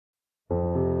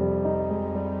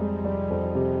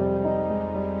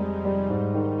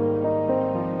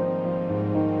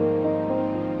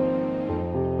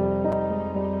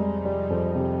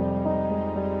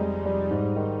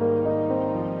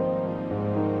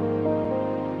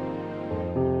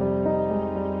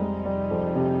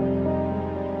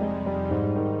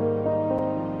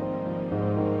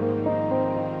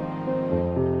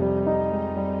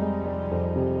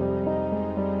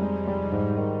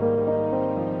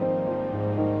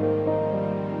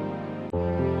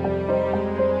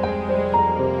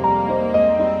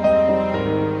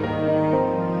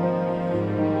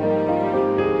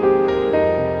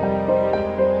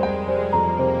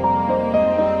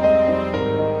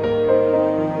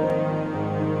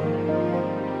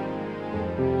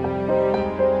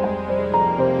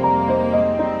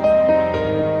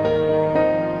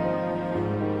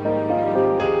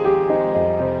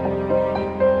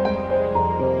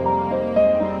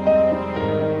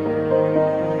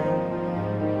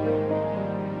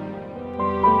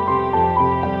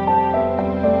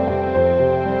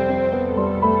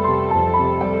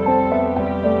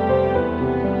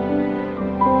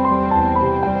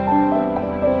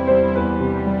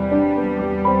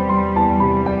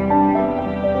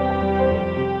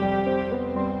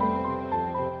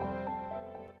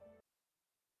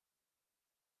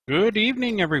Good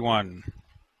evening, everyone.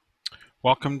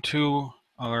 Welcome to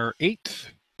our 8th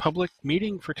public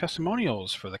meeting for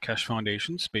testimonials for the Keshe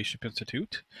Foundation Spaceship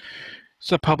Institute.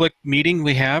 It's a public meeting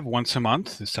we have once a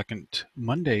month, the second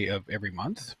Monday of every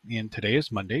month. And today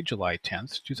is Monday, July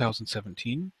 10th,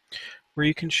 2017, where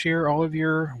you can share all of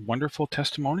your wonderful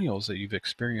testimonials that you've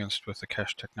experienced with the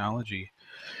Keshe technology,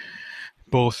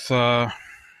 both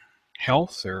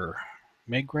health or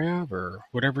MegGrav or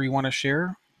whatever you want to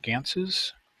share,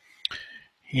 Ganses,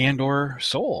 and or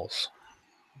souls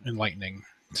enlightening.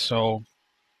 So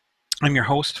I'm your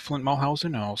host, Flint Mulhausen,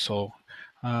 and also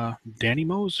Danny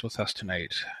Mose with us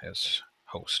tonight as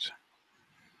host.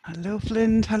 Hello,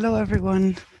 Flint. Hello,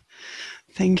 everyone.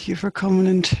 Thank you for coming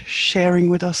and sharing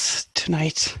with us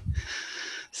tonight.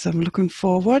 So I'm looking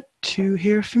forward to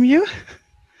hear from you.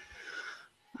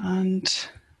 And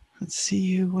let's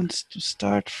see who wants to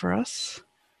start for us.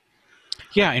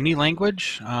 Yeah, any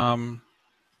language.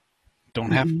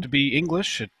 Don't have to be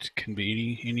English. It can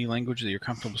be any language that you're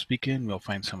comfortable speaking. We'll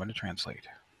find someone to translate.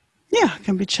 Yeah, it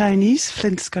can be Chinese.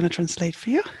 Flint's going to translate for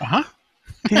you. Uh-huh.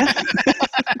 Yeah.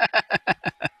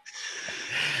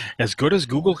 As good as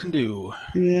Google can do.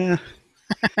 Yeah.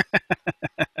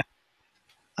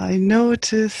 I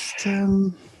noticed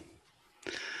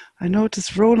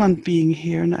Roland being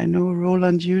here, and I know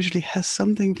Roland usually has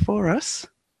something for us.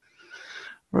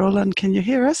 Roland, can you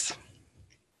hear us?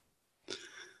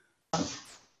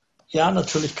 Ja,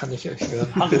 natürlich kann ich euch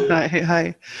hören. Hallo.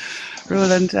 Hi.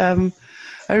 Roland,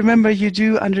 I remember you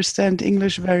do understand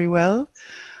English very well,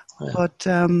 but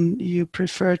you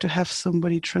prefer to have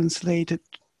somebody translate it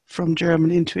from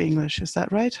German into English. Is that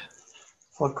right?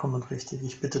 Vollkommen richtig.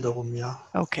 Ich bitte darum, ja.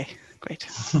 Okay, great.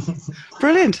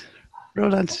 Brilliant.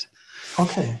 Roland.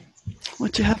 Okay.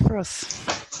 What do you have for us?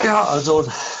 Ja, also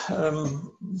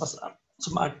was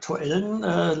zum aktuellen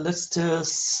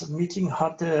letztes Meeting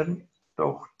hatte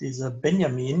doch dieser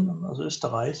Benjamin aus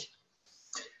Österreich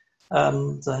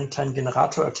seinen kleinen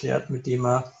Generator erklärt, mit dem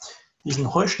er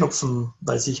diesen Heuschnupfen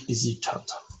bei sich besiegt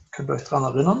hat. Könnt ihr euch daran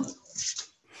erinnern?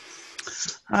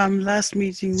 Last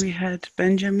meeting we had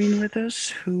Benjamin with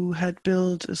us, who had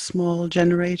built a small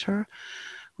generator,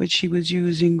 which he was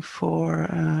using for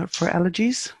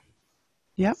allergies.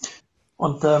 Yeah.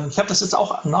 Und ich habe das jetzt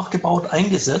auch nachgebaut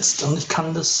eingesetzt und ich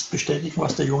kann das bestätigen,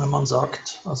 was der junge Mann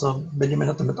sagt. Also Benjamin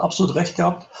hat damit absolut recht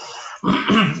gehabt.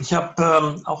 Ich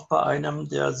habe auch bei einem,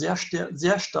 der sehr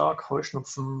stark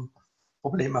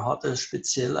Heuschnupfenprobleme hatte,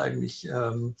 speziell eigentlich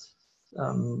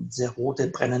sehr rote,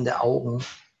 brennende Augen.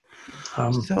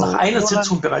 Nach einer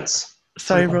Sitzung bereits.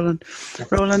 Sorry, Roland.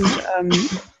 Roland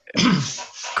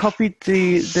copied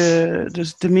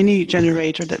the mini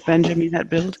generator that Benjamin had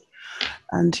built,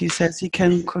 and he says he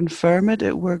can confirm it.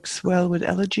 It works well with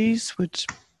allergies, with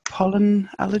pollen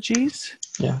allergies,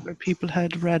 where people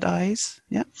had red eyes.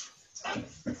 Yeah.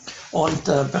 Und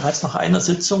bereits nach einer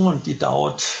Sitzung, und die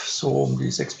dauert so um die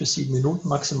 6 bis 7 Minuten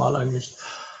maximal eigentlich,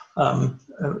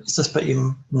 ist das bei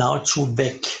ihm nahezu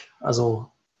weg. Also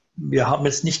wir haben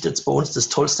jetzt nicht bei uns das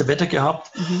tollste Wetter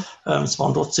gehabt. Es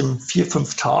waren trotzdem 4,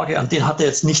 5 Tage, an denen hat er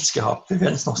jetzt nichts gehabt. Wir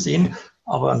werden es noch sehen,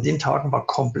 aber an den Tagen war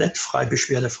komplett frei,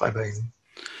 beschwerdefrei bei ihm.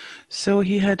 So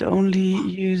he had only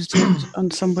used it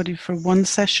on somebody for one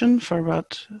session for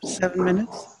about 7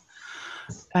 minutes.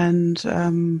 And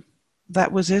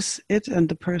that was it, and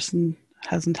the person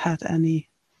hasn't had any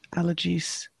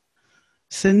allergies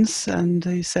since. And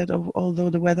he said, although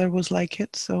the weather was like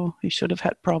it, so he should have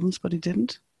had problems, but he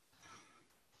didn't.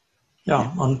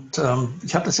 Ja, und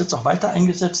ich habe das jetzt auch weiter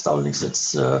eingesetzt, allerdings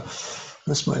jetzt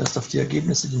müssen wir erst auf die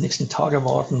Ergebnisse die nächsten Tage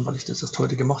warten, weil ich das erst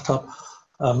heute gemacht habe.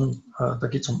 Da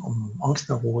geht es um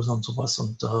Angstneurose und sowas,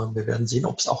 und wir werden sehen,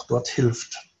 ob es auch dort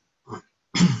hilft.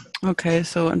 Okay,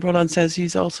 so and Roland says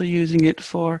he's also using it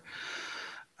for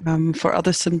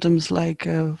other symptoms like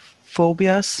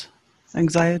phobias,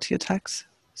 anxiety attacks.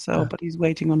 So, but he's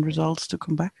waiting on results to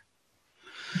come back.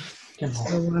 Genau.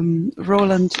 So,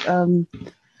 Roland,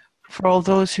 for all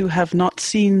those who have not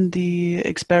seen the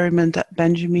experiment that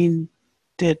Benjamin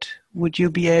did, would you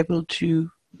be able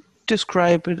to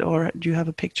describe it, or do you have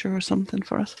a picture or something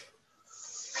for us?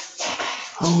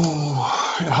 Oh,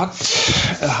 er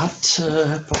hat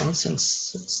bei uns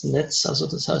ins Netz, also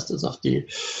das heißt jetzt auf die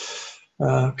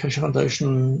Keshe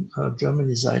Foundation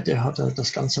Germany Seite, hat er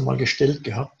das Ganze mal gestellt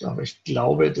gehabt, aber ich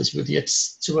glaube, das würde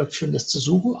jetzt zu weit führen, das zu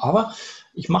suchen, aber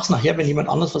ich mache es nachher, wenn jemand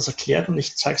anders was erklärt, und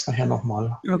ich zeige es nachher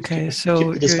nochmal. Okay, ich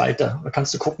gebe das weiter, da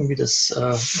kannst du gucken, wie das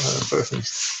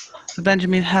veröffentlicht. So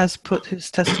Benjamin has put his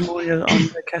testimonial on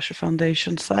the Keshe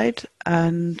Foundation site,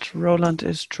 and Roland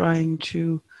is trying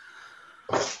to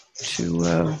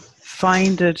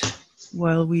find it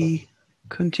while we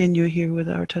continue here with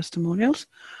our testimonials.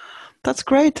 That's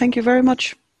great. Thank you very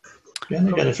much.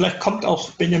 Gerne, gerne. Vielleicht kommt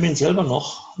auch Benjamin selber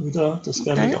noch wieder. Das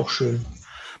wäre natürlich auch schön.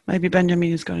 Maybe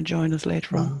Benjamin is going to join us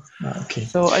later on. Okay.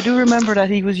 So I do remember that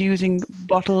he was using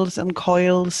bottles and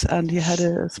coils, and he had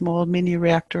a small mini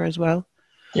reactor as well.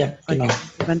 Ja, genau. Like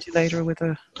a ventilator with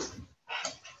a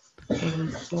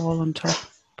ball on top.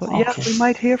 But yeah, we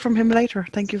might hear from him later.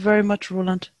 Thank you very much,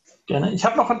 Roland. Gerne. Ich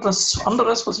habe noch etwas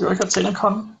anderes, was ich euch erzählen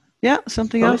kann. Yeah,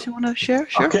 something else you want to share?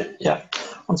 Sure. Okay, ja.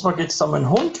 Und zwar geht es um meinen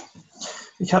Hund.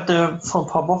 Ich hatte vor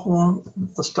ein paar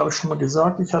Wochen, das glaube ich schon mal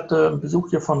gesagt, ich hatte einen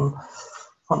Besuch hier von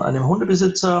einem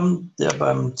Hundebesitzer, der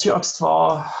beim Tierarzt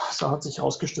war. Da hat sich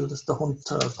herausgestellt, dass der Hund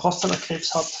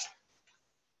Prostatakrebs hat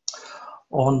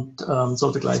und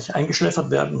sollte gleich eingeschläfert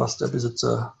werden, was der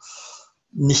Besitzer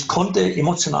nicht konnte,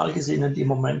 emotional gesehen in dem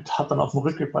Moment, hat dann auf dem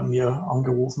Rückweg bei mir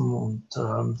angerufen und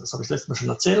das habe ich letztes Mal schon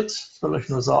erzählt. Ich will euch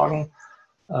nur sagen,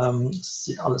 es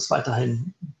sieht alles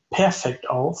weiterhin perfekt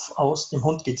aus. Dem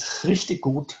Hund geht es richtig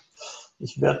gut.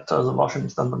 Ich werde also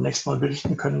wahrscheinlich dann beim nächsten Mal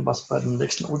berichten können, was bei dem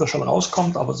nächsten Ultraschall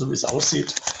rauskommt, aber so wie es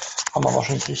aussieht, haben wir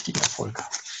wahrscheinlich richtigen Erfolg.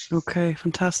 Okay,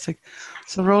 fantastic.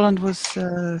 So Roland was,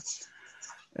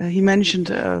 he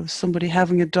mentioned somebody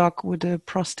having a dog with a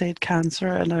prostate cancer,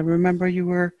 and I remember you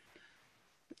were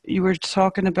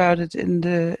talking about it in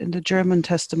the German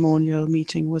testimonial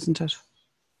meeting, wasn't it?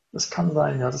 Das kann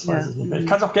sein, ja, das weiß ich nicht mehr. Ich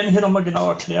kann es auch gerne hier nochmal genau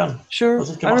erklären. Sure.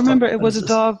 I remember it was a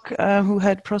dog who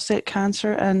had prostate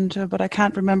cancer, but I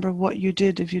can't remember what you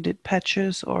did, if you did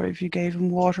patches or if you gave him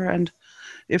water, and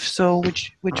if so,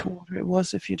 which water it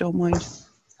was, if you don't mind.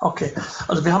 Okay,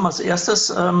 also wir haben als erstes,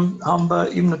 haben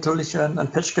wir ihm natürlich ein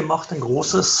Patch gemacht, ein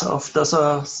großes, auf das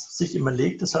er sich immer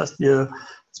legt. Das heißt,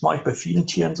 das mache ich bei vielen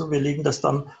Tieren so, wir legen das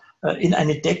dann in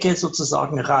eine Decke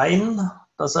sozusagen rein,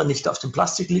 dass er nicht auf dem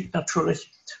Plastik liegt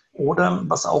natürlich. Oder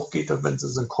was auch geht, wenn Sie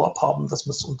so einen Korb haben, dass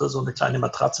man es unter so eine kleine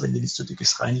Matratze, wenn die nicht so dick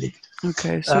ist, reinlegt.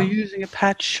 Okay, so using a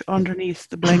patch underneath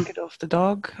the blanket of the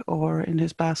dog or in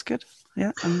his basket.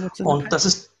 Yeah, and what's in the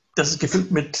patch? Das ist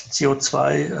gefüllt mit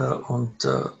CO2 und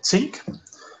Zink.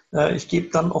 Ich gebe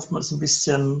dann oftmals ein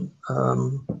bisschen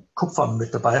Kupfer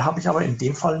mit dabei, habe ich aber in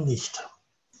dem Fall nicht.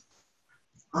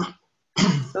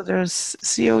 So there's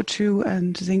CO2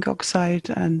 and zinc oxide,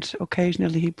 and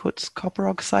occasionally he puts copper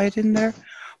oxide in there,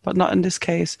 but not in this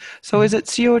case. So is it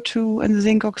CO2 and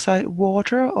zinc oxide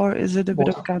water, or is it a bit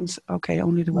of ganz? Okay,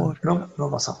 only the water.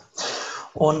 Nur Wasser.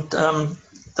 Und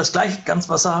das gleiche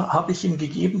Ganzwasser habe ich ihm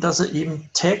gegeben, dass er eben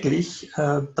täglich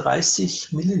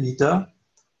 30 Milliliter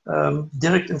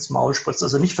direkt ins Maul spritzt.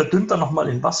 Also nicht verdünnt er nochmal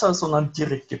in Wasser, sondern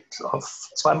direkt gibt, auf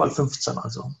 2x15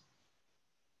 also.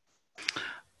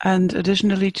 And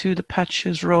additionally to the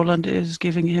patches, Roland is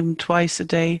giving him twice a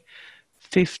day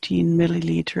 15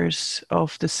 milliliters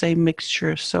of the same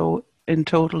mixture, so in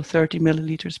total 30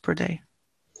 milliliters per day.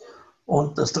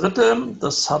 Und das Dritte,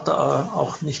 das hat er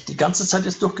auch nicht die ganze Zeit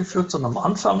jetzt durchgeführt, sondern am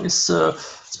Anfang es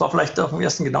war vielleicht auch im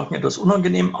ersten Gedanken etwas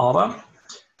unangenehm, aber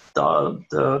da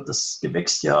das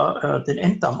Gewächs ja den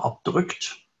Enddarm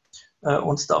abdrückt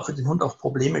und es da für den Hund auch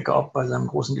Probleme gab, bei seinem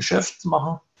großen Geschäft zu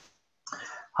machen,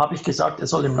 habe ich gesagt, er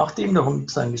soll ihm, nachdem der Hund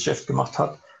sein Geschäft gemacht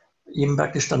hat, ihm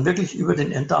praktisch dann wirklich über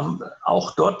den Enddarm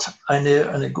auch dort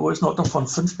eine Größenordnung von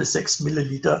 5 bis 6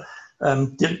 Milliliter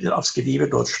direkt aufs Gewebe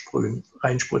dort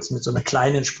reinspritzen mit so einer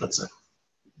kleinen Spritze.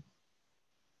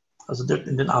 Also direkt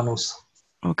in den Anus.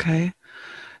 Okay.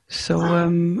 So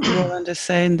Roland is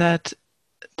saying that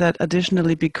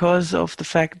additionally, because of the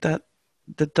fact that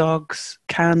the dog's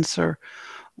cancer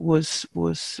was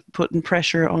putting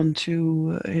pressure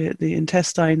onto the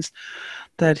intestines,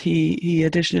 that he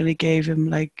additionally gave him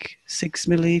like 6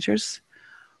 milliliters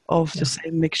of the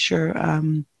same mixture,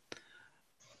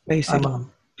 basically.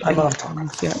 Einmal am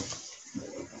Tag. Ja.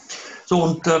 So,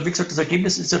 und wie gesagt, das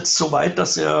Ergebnis ist jetzt so weit,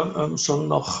 dass er schon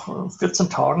nach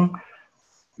 14 Tagen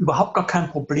überhaupt gar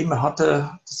kein Problem mehr hatte,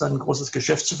 sein großes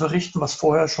Geschäft zu verrichten, was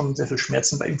vorher schon sehr viel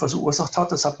Schmerzen bei ihm verursacht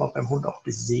hat. Das hat man beim Hund auch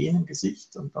gesehen im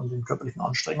Gesicht und an den körperlichen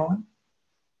Anstrengungen.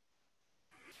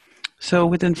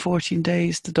 So within 14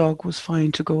 days, the dog was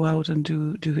fine to go out and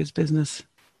do his business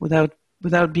without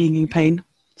being in pain.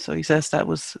 So he says that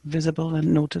was visible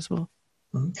and noticeable.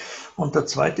 Und der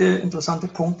zweite interessante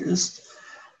Punkt ist,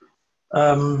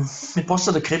 mit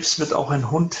Prostatakrebs wird auch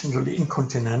ein Hund natürlich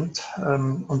inkontinent.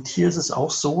 Und hier ist es auch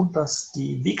so, dass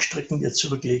die Wegstrecken, die er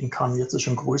zurücklegen kann, jetzt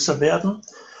schon größer werden.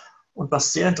 Und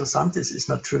was sehr interessant ist, ist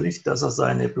natürlich, dass er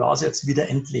seine Blase jetzt wieder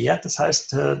entleert. Das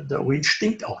heißt, der Urin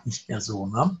stinkt auch nicht mehr so.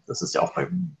 Ne? Das ist ja auch bei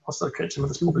Prostatakrebs immer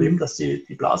das Problem, dass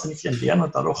die Blase nicht entleeren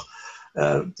und dadurch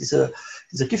dieser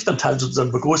Giftanteil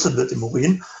sozusagen vergrößert wird im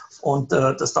Urin und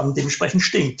das dann dementsprechend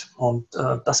stinkt. Und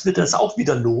das wird jetzt auch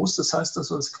wieder los. Das heißt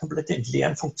also, das komplette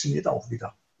Entleeren funktioniert auch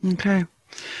wieder. Okay.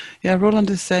 Yeah, Roland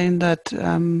is saying that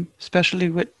especially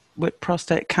with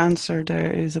prostate cancer,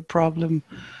 there is a problem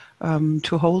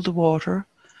to hold the water,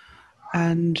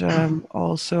 and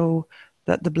also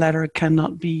that the bladder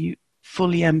cannot be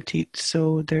fully emptied.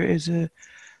 So there is a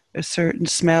certain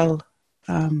smell,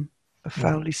 a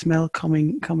foully smell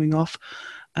coming off,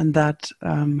 and that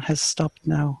has stopped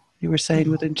now. You were saying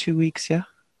within 2 weeks, yeah?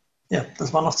 Ja,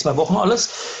 das war nach 2 Wochen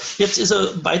alles. Jetzt ist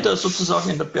er weiter sozusagen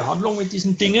in der Behandlung mit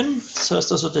diesen Dingen. Das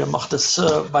heißt also, der macht das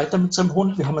weiter mit seinem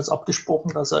Hund. Wir haben jetzt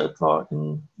abgesprochen, dass er etwa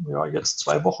in jetzt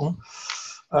 2 Wochen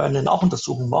eine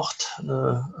Nachuntersuchung macht,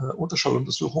 eine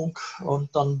Ultraschalluntersuchung,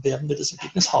 und dann werden wir das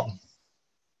Ergebnis haben.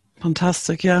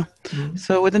 Fantastic, yeah.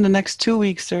 So within the next 2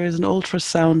 weeks, there is an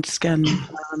ultrasound scan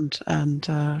planned, and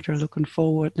they're looking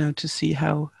forward now to see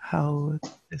how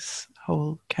this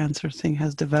whole cancer thing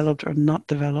has developed or not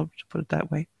developed, to put it that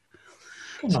way.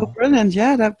 Genau. So brilliant,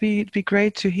 yeah, that'd be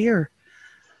great to hear.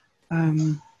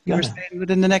 You were saying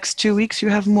within the next 2 weeks you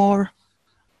have more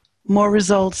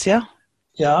results, yeah?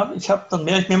 Ja, ich habe dann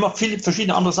mehr, ich habe viele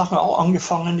verschiedene andere Sachen auch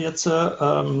angefangen jetzt. Wir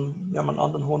haben einen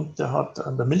anderen Hund, der hat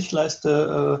an der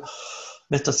Milchleiste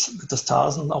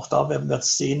Metastasen. Auch da werden wir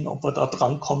jetzt sehen, ob wir da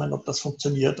drankommen, ob das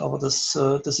funktioniert. Aber das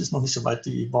ist noch nicht so weit.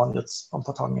 Die waren jetzt vor ein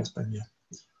paar Tagen erst bei mir.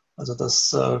 Also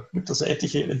das gibt also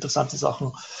etliche interessante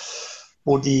Sachen,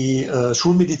 wo die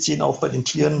Schulmedizin auch bei den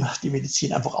Tieren die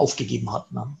Medizin einfach aufgegeben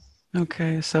hat. Ne?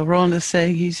 Okay, so Roland is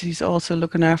saying he's also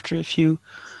looking after a few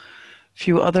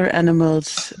other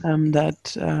animals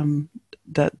that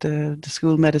the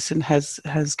school medicine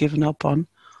has given up on,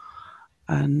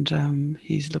 and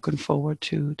he's looking forward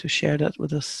to share that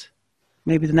with us.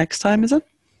 Maybe the next time, is it?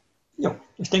 Ja,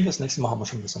 ich denke, das nächste Mal haben wir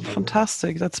schon ein bisschen.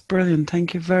 Fantastic, that's brilliant.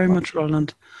 Thank you very much,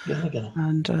 Roland. Gerne, gerne.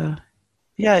 And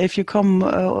yeah, if you come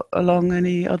along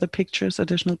any other pictures,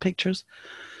 additional pictures,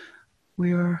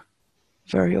 we are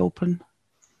very open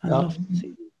and love to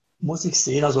see. Muss ich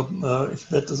sehen. Also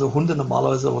ich werde also Hunde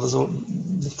normalerweise oder so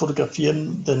nicht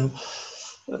fotografieren, denn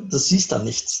das siehst da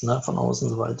nichts, ne, von außen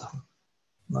so weiter.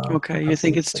 Na, okay, you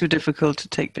think it's too difficult to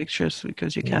take pictures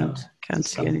because you can't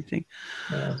see anything.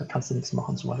 Ja, da kannst du nichts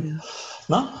machen so weiter. Yeah.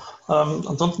 Na,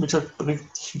 ansonsten berichte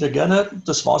ich wieder gerne.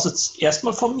 Das war es jetzt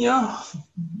erstmal von mir.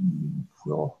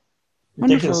 Ja, ich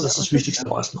denke, das ist das Wichtigste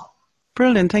erstmal.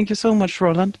 Brilliant. Thank you so much,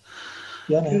 Roland.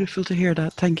 Gerne. Beautiful to hear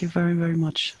that. Thank you very, very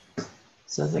much.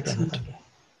 Sehr, sehr gerne. Danke.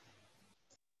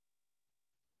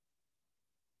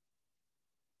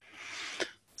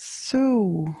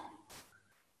 So,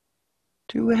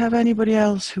 do we have anybody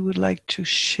else who would like to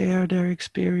share their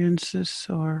experiences,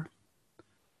 or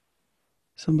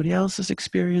somebody else's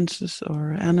experiences,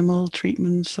 or animal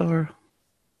treatments, or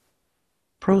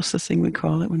processing, we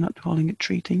call it. We're not calling it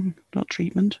treating, not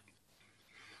treatment.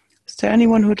 Is there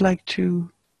anyone who would like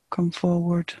to come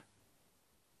forward?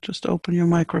 Just open your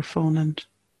microphone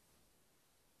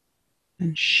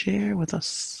and share with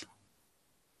us.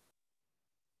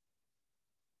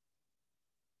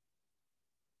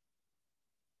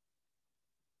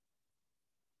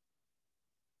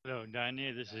 Hello,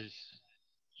 Danny. This is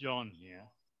John here.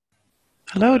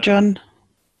 Hello, John.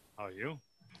 How are you?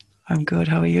 I'm good.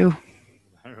 How are you?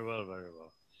 Very well, very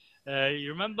well. You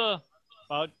remember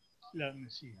about, let me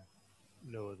see,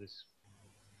 lower this.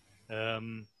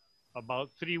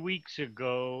 About 3 weeks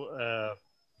ago,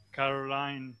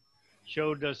 Caroline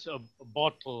showed us a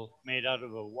bottle made out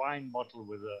of a wine bottle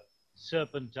with a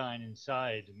serpentine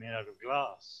inside, made out of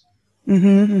glass.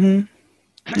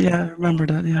 Yeah, I remember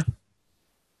that, yeah.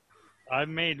 I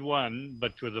made one,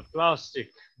 but with a plastic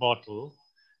bottle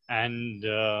and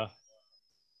a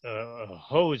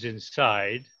hose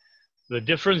inside. The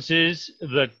difference is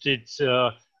that it's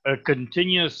a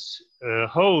continuous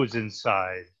hose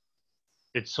inside.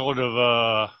 It's sort of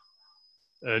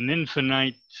an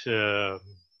infinite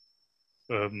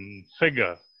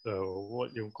figure.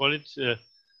 What you call it?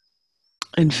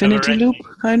 Infinity loop,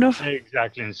 kind of?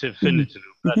 Exactly, it's infinity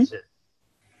loop. That's it.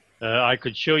 I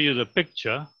could show you the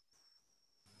picture.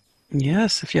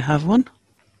 Yes, if you have one.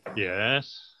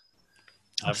 Yes.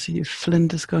 I'll see if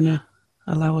Flint is going to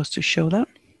allow us to show that.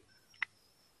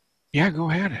 Yeah, go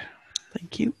ahead.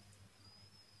 Thank you.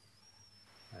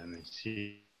 Let me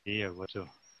see here what to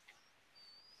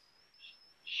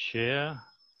share.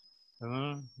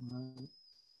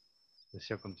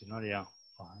 Deseo continuar, yeah,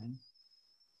 fine.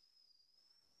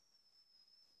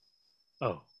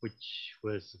 Oh, which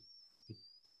was the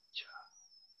picture?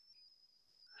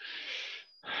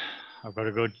 I've got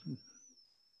to go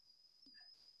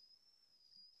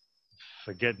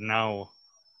forget now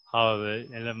how the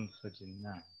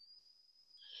 11:39.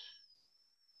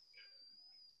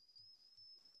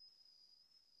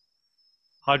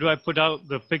 How do I put out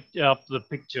the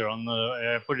picture on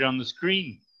the? Put it on the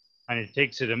screen, and it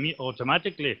takes it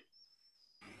automatically.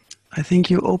 I think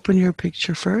you open your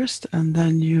picture first, and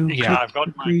then you Yeah, click I've got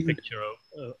the my green. picture.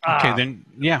 Okay,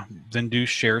 then do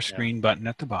share screen button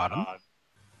at the bottom,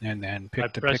 and then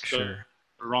pick the picture.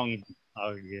 The wrong.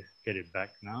 I'll get it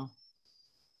back now.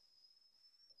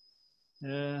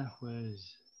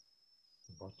 Where's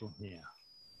the bottle here?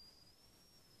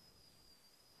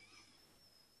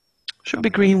 Should be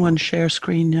green one, share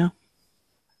screen, yeah.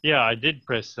 Yeah, I did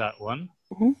press that one.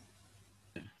 Mm-hmm.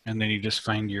 And then you just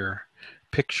find your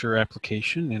picture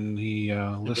application in the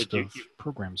list of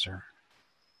programs there.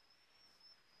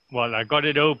 Well, I got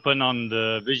it open on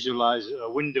the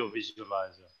window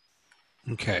visualizer.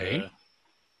 Okay.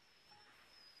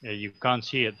 Yeah, you can't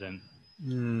see it then.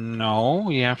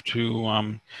 No, you have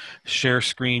to share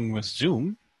screen with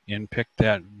Zoom and pick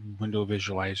that window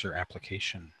visualizer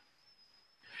application.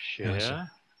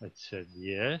 Share. It said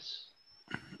yes.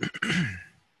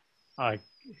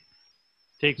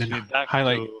 Takes me back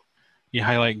to. You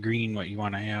highlight green what you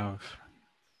want to have.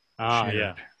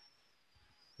 Shared.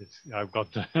 Yeah. I've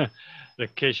got the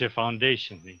Keshe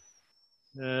Foundation thing.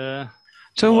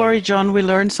 Don't worry, John. We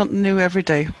learn something new every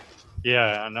day.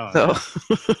 Yeah, I know. So.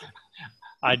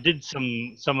 I did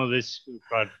some of this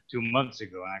about 2 months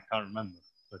ago, and I can't remember.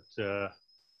 But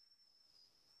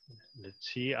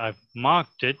let's see. I've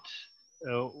marked it.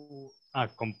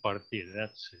 Compartir.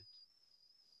 That's it.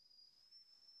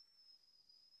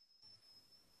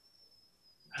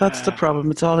 That's the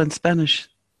problem. It's all in Spanish.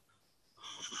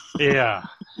 Yeah.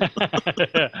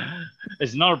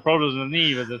 It's not a problem with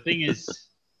me, but the thing is,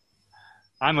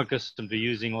 I'm accustomed to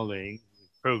using all the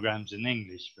programs in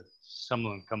English, but some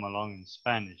of them come along in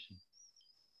Spanish.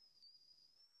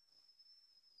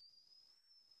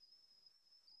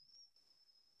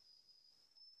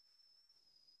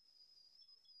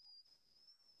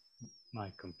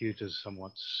 My computer's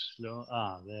somewhat slow.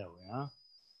 There we are.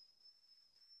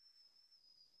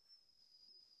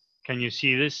 Can you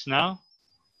see this now?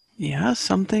 Yeah,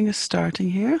 something is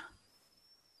starting here.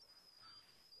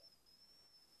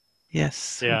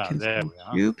 Yes. Yeah, we can there see we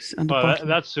are. tubes and well, the bottom.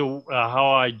 that's how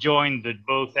I joined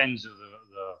both ends of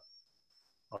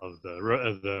the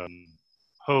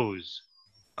hose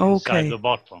inside the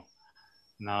bottle.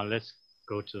 Now let's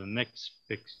go to the next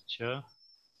picture.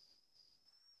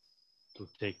 It'll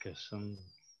take us some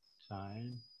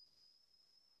time.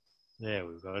 There,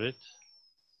 we got it.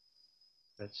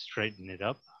 Let's straighten it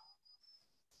up.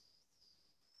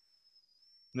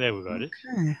 There, we got it.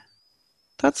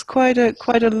 That's quite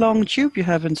a long tube you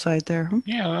have inside there. Huh?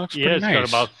 Yeah, that's pretty nice. Got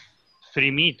about 3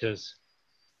 meters.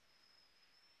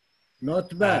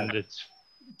 Not bad. And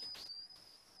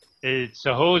it's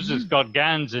a hose that's got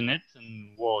GANs in it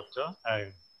and water,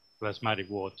 plasmatic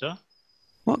water.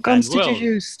 What guns did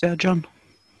you use there, John?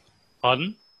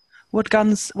 Pardon? What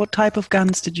type of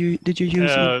guns did you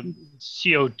use?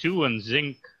 CO2 and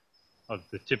zinc are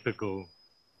the typical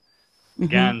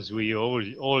GANs we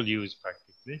all use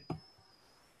practically.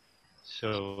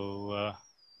 So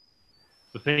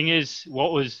the thing is,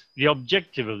 what was the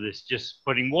objective of this? Just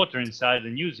putting water inside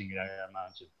and using it, I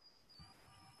imagine.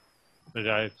 But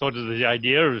I thought of the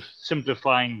idea of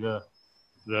simplifying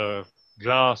the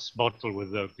glass bottle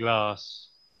with the glass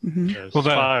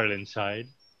spiral inside.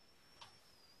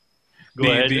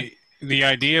 Go ahead. The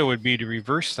idea would be to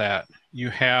reverse that.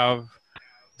 You have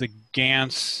the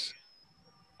GANs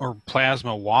or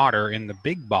plasma water in the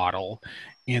big bottle,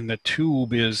 and the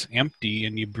tube is empty,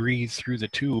 and you breathe through the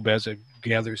tube as it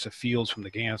gathers the fields from the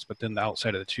GANs, but then the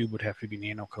outside of the tube would have to be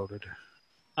nano-coated.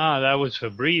 That was for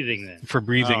breathing then. For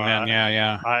breathing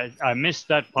yeah. I missed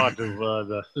that part of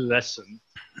the lesson.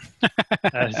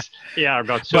 I've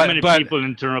got so many people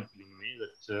interrupting me.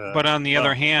 But on the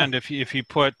other hand, if you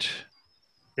put...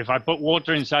 If I put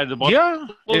water inside the bottle...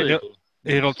 Yeah,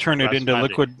 it'll turn it into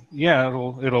liquid. Yeah,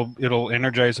 it'll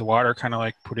energize the water, kind of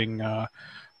like putting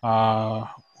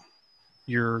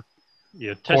your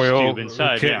test coil tube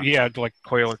inside. Like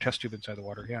coil or test tube inside the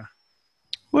water. Yeah.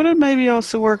 Would it maybe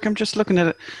also work? I'm just looking at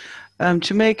it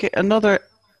to make another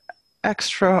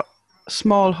extra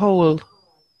small hole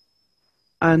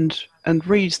and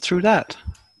breathe through that.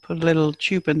 Put a little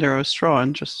tube in there or a straw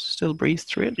and just still breathe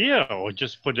through it. Yeah, or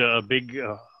just put a big,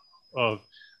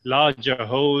 larger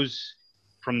hose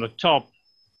from the top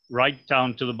right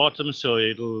down to the bottom, so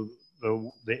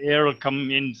the air will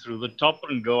come in through the top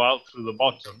and go out through the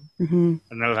bottom, and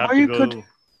they'll have to go.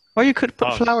 Or you could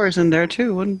put flowers in there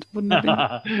too, wouldn't it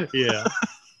be? Yeah.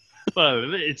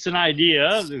 Well, it's an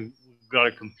idea. We've got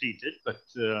to complete it, but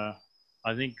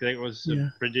I think that was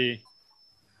a pretty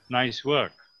nice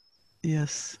work.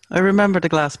 Yes, I remember the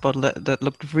glass bottle that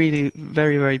looked really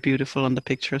very, very beautiful on the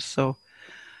pictures. So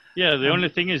yeah, the only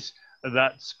thing is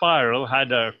that spiral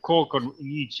had a cork on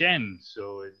each end,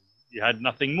 so you had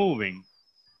nothing moving.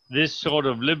 This sort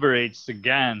of liberates the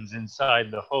GANs inside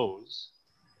the hose,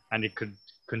 and it could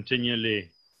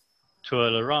continually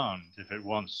twirl around if it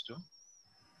wants to.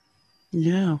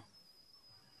 Yeah.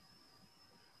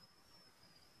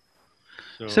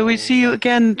 So we see you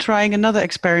again trying another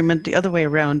experiment the other way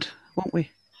around, won't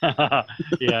we?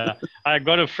 Yeah, I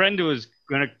got a friend who was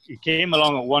he came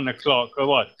along at 1 o'clock, or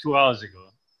what, 2 hours ago,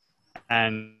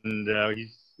 and he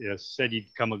said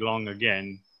he'd come along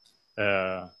again.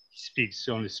 He speaks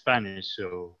only Spanish,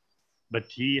 so, but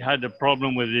he had a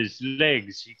problem with his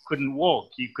legs. He couldn't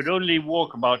walk. He could only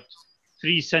walk about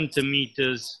 3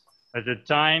 centimeters at a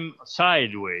time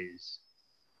sideways.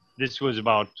 This was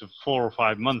about 4 or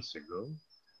 5 months ago,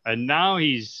 and now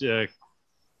he's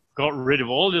got rid of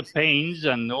all the pains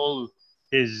and all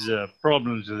his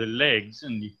problems with the legs,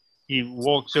 and he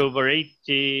walks over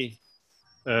 80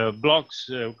 blocks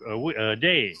a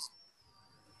day.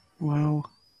 Wow.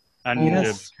 And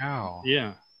yes.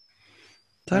 Yeah.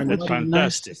 That would be a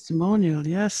nice testimonial,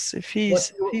 yes. If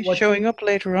he's showing up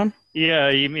later on.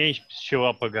 Yeah, he may show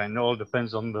up again. It all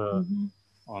depends on the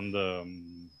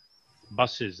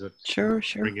buses that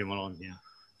bring him along here.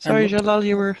 Sorry, Jalal,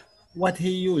 you were... What he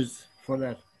used for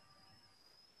that?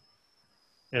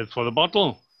 For the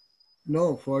bottle?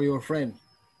 No, for your friend.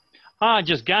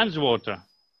 Just GANS water.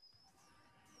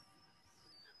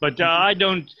 But I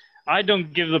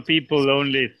don't give the people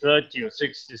only 30 or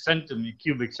 60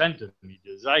 cubic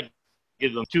centimeters. I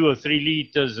give them 2 or 3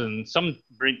 liters, and some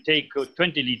take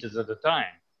 20 liters at a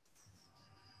time.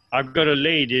 I've got a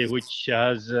lady which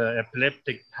has had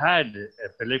epileptic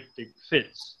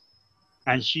fits,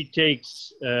 and she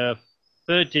takes 30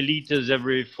 liters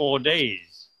every 4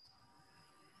 days.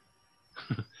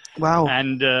 Wow.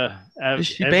 And is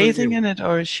she bathing in it,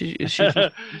 or is she very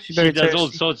she does thirsty? all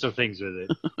sorts of things with it.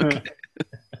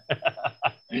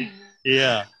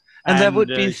 Yeah. And that would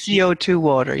be CO2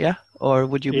 water, yeah? Or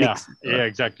would you mix it? Yeah,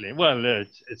 exactly. Well, it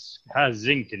has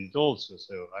zinc in it also,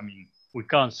 so, I mean, we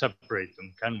can't separate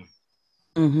them, can we?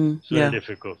 It's very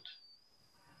difficult.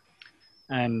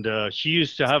 And she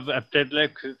used to have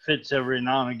epileptic fits every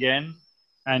now and again,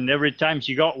 and every time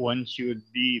she got one, she would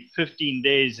be 15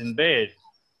 days in bed.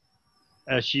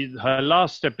 Her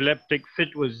last epileptic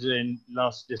fit was in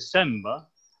last December,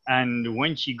 and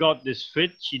when she got this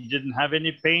fit, she didn't have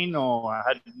any pain or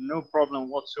had no problem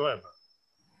whatsoever.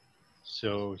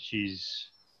 So she's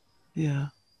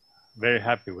very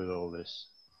happy with all this.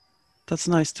 That's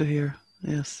nice to hear.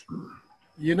 Yes.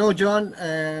 You know, John,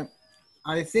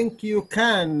 I think you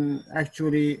can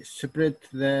actually separate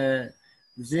the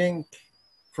zinc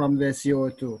from the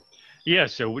CO2.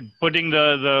 Yes, so putting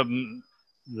the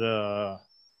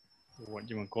what do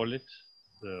you want to call it?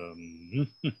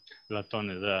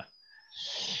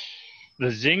 The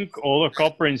zinc or the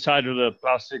copper inside of the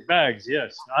plastic bags.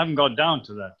 Yes, I haven't got down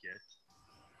to that yet.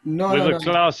 With the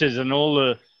classes and all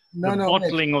the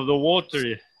bottling of the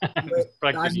water,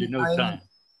 practically no time.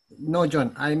 No,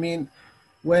 John. I mean,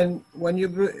 when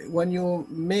you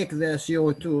make the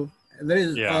CO2, there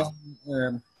is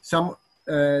some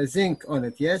zinc on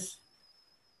it, yes.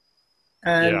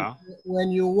 And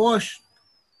when you wash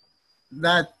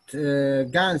that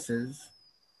gases,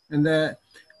 and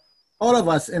all of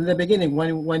us in the beginning,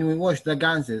 when we wash the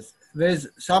gases, there's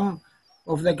some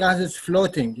of the gases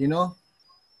floating, you know.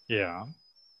 Yeah.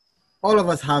 All of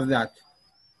us have that.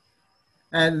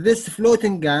 And this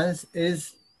floating gas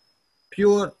is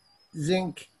pure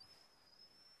zinc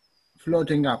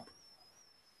floating up.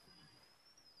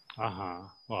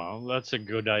 Well, that's a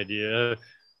good idea.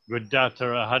 Good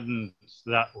data. I hadn't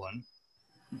that one.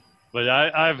 But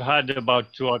I've had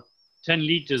about 10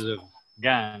 liters of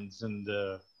GANs, and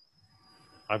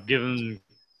I've given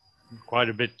quite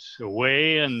a bit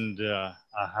away, and I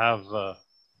have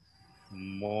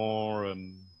more,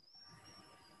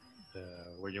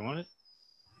 where do you want it?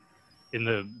 In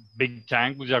the big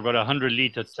tank, which I've got a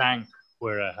 100-liter tank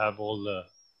where I have all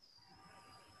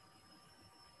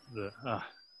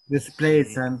this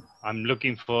place. And I'm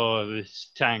looking for this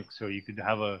tank so you could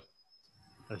have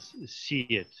see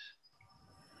it.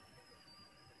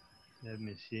 Let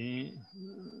me see.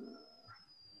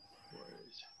 Where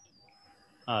is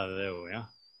it? There we are.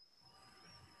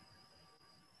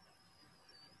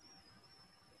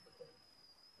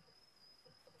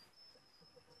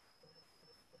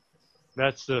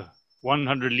 That's the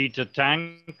 100-liter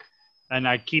tank, and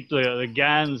I keep the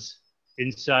GANs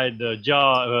inside the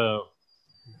jar.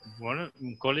 What do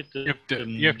you call it?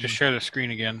 You have to share the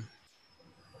screen again,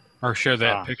 or share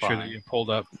that picture that you pulled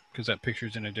up, because that picture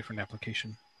is in a different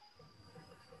application.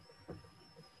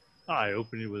 I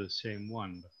opened it with the same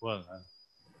one, but well,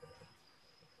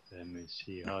 let me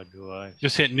see. How do I?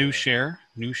 Just hit new share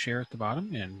at the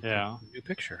bottom, and new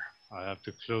picture. I have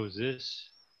to close this.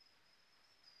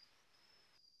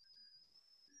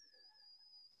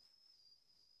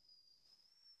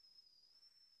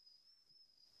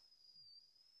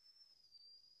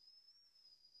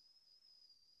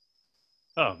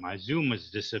 Oh, my Zoom has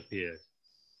disappeared.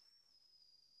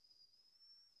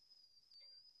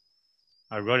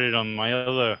 I got it on my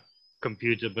other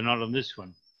computer, but not on this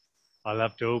one. I'll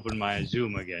have to open my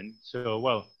Zoom again. So,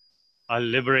 well, I'll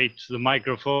liberate the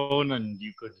microphone, and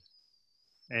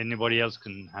anybody else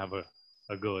can have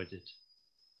a go at it.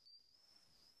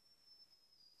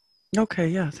 Okay,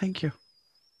 yeah, thank you.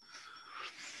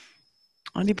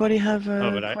 Anybody have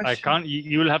a question? I can't.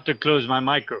 You'll have to close my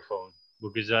microphone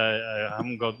because I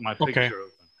haven't got my picture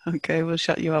open. Okay, we'll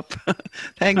shut you up.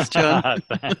 Thanks, John.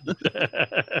 Thanks.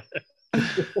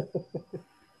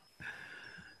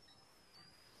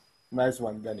 Nice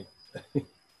one, Danny.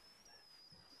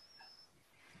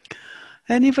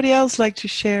 Anybody else like to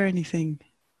share anything?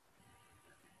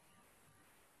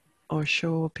 Or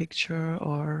show a picture,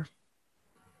 or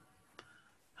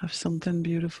have something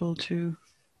beautiful to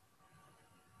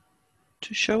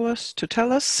show us, to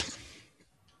tell us?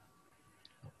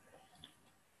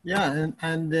 Yeah,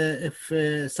 and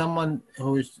if someone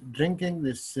who is drinking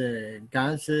this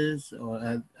gases,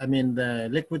 or I mean the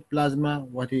liquid plasma,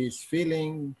 what he is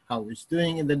feeling, how he's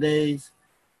doing in the days,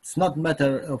 it's not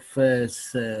matter of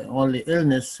only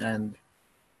illness and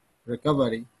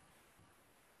recovery.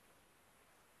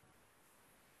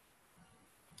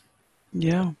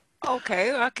 Yeah.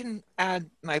 Okay, I can add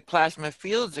my plasma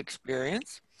fields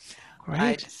experience. Great.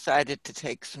 I decided to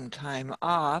take some time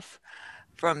off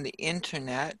from the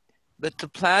internet, but the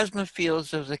plasma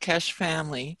fields of the Keshe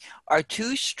family are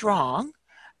too strong,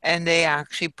 and they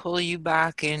actually pull you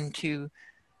back into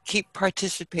keep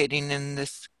participating in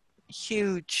this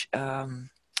huge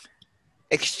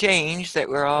exchange that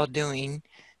we're all doing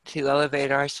to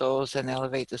elevate our souls and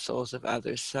elevate the souls of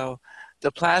others. So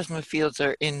the plasma fields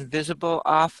are invisible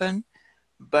often,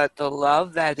 but the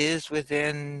love that is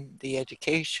within the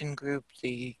education group,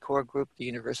 the core group, the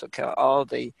universal, all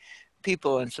the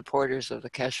people and supporters of the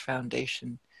Keshe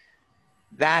Foundation,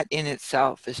 that in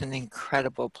itself is an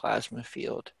incredible plasma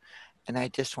field. And I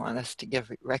just want us to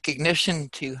give recognition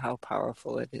to how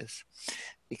powerful it is,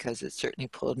 because it certainly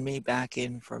pulled me back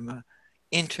in from a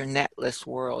internetless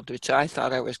world, which I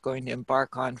thought I was going to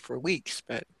embark on for weeks,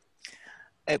 but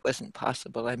it wasn't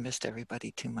possible. I missed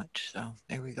everybody too much. So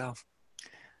there we go.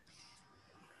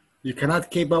 You cannot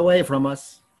keep away from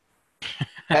us.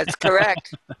 That's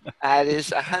correct. That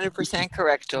is 100%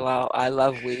 correct, Jalal. I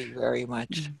love we very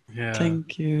much. Yeah.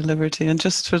 Thank you, Liberty. And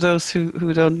just for those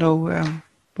who don't know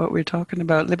what we're talking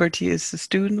about, Liberty is a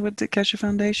student with the Keshe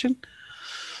Foundation.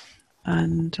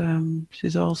 And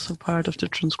she's also part of the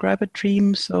transcriber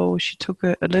team. So she took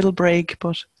a little break,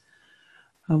 but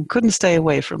couldn't stay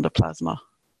away from the plasma.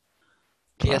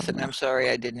 Yes, and I'm sorry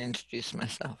I didn't introduce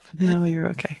myself. No, you're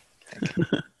okay. Thank you.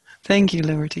 Thank you,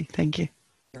 Liberty. Thank you.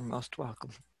 You're most welcome.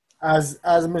 As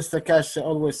Mr. Keshe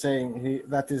always saying,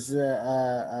 that is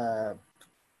a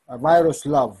virus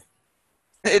love.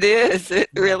 It is. It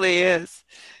really is.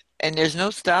 And there's no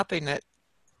stopping it.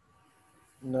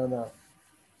 No.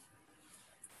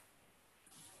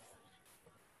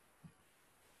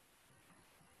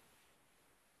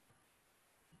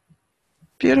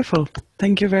 Beautiful.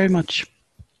 Thank you very much.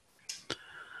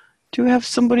 Do we have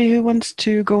somebody who wants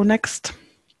to go next?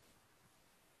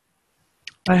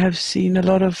 I have seen a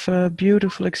lot of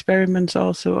beautiful experiments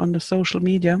also on the social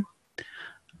media.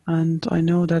 And I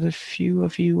know that a few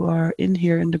of you are in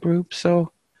here in the group,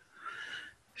 so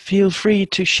feel free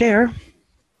to share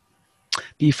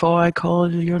before I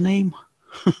call your name.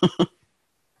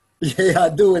 Yeah,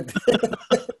 do it.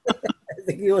 I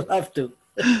think you will have to.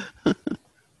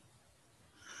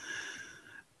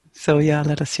 So yeah,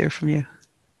 let us hear from you.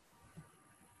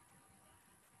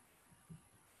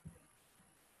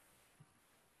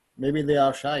 Maybe they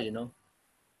are shy, you know.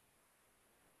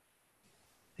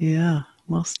 Yeah,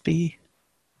 must be.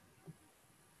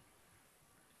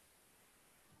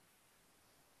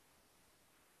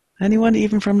 Anyone,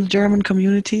 even from the German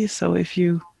community? So if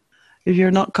you're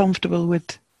not comfortable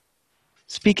with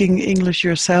speaking English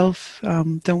yourself,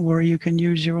 don't worry, you can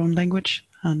use your own language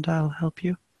and I'll help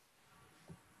you.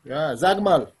 Yeah, sag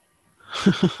mal.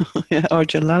 Yeah, or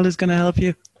Jalal is going to help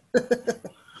you.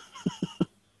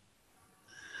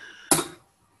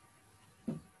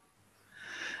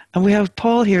 And we have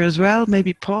Paul here as well.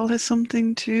 Maybe Paul has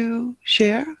something to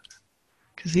share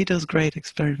because he does great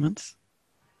experiments.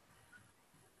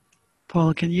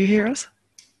 Paul, can you hear us?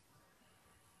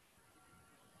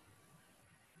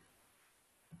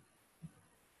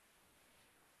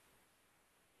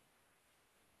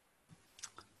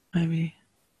 Maybe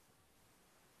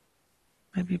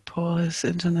Paul has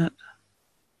internet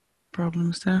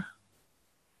problems there.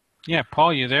 Yeah,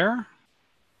 Paul, you there?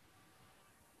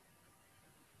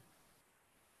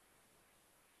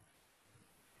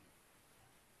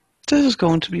 This is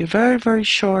going to be a very, very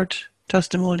short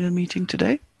testimonial meeting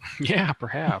today. Yeah,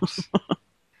 perhaps.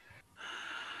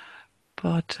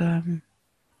 But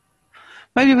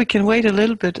maybe we can wait a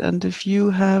little bit, and if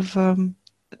you have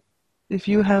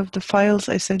the files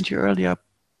I sent you earlier,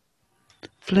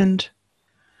 Flint,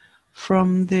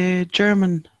 from the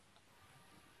German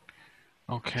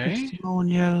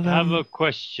testimonial. I have a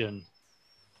question.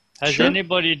 Has Sure.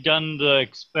 anybody done the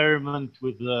experiment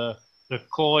with the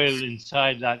coil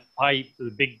inside that pipe,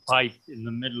 the big pipe in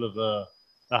the middle of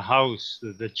the house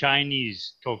that the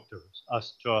Chinese talked to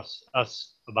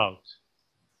us about?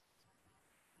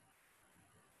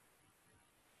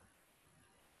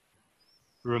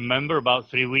 Remember about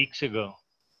 3 weeks ago?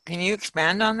 Can you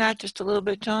expand on that just a little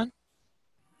bit, John?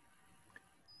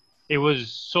 It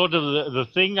was sort of the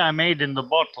thing I made in the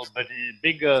bottle, but in a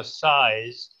bigger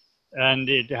size, and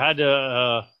it had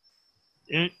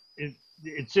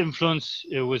its influence.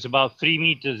 It was about 3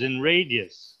 meters in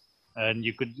radius, and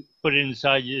you could put it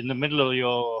inside in the middle of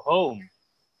your home.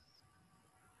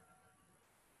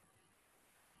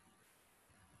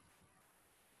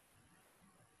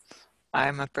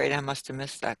 I'm afraid I must have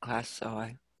missed that class, so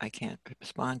I can't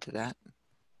respond to that.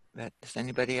 But has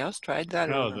anybody else tried that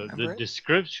or No, remember the it?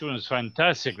 description was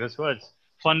fantastic. That's why it's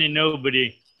funny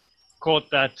nobody caught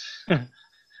that.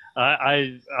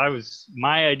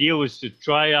 My idea was to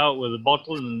try out with a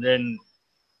bottle and then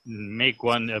make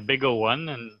a bigger one,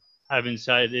 and have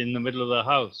inside in the middle of the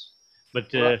house.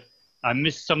 But Well, I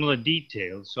missed some of the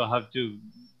details, so I have to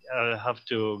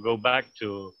go back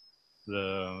to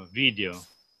the video.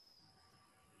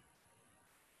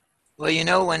 well, you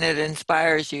know, when it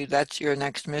inspires you, that's your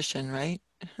next mission, right?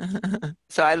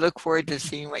 So I look forward to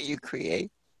seeing what you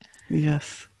create.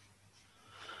 Yes.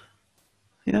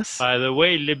 Yes. By the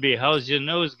way, Libby, how's your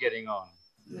nose getting on?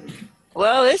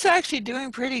 Well, it's actually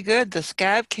doing pretty good. The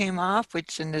scab came off,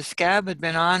 and the scab had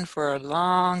been on for a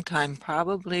long time,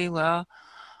 probably, well,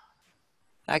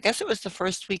 I guess it was the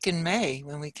first week in May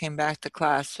when we came back to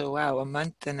class. So, wow, a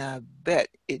month and a bit.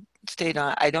 It stayed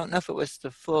on. I don't know if it was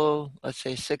the full, let's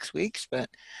say 6 weeks, but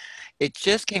it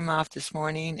just came off this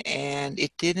morning and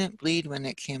it didn't bleed when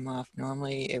it came off.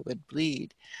 Normally it would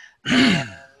bleed.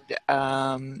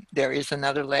 And there is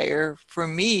another layer. For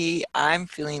me, I'm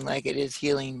feeling like it is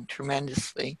healing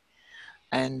tremendously.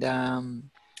 And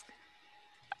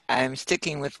I'm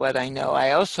sticking with what I know.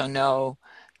 I also know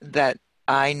that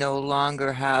I no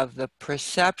longer have the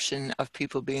perception of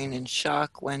people being in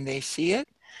shock when they see it,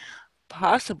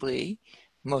 possibly,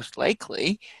 most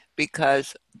likely,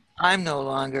 because I'm no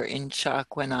longer in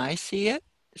shock when I see it.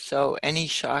 So any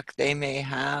shock they may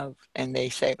have and they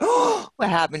say, oh, what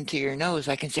happened to your nose?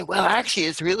 I can say, well, actually,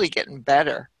 it's really getting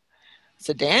better. It's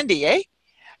a dandy, eh?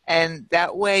 And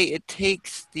that way it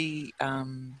takes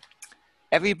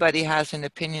everybody has an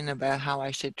opinion about how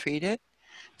I should treat it.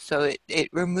 So it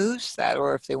removes that,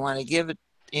 or if they want to give it,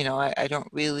 I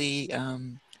don't really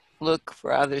look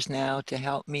for others now to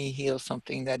help me heal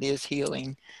something that is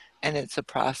healing, and it's a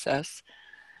process.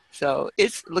 So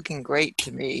it's looking great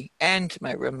to me and to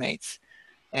my roommates,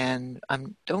 and I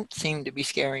don't seem to be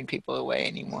scaring people away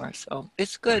anymore. So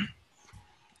it's good.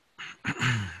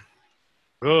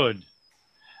 Good.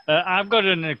 I've got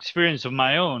an experience of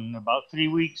my own. About 3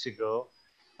 weeks ago,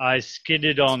 I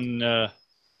skidded on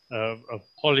a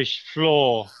polished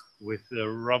floor with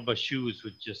rubber shoes,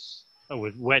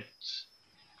 with wet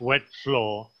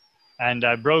floor, and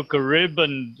I broke a rib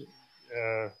and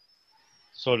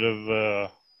sort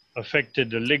of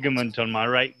affected the ligament on my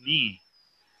right knee.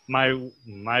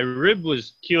 My rib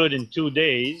was cured in 2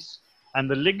 days, and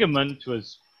the ligament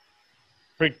was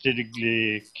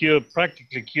practically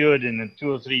cured in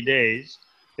 2 or 3 days.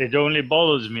 It only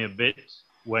bothers me a bit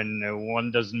when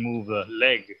one doesn't move a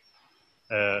leg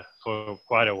for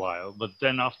quite a while. But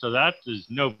then after that, there's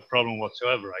no problem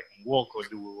whatsoever. I can walk or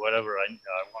do whatever I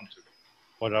want to,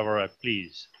 whatever I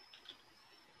please.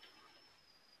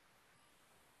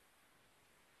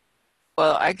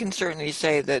 Well, I can certainly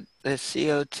say that the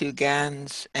CO2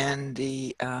 GANs and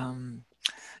the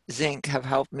zinc have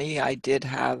helped me. I did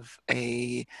have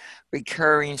a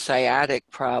recurring sciatic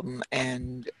problem,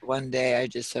 and one day I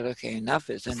just said, okay, enough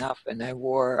is enough. And I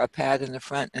wore a pad in the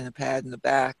front and a pad in the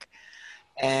back,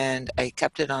 and I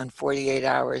kept it on 48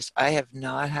 hours. I have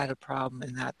not had a problem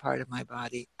in that part of my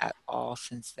body at all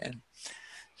since then.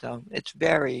 So it's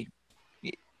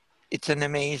an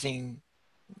amazing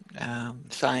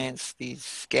science. These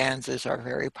scans are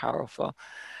very powerful.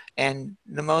 And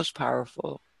the most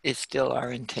powerful is still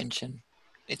our intention.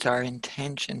 It's our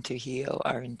intention to heal,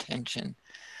 our intention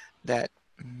that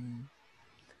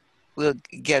we'll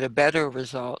get a better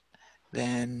result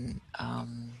than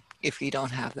if you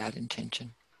don't have that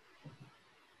intention.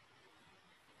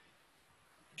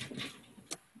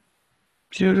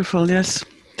 Beautiful, yes.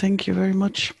 Thank you very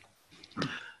much.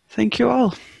 Thank you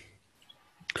all.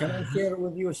 Can I share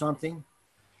with you something?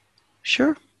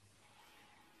 Sure.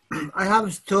 I have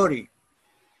a story,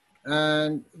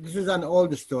 and this is an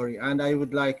old story, and I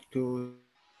would like to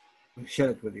share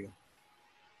it with you.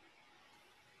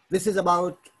 This is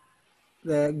about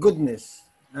the goodness,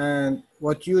 and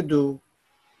what you do,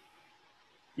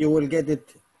 you will get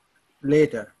it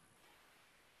later.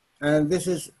 And this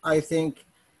is, I think,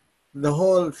 the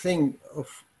whole thing of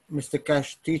Mr.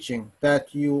 Keshe teaching,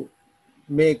 that you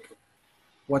make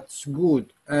what's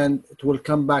good and it will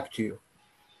come back to you.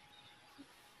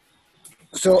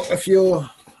 So if you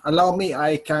allow me,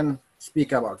 I can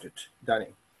speak about it, Danny.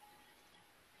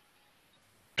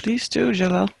 Please do,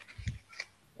 Jalal.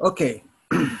 Okay.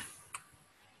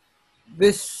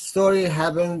 This story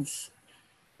happens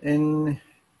in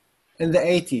the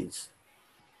 80s.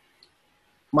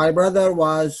 My brother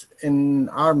was in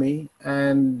army,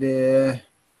 and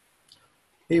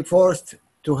he forced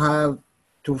to have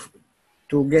to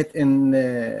get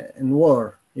in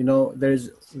war. You know, there's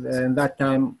in that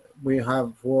time we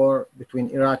have war between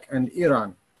Iraq and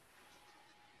Iran,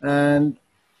 and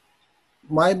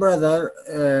my brother,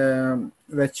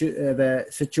 the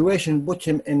situation put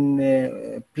him in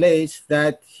a place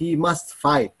that he must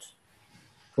fight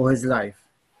for his life.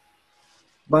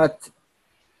 But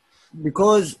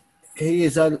because he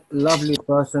is a lovely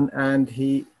person and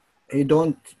he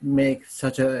don't make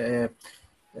such a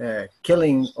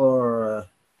killing or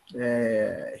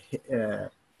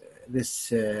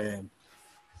this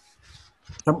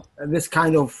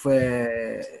kind of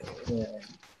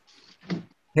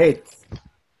hate.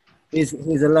 He's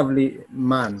a lovely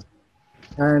man,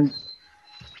 and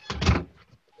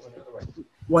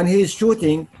when he's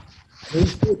shooting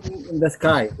in the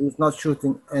sky. He's not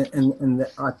shooting at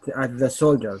the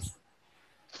soldiers,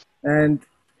 and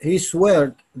he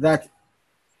swears that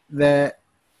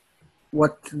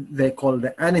what they call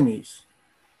the enemies,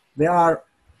 they are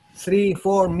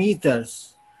 3-4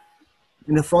 meters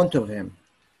in front of him,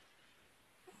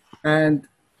 and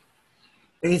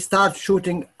he starts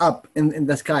shooting up in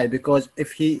the sky, because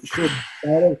if he shoots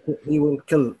directly, he will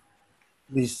kill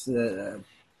these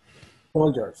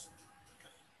soldiers.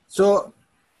 So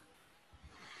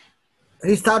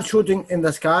he starts shooting in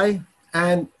the sky,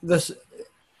 and this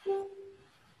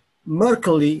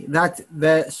mercifully that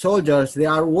the soldiers, they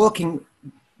are walking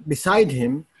beside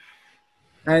him,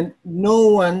 and no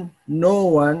one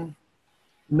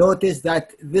noticed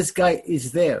that this guy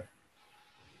is there.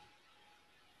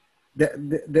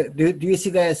 Do you see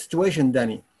the situation,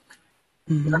 Danny?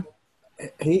 Mm-hmm.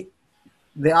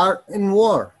 They are in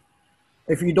war.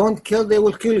 If you don't kill, they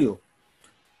will kill you.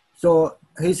 So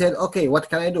he said, okay, what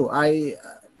can I do? I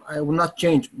will not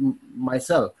change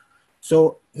myself.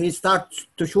 So he starts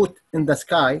to shoot in the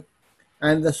sky,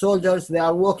 and the soldiers, they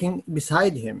are walking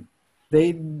beside him.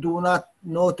 They do not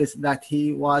notice that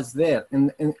he was there,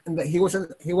 he was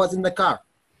in the car.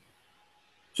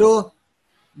 So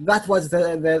that was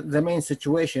the main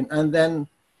situation. And then,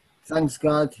 thanks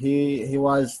God, he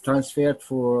was transferred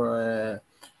for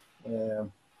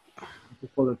we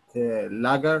call it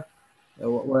lager,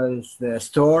 was the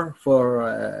store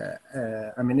for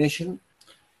ammunition.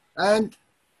 And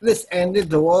this ended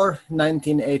the war in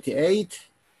 1988.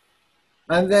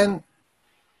 And then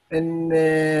in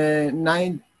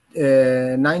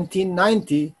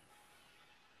 1990,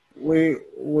 we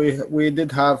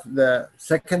did have the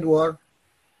second war.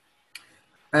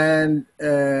 And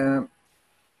in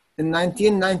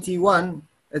 1991,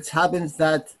 it happens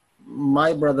that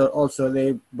my brother also,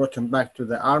 they brought him back to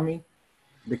the army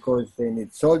because they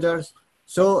need soldiers.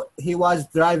 So he was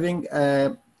driving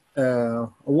a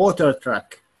water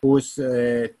truck who's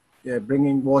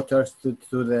bringing water to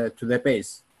the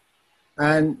base.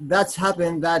 And that's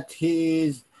happened that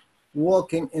he's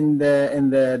walking in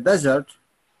the desert,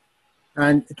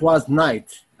 and it was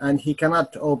night, and he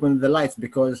cannot open the lights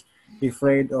because he's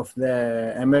afraid of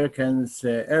the Americans'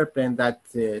 airplane that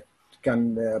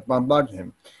can bombard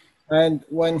him. And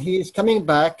when he's coming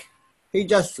back, he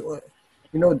just,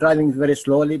 driving very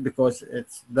slowly because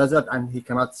it's desert and he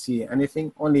cannot see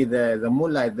anything, only the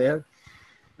moonlight there.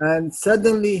 And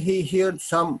suddenly he heard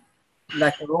some,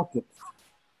 like a rocket.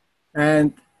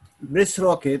 And this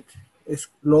rocket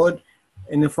exploded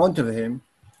in front of him.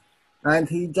 And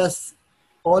he just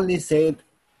only said,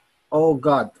 "Oh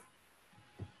God."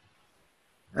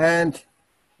 And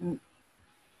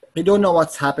he don't know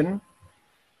what's happened.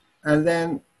 And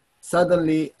then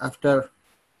suddenly, after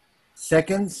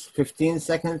seconds, 15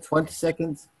 seconds, 20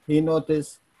 seconds, he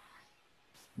noticed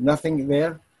nothing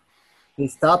there. He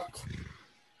stopped.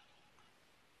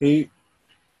 He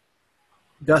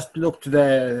just looked to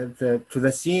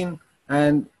the scene,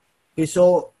 and he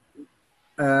saw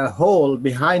a hole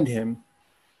behind him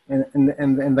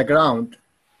in the ground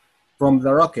from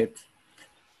the rocket.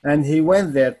 And he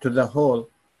went there to the hole.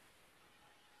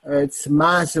 It's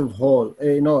massive hole,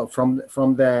 from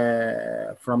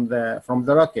the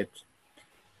rocket.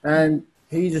 And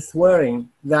he's swearing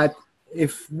that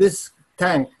if this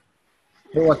tank,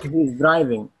 what he's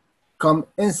driving, come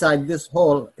inside this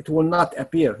hole, it will not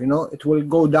appear, it will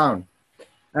go down.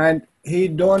 And he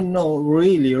don't know,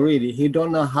 really, he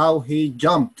don't know how he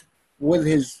jumped with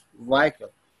his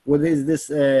vehicle, with this,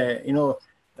 a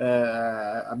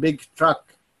big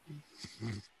truck.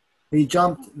 He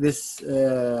jumped this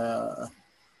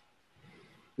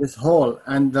hole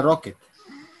and the rocket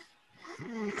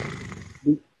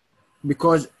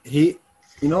because he,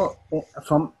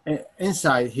 from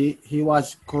inside he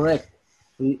was correct.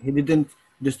 He didn't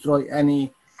destroy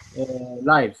any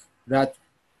lives. That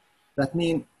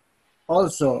means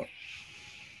also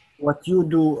what you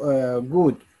do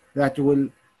good, that will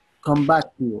come back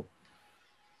to you.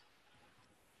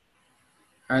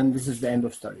 And this is the end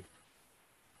of story.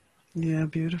 Yeah,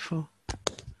 beautiful.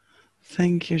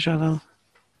 Thank you, Jalal.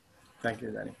 Thank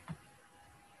you, Danny.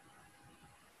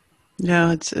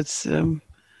 Yeah,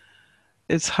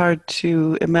 it's hard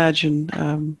to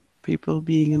imagine people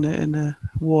being in a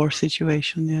war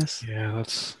situation. Yes. Yeah,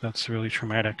 that's really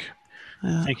traumatic.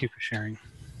 Thank you for sharing.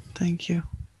 Thank you.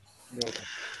 You're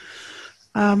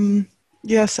welcome.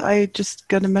 Yes, I just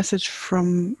got a message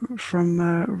from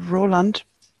Roland.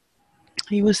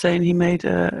 He was saying he made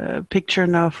a picture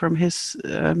now from his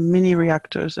mini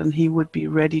reactors, and he would be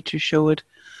ready to show it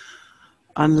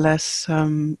unless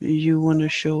you want to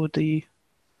show the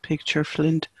picture,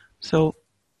 Flint. So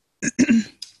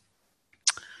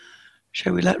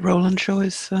shall we let Roland show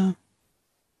his?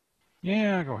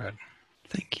 Yeah, go ahead.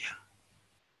 Thank you.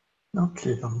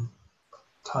 Okay, dann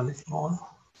teile ich mal.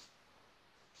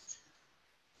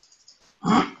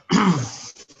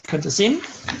 Könnt ihr sehen?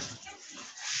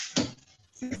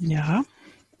 Ja.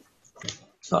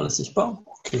 Ist alles sichtbar?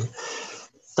 Okay.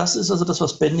 Das ist also das,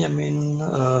 was Benjamin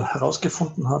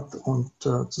herausgefunden hat und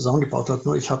zusammengebaut hat.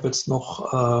 Nur ich habe jetzt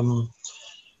noch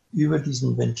über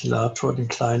diesen Ventilator, den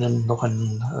kleinen, noch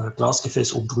ein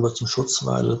Glasgefäß oben drüber zum Schutz,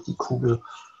 weil die Kugel,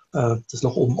 das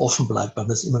Loch oben offen bleibt, weil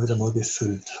man es immer wieder neu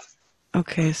befüllt.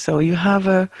 Okay, so you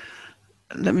have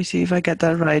let me see if I get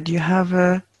that right. You have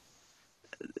a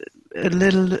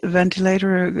little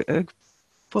ventilator,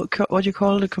 what do you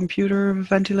call it, a computer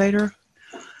ventilator?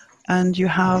 And you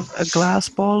have a glass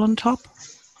ball on top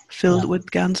filled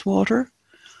with GANS water.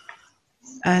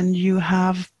 And you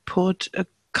have put a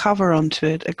cover onto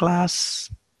it, a glass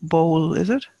bowl, is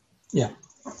it? Yeah.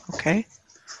 Okay.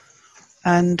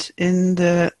 And in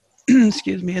the,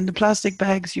 excuse me, in the plastic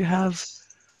bags you have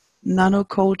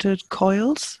nano-coated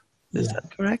coils. Is that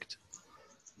correct?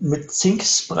 Mit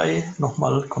Zinkspray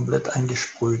nochmal komplett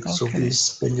eingesprüht, so wie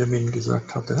es Benjamin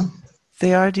gesagt hatte.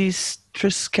 They are these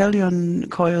Triskelion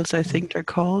coils, I think they're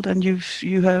called, and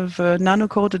you have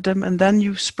nano-coated them, and then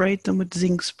you've sprayed them with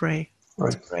zinc spray.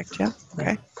 Right. That's correct, yeah?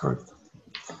 Okay. Ja, correct.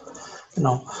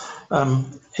 Genau.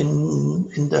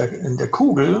 In der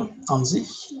Kugel an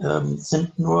sich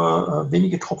sind nur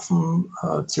wenige Tropfen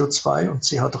CO2 und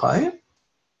CH3.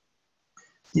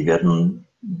 Die werden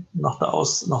nach der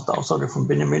Aussage von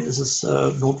Benjamin ist es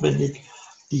notwendig,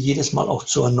 die jedes Mal auch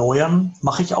zu erneuern.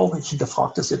 Mache ich auch. Ich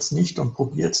hinterfrage das jetzt nicht und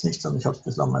probiere jetzt nicht, sondern ich habe es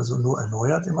bislang also nur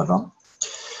erneuert immer dann.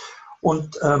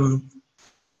 Und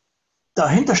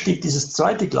dahinter steht dieses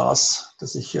zweite Glas,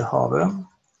 das ich hier habe.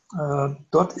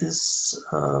 Dort ist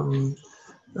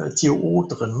COO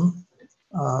drin.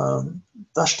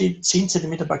 Das steht 10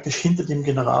 cm praktisch hinter dem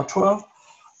Generator.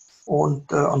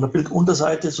 Und an der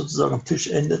Bildunterseite, sozusagen am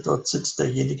Tischende, dort sitzt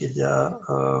derjenige,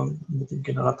 der mit dem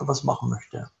Generator was machen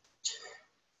möchte.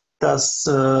 Das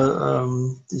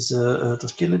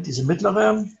Gille, diese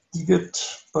mittlere, die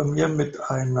wird bei mir mit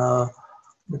einer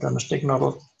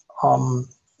Stecknadel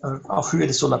auf Höhe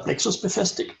des Solarplexus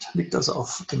befestigt, liegt also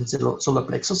auf dem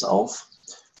Solarplexus auf.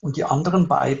 Und die anderen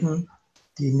beiden,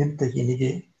 die nimmt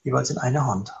derjenige jeweils in eine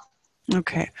Hand.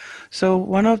 Okay, so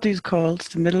one of these coils,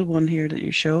 the middle one here that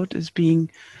you showed, is being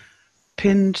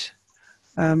pinned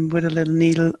with a little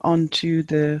needle onto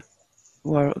the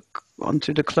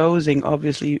closing,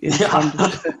 obviously in front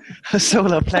of the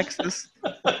solar plexus.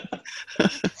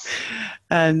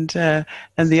 And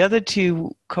the other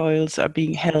two coils are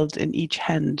being held in each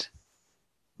hand.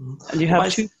 And you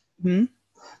have two.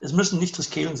 Es müssen nicht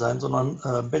Triskelen sein, sondern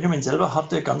Benjamin selber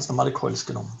hatte ganz normale Coils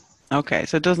genommen. Okay,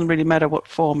 so it doesn't really matter what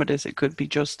form it is. It could be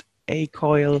just a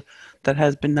coil that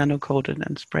has been nano-coated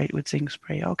and sprayed with zinc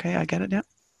spray. Okay, I get it, yeah.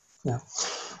 Ja.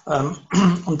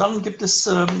 Und dann gibt es,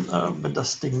 wenn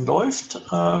das Ding läuft,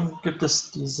 gibt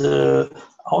es diese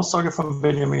Aussage von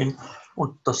Benjamin,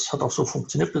 und das hat auch so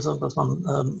funktioniert, dass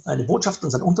man eine Botschaft in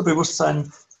sein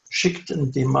Unterbewusstsein schickt,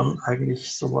 indem man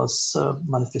eigentlich sowas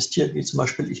manifestiert, wie zum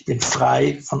Beispiel, ich bin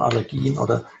frei von Allergien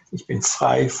oder ich bin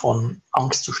frei von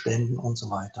Angstzuständen und so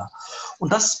weiter.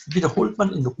 Und das wiederholt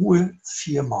man in Ruhe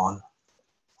 4-mal.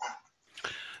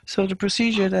 So the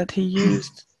procedure that he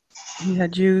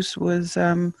had used was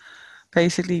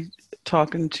basically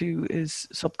talking to his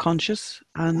subconscious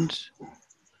and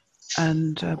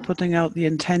putting out the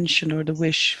intention or the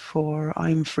wish for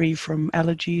I'm free from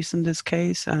allergies in this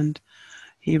case, and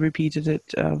he repeated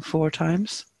it 4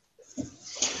 times.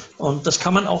 Und das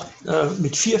kann man auch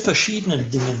mit 4 verschiedenen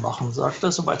Dingen machen, sagt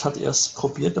er. Soweit hat er es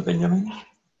probiert, der Benjamin.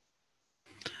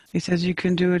 He says you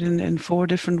can do it in 4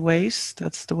 different ways.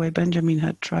 That's the way Benjamin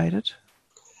had tried it.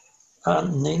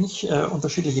 Nee, nicht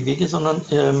unterschiedliche Wege, sondern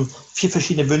 4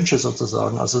 verschiedene Wünsche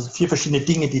sozusagen, also 4 verschiedene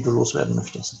Dinge, die du loswerden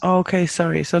möchtest. Okay,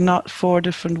 sorry. So not 4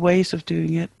 different ways of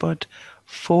doing it, but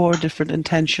 4 different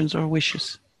intentions or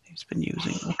wishes he's been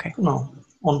using. Okay. Genau.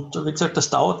 Und wie gesagt, das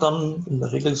dauert dann in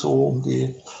der Regel so um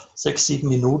die 6-7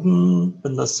 Minuten,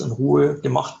 wenn das in Ruhe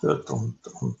gemacht wird. Und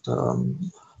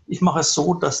ich mache es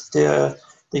so, dass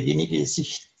derjenige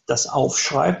sich das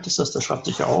aufschreibt. Das heißt, er schreibt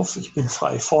sich auf, ich bin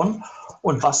frei von.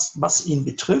 Und was ihn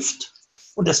betrifft,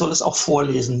 und er soll es auch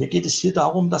vorlesen. Mir geht es hier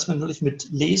darum, dass man natürlich mit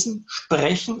Lesen,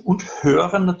 Sprechen und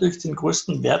Hören natürlich den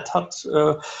größten Wert hat,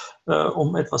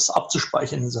 um etwas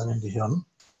abzuspeichern in seinem Gehirn.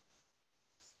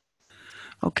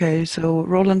 Okay, so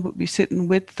Roland would be sitting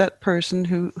with that person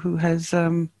who has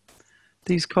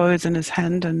these coils in his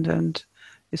hand and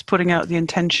is putting out the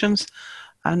intentions,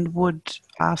 and would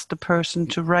ask the person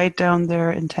to write down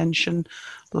their intention,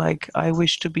 like I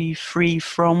wish to be free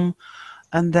from,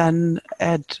 and then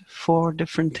add 4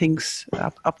 different things,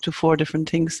 up to 4 different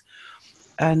things,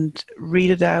 and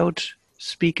read it out,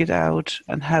 speak it out,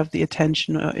 and have the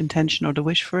intention or the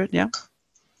wish for it, yeah?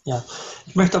 Ja,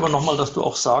 ich möchte aber nochmal, dass du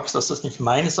auch sagst, dass das nicht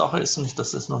meine Sache ist und nicht, dass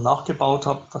ich das nur nachgebaut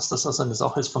habe, dass das also eine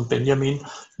Sache ist von Benjamin.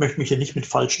 Ich möchte mich hier nicht mit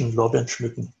falschen Lorbeeren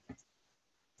schmücken.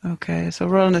 Okay, so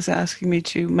Roland is asking me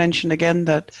to mention again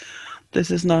that this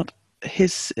is not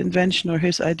his invention or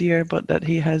his idea, but that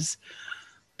he has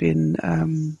been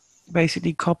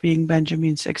basically copying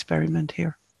Benjamin's experiment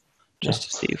here, just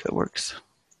to see if it works.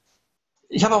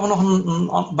 Ich habe aber noch ein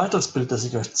weiteres Bild, das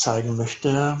ich euch zeigen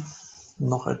möchte.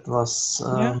 Noch etwas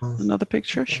another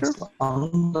picture, sure.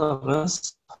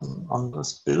 Anderes, ein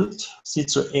anderes Bild. Sieht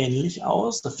so ähnlich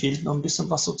aus, da fehlt noch ein bisschen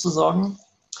was sozusagen.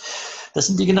 Das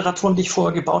sind die Generatoren, die ich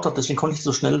vorher gebaut habe, deswegen konnte ich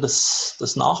so schnell das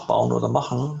nachbauen oder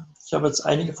machen. Ich habe jetzt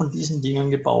einige von diesen Dingen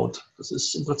gebaut. Das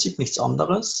ist im Prinzip nichts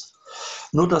anderes,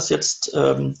 nur dass jetzt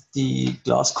die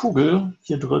Glaskugel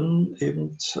hier drin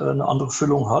eben eine andere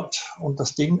Füllung hat und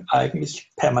das Ding eigentlich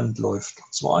permanent läuft.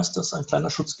 Und zwar ist das ein kleiner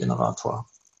Schutzgenerator.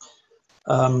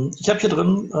 Ich habe hier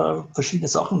drin verschiedene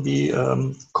Sachen wie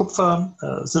Kupfer,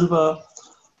 Silber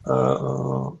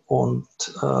und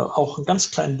auch ein ganz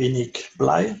klein wenig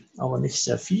Blei, aber nicht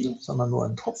sehr viel, sondern nur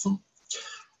ein Tropfen.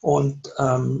 Und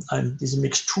diese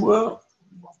Mixtur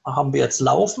haben wir jetzt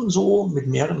laufen so mit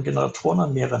mehreren Generatoren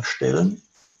an mehreren Stellen,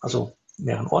 also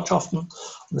mehreren Ortschaften.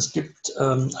 Und es gibt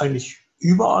eigentlich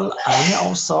überall eine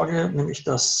Aussage, nämlich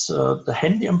dass der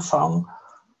Handyempfang,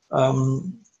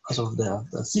 also der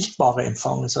sichtbare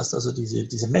Empfang, das heißt also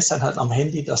diese Messeinheit am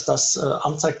Handy, dass das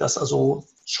anzeigt, dass also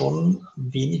schon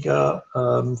weniger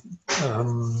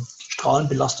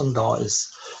Strahlenbelastung da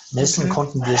ist. Messen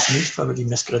konnten wir es nicht, weil wir die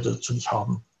Messgeräte dazu nicht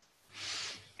haben.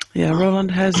 Yeah,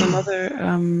 Roland has another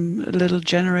little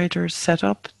generator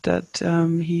setup that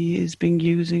he is being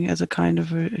using as a kind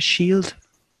of a shield,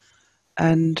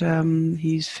 and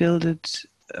he's filled it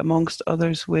amongst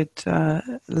others with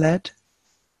lead.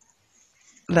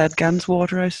 lead GaNs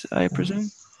water, I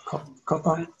presume.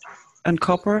 Copper. And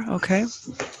copper, okay.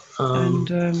 And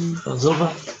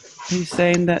Silver. he's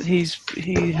saying that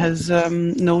he has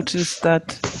noticed that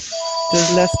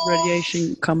there's less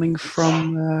radiation coming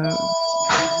from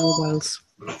mobiles.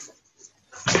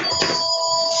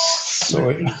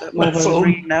 Sorry, That mobile is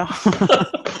ringing now.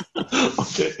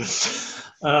 Okay.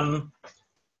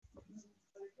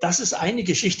 Das ist eine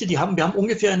Geschichte, wir haben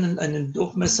ungefähr einen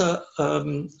Durchmesser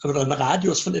oder einen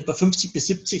Radius von etwa 50 bis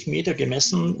 70 Meter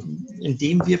gemessen, in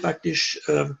dem wir praktisch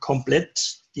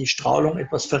komplett die Strahlung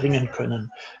etwas verringern können.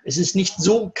 Es ist nicht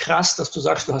so krass, dass du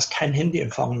sagst, du hast kein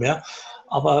Handyempfang mehr,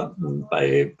 aber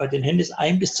bei den Handys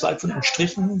 1 bis 2 von den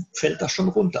Strichen fällt das schon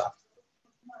runter.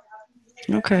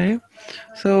 Okay,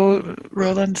 so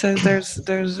Roland says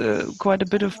there's quite a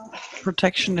bit of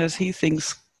protection, as he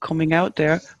thinks, coming out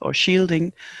there, or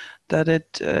shielding, that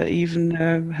it even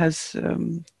has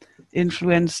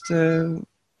influenced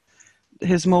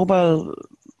his mobile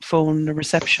phone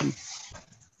reception.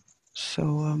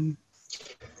 So,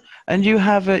 and you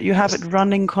have it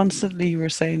running constantly, you were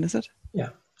saying, is it?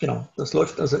 Ja, genau. Das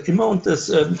läuft also immer und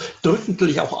das drückt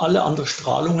natürlich auch alle anderen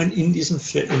Strahlungen in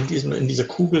dieser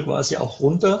Kugel quasi auch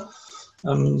runter.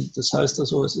 Das heißt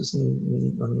also, es ist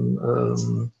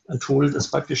ein Tool, das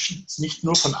praktisch nicht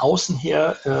nur von außen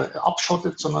her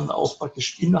abschottet, sondern auch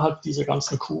praktisch innerhalb dieser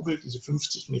ganzen Kugel, diese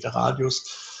 50 Meter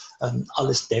Radius,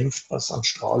 alles dämpft, was an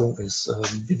Strahlung ist.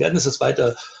 Wir werden es jetzt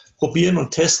weiter probieren und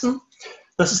testen.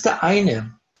 Das ist der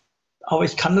eine. Aber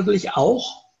ich kann natürlich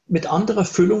auch mit anderer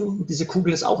Füllung diese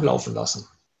Kugel jetzt auch laufen lassen.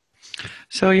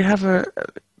 So you have a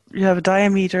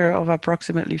diameter of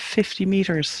approximately 50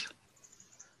 meters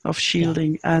of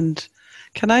shielding, and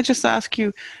can I just ask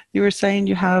you? You were saying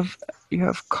you have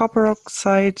copper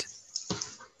oxide,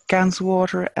 GaNs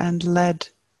water, and lead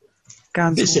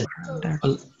GaNs water in there.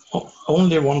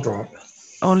 Only one drop.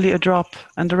 Only a drop,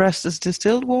 and the rest is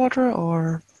distilled water,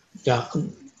 or? Ja,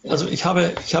 also ich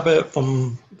habe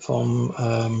vom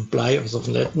Blei, also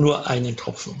von Lead, nur einen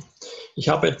Tropfen. Ich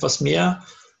habe etwas mehr.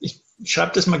 Ich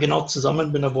schreibe das mal genau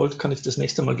zusammen. Wenn ihr wollt, kann ich das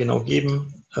nächste Mal genau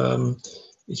geben.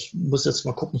 Ich muss jetzt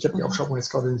mal gucken. Ich habe die Aufschreibung jetzt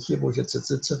gerade nicht hier, wo ich jetzt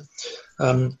sitze.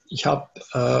 Ich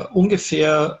habe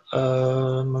ungefähr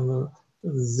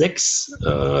 6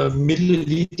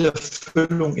 Milliliter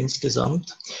Füllung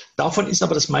insgesamt. Davon ist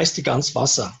aber das meiste ganz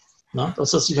Wasser. Na,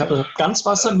 das heißt, ich habe ganz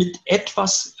Wasser mit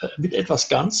etwas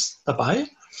Ganz dabei,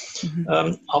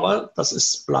 aber das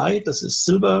ist Blei, das ist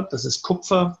Silber, das ist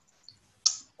Kupfer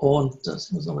und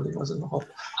das muss man was noch auf.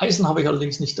 Eisen habe ich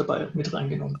allerdings nicht dabei mit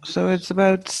reingenommen. So it's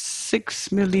about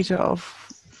 6 milliliter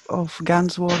of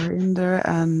GaNs water in there,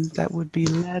 and that would be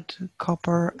lead,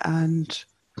 copper, and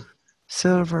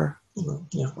silver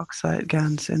oxide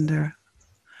GaNs in there.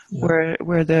 Yeah.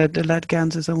 Where the lead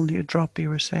GaNs is only a drop, you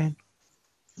were saying.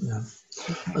 Ja.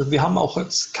 Also wir haben auch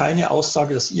jetzt keine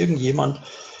Aussage, dass irgendjemand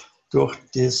durch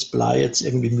das Blei jetzt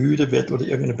irgendwie müde wird oder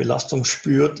irgendeine Belastung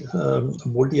spürt,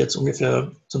 obwohl die jetzt ungefähr,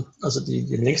 also die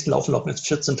längsten laufen jetzt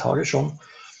 14 Tage schon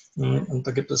und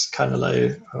da gibt es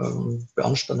keinerlei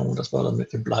Beanstandung, dass wir dann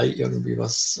mit dem Blei irgendwie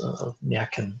was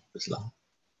merken bislang.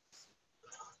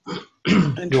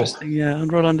 Interesting, yeah.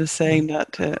 And Roland is saying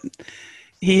that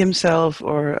he himself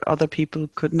or other people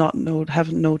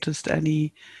haven't noticed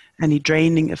any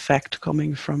draining effect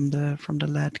coming from the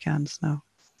lead GaNs now.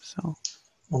 So.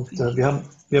 Und wir haben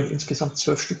insgesamt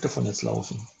 12 Stück davon jetzt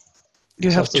laufen.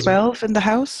 You have 12 in the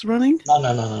house running?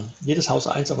 Nein. Jedes Haus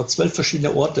eins, aber 12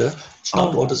 verschiedene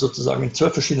Standorte sozusagen in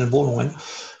 12 verschiedenen Wohnungen,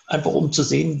 einfach um zu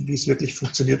sehen, wie es wirklich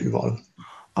funktioniert überall.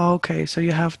 Okay, so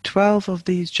you have 12 of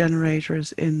these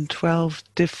generators in 12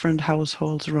 different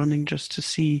households running just to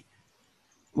see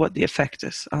what the effect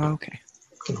is. Okay.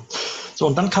 Genau. So,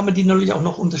 und dann kann man die natürlich auch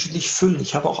noch unterschiedlich füllen.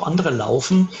 Ich habe auch andere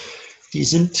laufen, die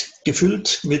sind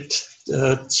gefüllt mit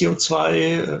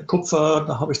CO2, Kupfer,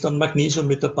 da habe ich dann Magnesium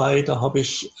mit dabei, da habe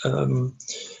ich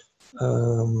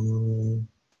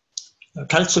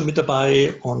Calcium mit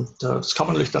dabei und das kann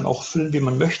man natürlich dann auch füllen, wie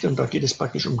man möchte. Und da geht es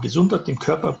praktisch um Gesundheit, dem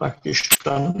Körper praktisch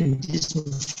dann in diesem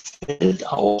Feld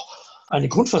auch eine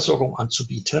Grundversorgung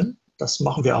anzubieten. Das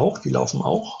machen wir auch, die laufen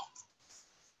auch.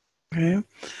 Okay.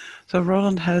 So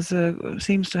Roland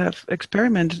seems to have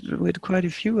experimented with quite a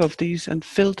few of these and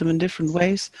filled them in different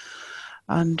ways.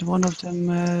 And one of them,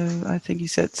 I think he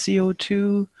said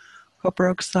CO2, copper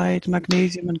oxide,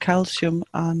 magnesium, and calcium,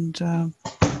 and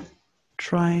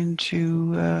trying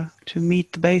to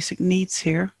meet the basic needs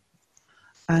here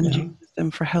and use them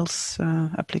for health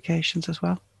applications as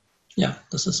well. Ja,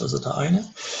 das ist also der eine.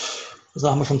 Also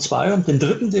haben wir schon 2 und den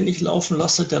dritten, den ich laufen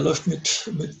lasse, der läuft mit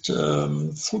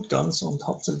Food Guns und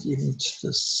hauptsächlich eben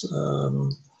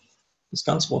das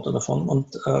Ganzwort davon.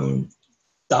 Und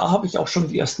da habe ich auch schon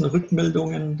die ersten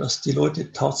Rückmeldungen, dass die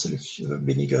Leute tatsächlich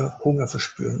weniger Hunger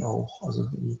verspüren auch. Also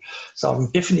die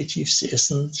sagen definitiv, sie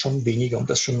essen schon weniger und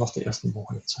das schon nach der ersten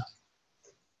Woche jetzt.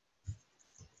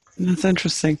 That's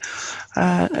interesting.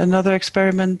 Another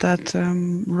experiment that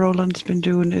Roland's been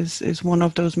doing is one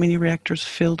of those mini reactors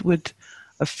filled with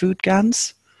a food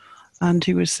GANs. And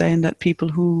he was saying that people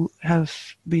who have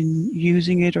been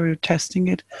using it or testing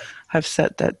it have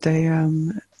said that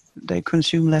they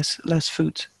consume less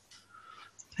food.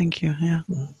 Thank you. Yeah.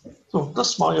 So,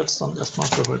 das war jetzt dann erstmal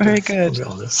für heute. Very good.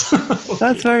 Okay.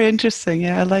 That's very interesting.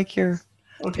 Yeah, I like your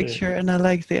picture and I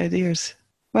like the ideas.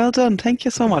 Well done. Thank you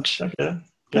so much. Danke.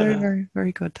 Very, very,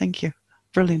 very good. Thank you.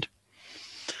 Brilliant.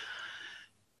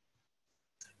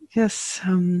 Yes.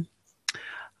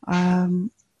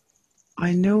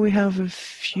 I know we have a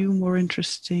few more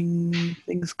interesting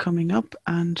things coming up,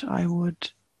 and I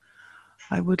would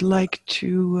like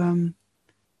to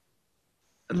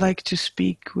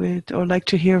speak with, or like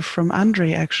to hear from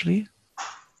Andre actually,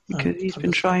 because he's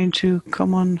been trying to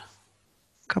come on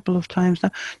a couple of times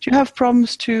now. Do you have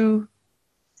problems to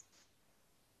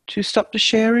stop the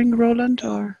sharing, Roland,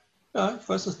 or? Ja, ich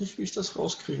weiß das nicht, wie ich das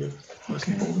rauskriege. Ich weiß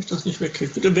nicht, warum ich das nicht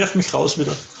wegkriege. Bitte werf mich raus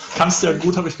wieder. Kannst ja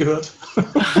gut, habe ich gehört. Do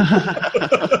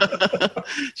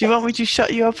you want me to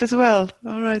shut you up as well?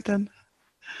 All right then.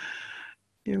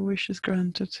 Your wish is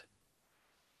granted.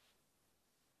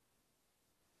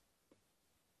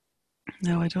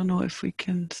 No, I don't know if we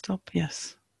can stop.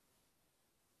 Yes.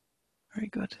 Very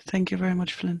good. Thank you very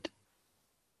much, Flint.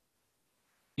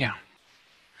 Yeah.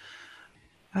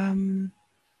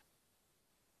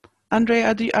 Andre,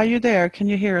 are you there? Can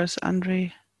you hear us,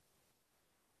 Andre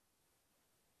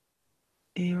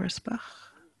Eversbach?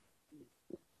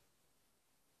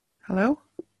 Hello?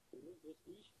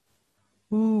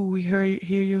 Ooh, we hear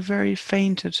you very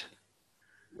fainted.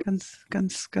 Ganz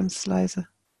leise.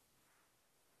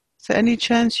 Is there any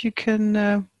chance you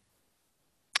can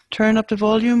turn up the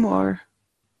volume or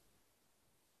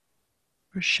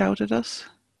shout at us?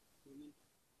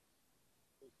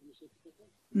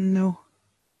 No.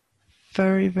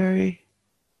 Very, very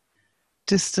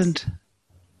distant.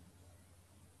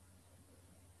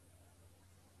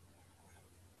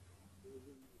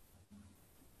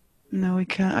 No, I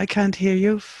can't hear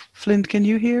you. Flint, can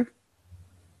you hear?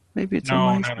 Maybe it's on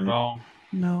my No, side. not at all.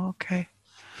 No, okay.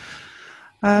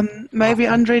 Maybe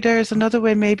Andre, there's another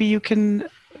way. Maybe you can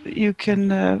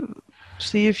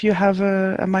see if you have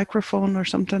a microphone or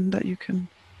something that you can.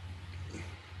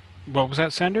 What was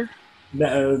that, Sander?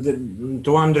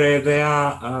 To Andre, there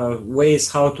are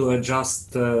ways how to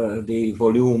adjust the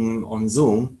volume on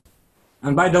Zoom.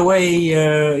 And by the way,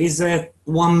 is there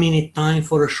 1 minute time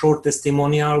for a short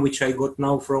testimonial, which I got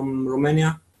now from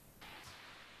Romania?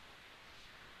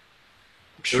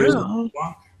 Sure.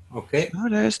 Okay. Oh,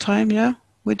 there's time, yeah.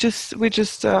 I'll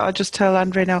just tell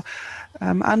Andre now.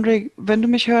 Andre, wenn du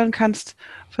mich hören kannst,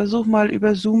 versuch mal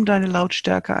über Zoom deine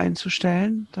Lautstärke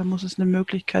einzustellen. Da muss es eine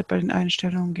Möglichkeit bei den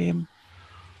Einstellungen geben.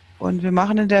 Und wir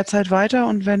machen in der Zeit weiter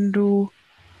und wenn du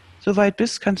soweit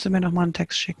bist, kannst du mir nochmal einen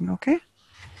Text schicken, okay?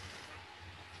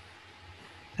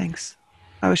 Thanks.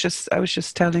 I was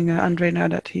just telling Andre now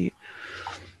that he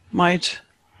might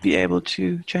be able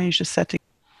to change the setting.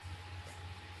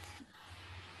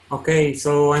 Okay,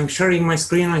 so I'm sharing my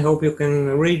screen. I hope you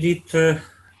can read it.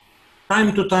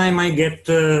 Time to time I get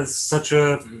such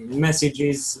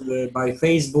messages by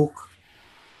Facebook.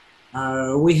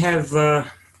 We have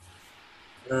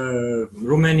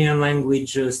Romanian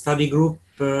language study group,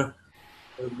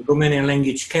 Romanian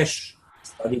language Keshe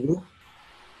study group.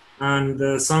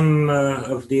 And some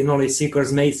of the knowledge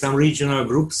seekers made some regional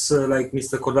groups, like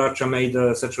Mr. Kodarcha made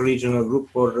such a regional group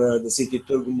for the city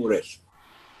Târgu Mureș.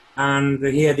 And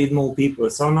he added more people.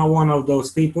 So now one of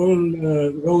those people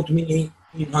wrote me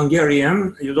in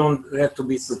Hungarian. You don't have to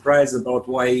be surprised about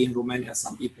why in Romania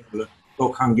some people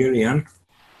talk Hungarian,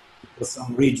 because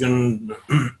some region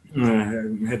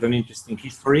had an interesting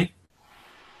history.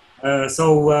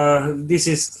 So this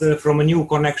is from a new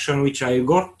connection which I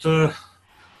got.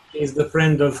 Is the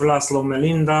friend of Laszlo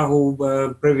Melinda, who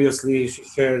previously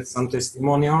shared some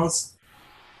testimonials.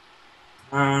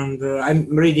 And I'm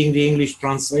reading the English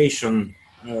translation.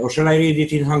 Or shall I read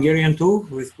it in Hungarian too,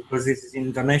 because this is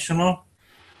international?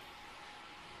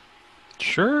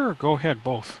 Sure, go ahead,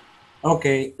 both.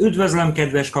 Okay. Üdvözlöm,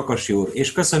 kedves Kakasi úr,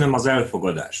 és köszönöm az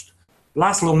elfogadást.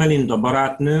 Laszlo Melinda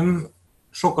barátnőm,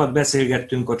 sokat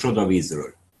beszélgettünk a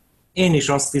csodavízről. Én is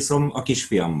azt iszom a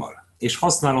kisfiammal, és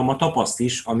használom a tapaszt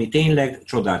is, ami tényleg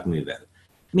csodát művel.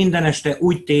 Minden este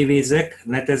úgy tévézek,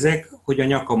 netezek, hogy a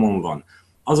nyakamon van.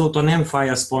 Azóta nem fáj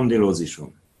a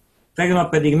szpondilózisom. Tegnap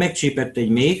pedig megcsípett egy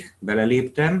méh,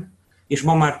 beleléptem, és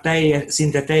ma már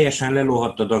szinte teljesen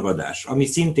lelóhadt a dagadás, ami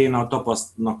szintén a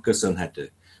tapasztnak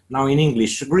köszönhető. Now in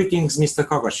English, greetings Mr.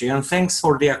 Kakashi and thanks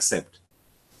for the accept.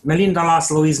 Melinda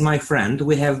Laszlo is my friend.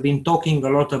 We have been talking a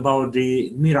lot about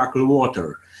the miracle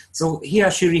water. So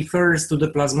here she refers to the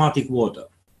plasmatic water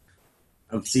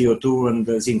of CO2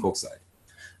 and zinc oxide.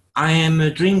 I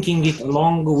am drinking it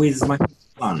along with my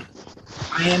son.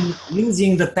 I am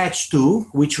using the patch too,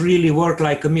 which really worked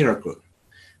like a miracle.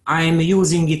 I am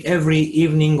using it every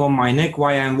evening on my neck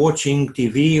while I'm watching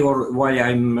TV or while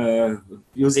I'm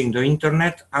using the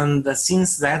internet. And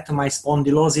since that, my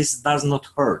spondylosis does not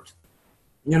hurt.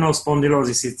 You know,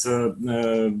 spondylosis, it's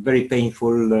a very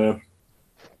painful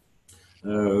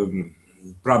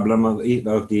problem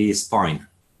of the spine.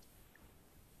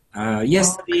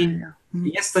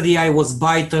 Yesterday I was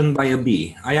bitten by a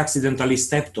bee. I accidentally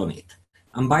stepped on it.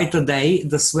 And by today,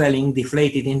 the swelling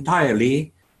deflated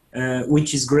entirely,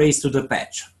 which is grace to the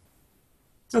patch.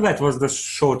 So that was the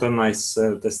short and nice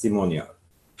testimonial.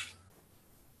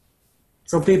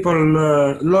 So people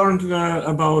learned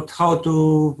about how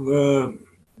to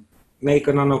make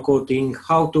a nano coating,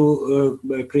 how to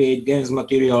create GANs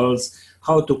materials,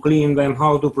 how to clean them,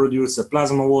 how to produce a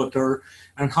plasma water,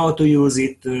 and how to use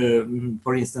it,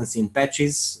 for instance, in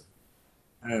patches.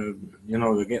 You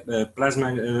know, the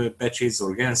plasma patches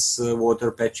or gas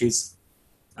water patches.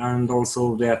 And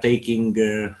also they are taking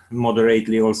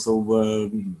moderately also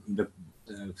the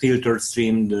filtered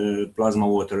streamed plasma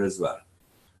water as well.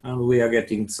 And we are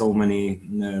getting so many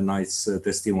nice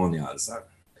testimonials.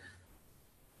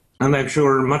 And I'm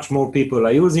sure much more people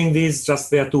are using this, just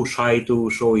they are too shy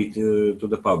to show it to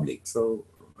the public. So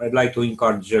I'd like to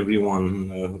encourage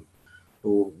everyone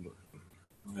who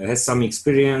has some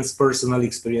experience, personal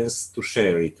experience, to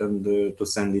share it and to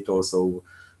send it also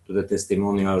to the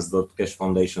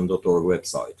testimonials.keshefoundation.org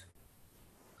website.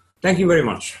 Thank you very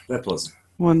much. That was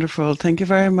wonderful. Thank you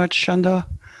very much, Shanda.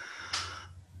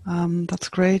 That's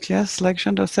great. Yes, like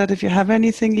Shanda said, if you have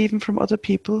anything even from other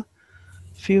people,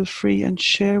 feel free and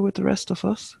share with the rest of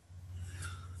us.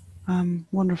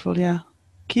 Wonderful, yeah.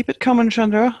 Keep it coming,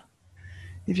 Chandra.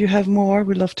 If you have more,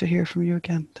 we'd love to hear from you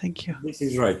again. Thank you. This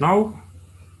is right. Now,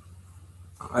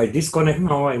 I disconnect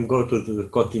now. I'm going to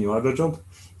continue other job.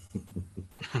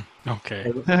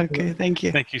 Okay. Okay, thank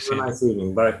you. Thank you, Sam. Have a nice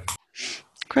evening. Bye.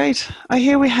 Great. I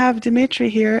hear we have Dimitri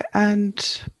here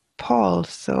and Paul.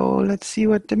 So let's see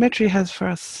what Dimitri has for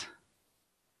us.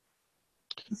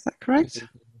 Is that correct?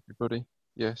 Everybody.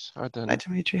 Yes, hi Dana. Hi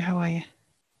Dimitri, how are you?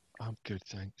 I'm good,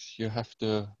 thanks. You have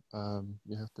to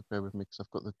bear with me because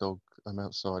I've got the dog. I'm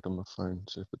outside on my phone,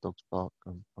 so if the dogs bark,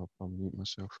 I'll mute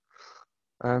myself.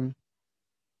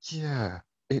 Yeah,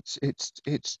 it's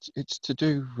to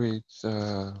do with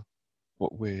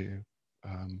what we're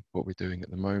doing at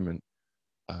the moment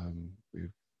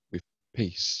with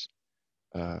peace,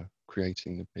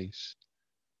 creating the peace,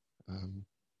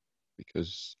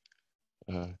 because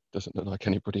doesn't look like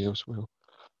anybody else will,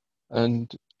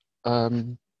 and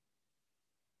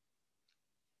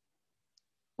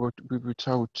we were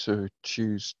told to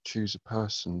choose a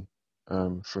person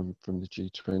from the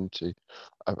G20.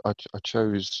 I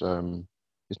chose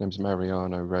his name's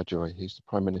Mariano Rajoy. He's the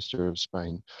Prime Minister of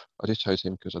Spain. I just chose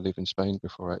him because I live in Spain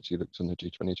before I actually looked on the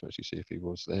G20 to actually see if he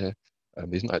was there.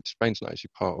 Spain's not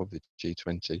actually part of the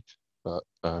G20, but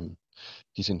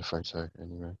he's in the photo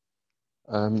anyway.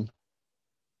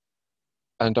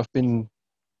 And I've been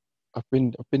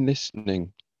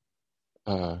listening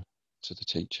to the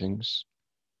teachings,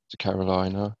 to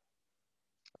Carolina,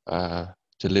 to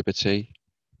Liberty,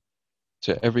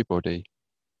 to everybody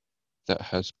that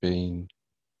has been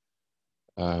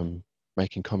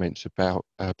making comments about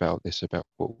this, about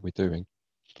what we're doing.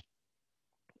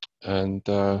 And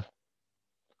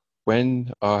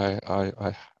when I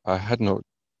had not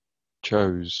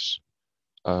chose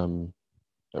a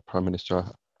Prime Minister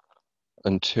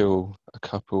until a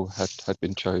couple had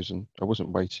been chosen. I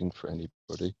wasn't waiting for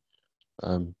anybody,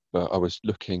 but I was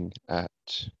looking at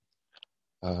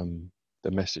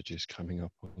the messages coming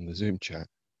up on the Zoom chat,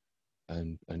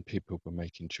 and people were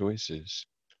making choices,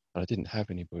 and I didn't have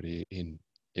anybody in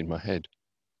my head.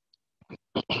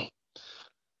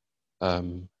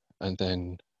 And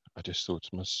then I just thought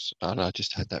to myself, and I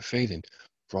just had that feeling,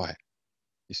 right,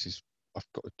 this is, I've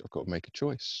got to make a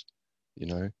choice. You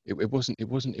know, it wasn't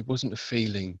a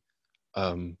feeling.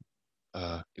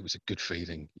 It was a good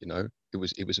feeling. You know, it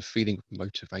was a feeling of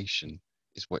motivation,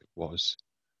 is what it was,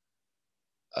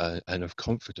 and of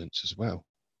confidence as well,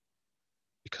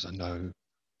 because I know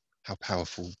how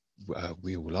powerful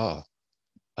we all are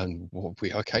and what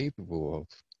we are capable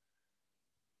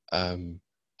of.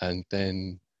 and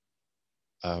then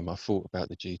I thought about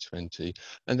the G20,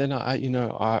 and then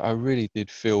I really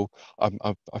did feel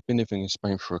I've been living in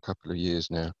Spain for a couple of years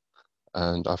now,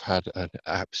 and I've had an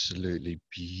absolutely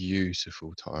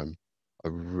beautiful time. I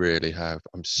really have.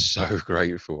 I'm so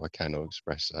grateful. I cannot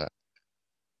express that.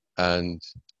 And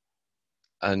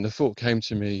the thought came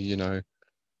to me,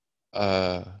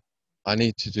 uh, I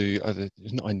need to do other.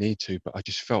 Not I need to, but I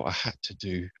just felt I had to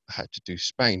do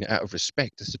Spain out of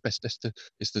respect. That's the best.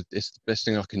 It's the best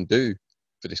thing I can do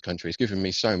for this country. It's given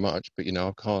me so much, but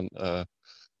I can't.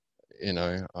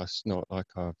 It's not like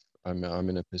I'm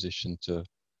in a position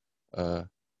uh,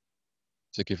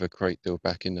 to give a great deal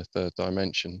back in the third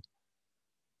dimension.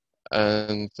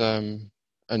 And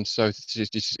so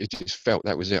it just felt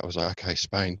that was it. I was like, okay,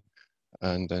 Spain.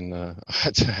 And then I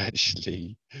had to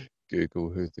actually Google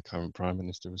who the current Prime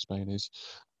Minister of Spain is.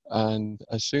 And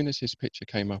as soon as his picture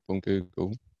came up on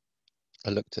Google, I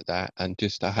looked at that and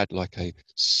just I had like a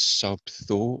sub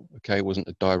thought. Okay, it wasn't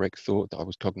a direct thought that I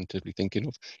was cognitively thinking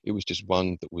of. It was just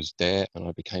one that was there, and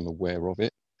I became aware of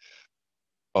it.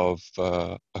 Of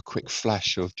a quick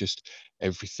flash of just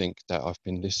everything that I've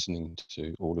been listening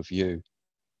to, all of you,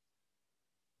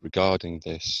 regarding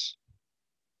this.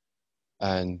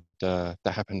 And that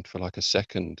happened for like a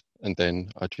second, and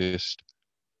then I just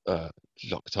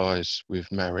locked eyes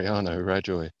with Mariano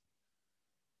Rajoy,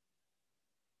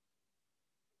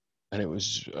 and it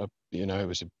was a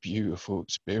beautiful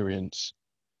experience.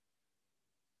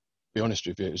 To be honest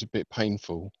with you, it was a bit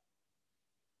painful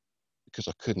because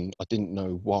I didn't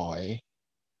know why. It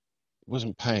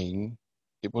wasn't pain.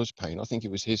 It was pain. I think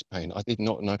it was his pain. I did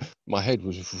not know. My head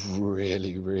was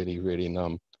really, really, really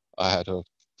numb. I had a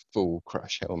full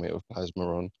crash helmet of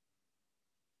plasma on,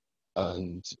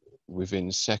 and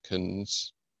within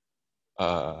seconds,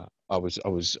 I was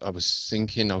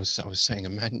thinking. I was saying a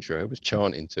mantra. I was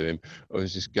chanting to him. I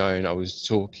was just going. I was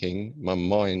talking. My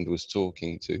mind was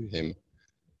talking to him.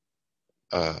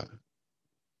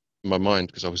 My mind,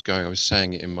 because I was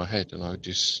saying it in my head, and I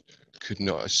just could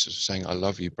not. I was saying, "I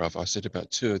love you, brother." I said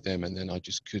about two of them, and then I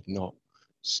just could not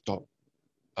stop.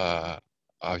 Uh,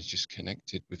 I was just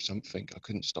connected with something. I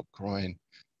couldn't stop crying.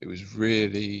 It was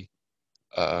really,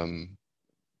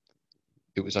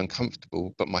 it was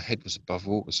uncomfortable, but my head was above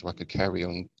water, so I could carry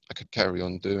on. I could carry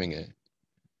on doing it,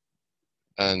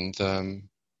 and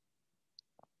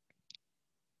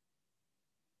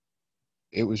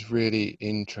it was really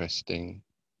interesting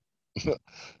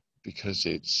because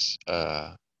it's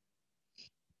a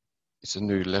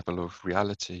new level of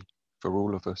reality for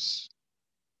all of us.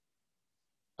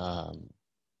 Um,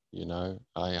 a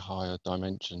higher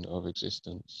dimension of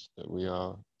existence that we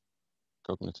are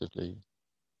cognitively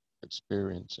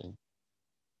experiencing.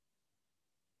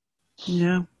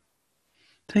 Yeah.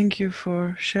 Thank you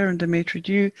for sharing, Dimitri.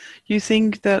 Do you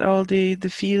think that all the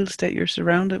fields that you're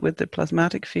surrounded with, the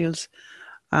plasmatic fields,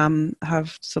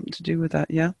 have something to do with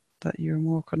that? Yeah, that you're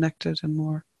more connected and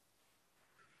more.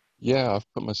 Yeah,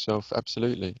 I've put myself out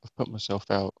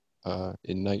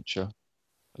in nature.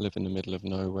 I live in the middle of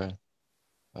nowhere.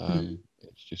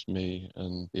 It's just me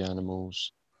and the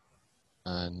animals,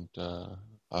 and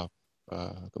I've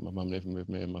got my mum living with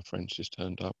me, and my friends just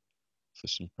turned up for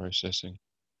some processing.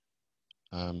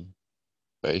 But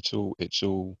they're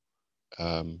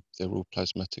all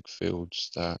plasmatic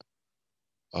fields that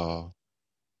are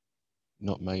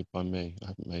not made by me. I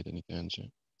haven't made any GANs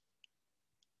yet.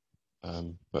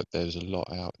 But there's a lot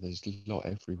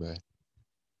everywhere.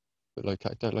 But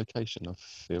that location, I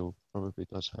feel, probably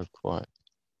does have quite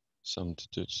some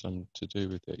to do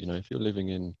with it. If you're living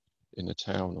in a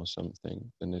town or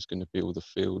something, then there's going to be all the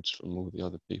fields from all the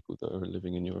other people that are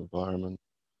living in your environment,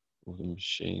 all the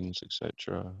machines,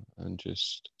 etc., and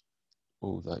just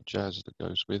all that jazz that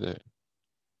goes with it,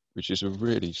 which is a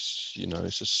really,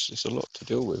 it's a lot to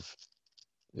deal with.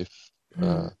 If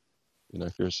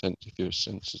if you're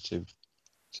sensitive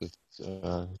to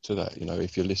that,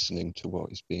 if you're listening to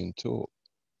what is being taught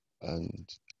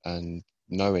and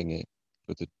knowing it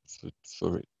for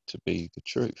it to be the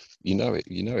truth. You know it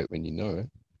when you know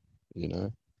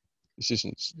it. This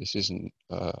isn't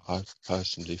I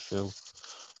personally feel,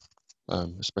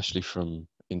 especially from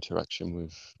interaction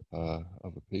with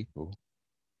other people,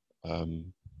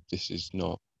 this is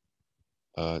not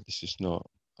um,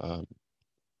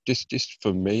 just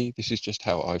for me. This is just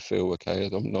how I feel. Okay,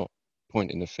 I'm not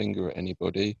pointing a finger at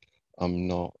anybody. I'm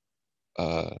not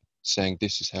saying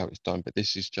this is how it's done, but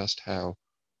this is just how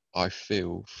I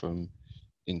feel from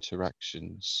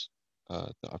interactions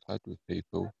that I've had with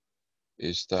people.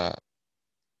 Is that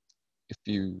if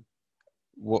you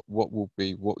what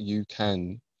you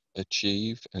can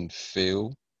achieve and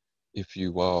feel if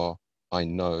you are I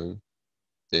know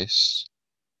this,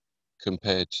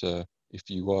 compared to if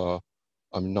you are,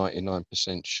 I'm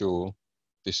 99% sure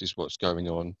this is what's going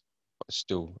on, but I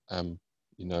still am,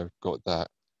 you know, got that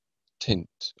tint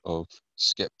of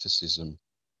skepticism.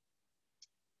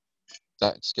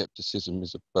 That skepticism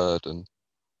is a burden.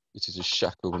 It is a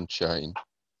shackle and chain.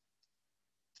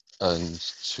 And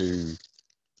to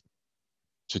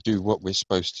do what we're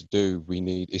supposed to do, we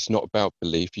need, it's not about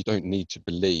belief. You don't need to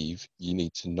believe, you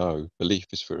need to know. Belief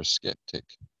is for a skeptic.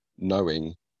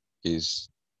 Knowing is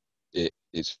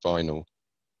final.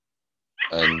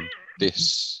 And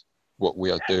this, what we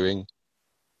are doing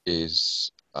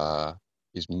is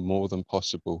more than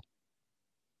possible,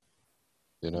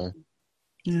 you know.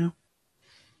 Yeah.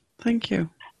 Thank you.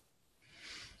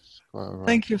 Right.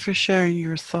 Thank you for sharing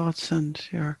your thoughts and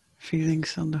your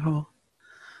feelings on the whole.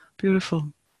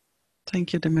 Beautiful.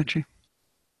 Thank you, Dimitri.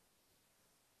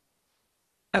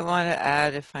 I want to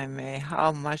add, if I may,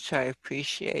 how much I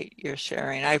appreciate your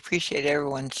sharing. I appreciate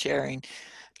everyone sharing,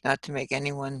 not to make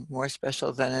anyone more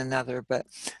special than another, but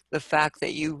the fact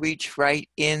that you reach right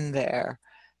in there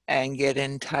and get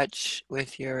in touch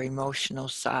with your emotional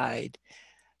side,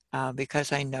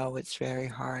 because I know it's very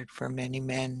hard for many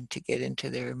men to get into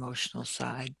their emotional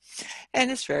side. And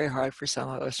it's very hard for some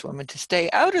of us women to stay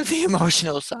out of the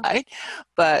emotional side,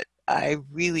 but I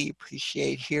really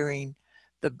appreciate hearing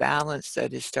the balance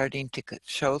that is starting to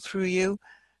show through you.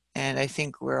 And I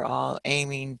think we're all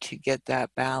aiming to get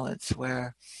that balance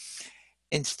where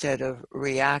instead of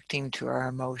reacting to our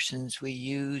emotions, we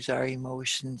use our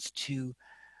emotions to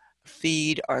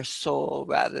feed our soul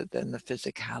rather than the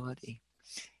physicality.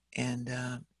 And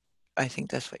I think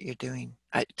that's what you're doing.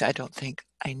 I don't think,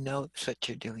 I know that's what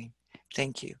you're doing.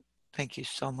 Thank you. Thank you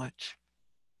so much.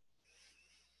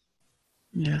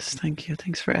 Yes, thank you.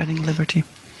 Thanks for adding liberty.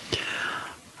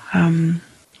 Do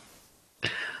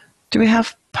we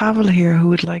have Pavel here who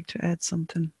would like to add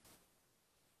something?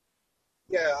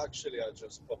 Yeah, actually, I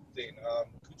just popped in.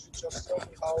 Could you just tell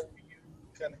me how you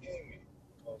can hear me?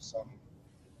 Because I'm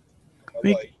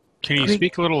away. Can you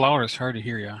speak a little louder? It's hard to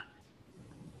hear you.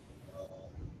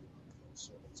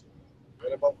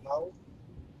 What about now?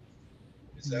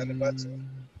 Is that any better?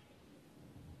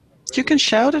 You can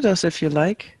shout at us if you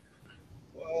like.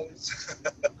 Well,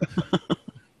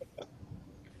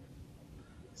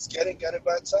 it's getting any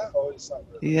better, or is that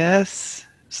really? Yes,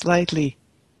 slightly.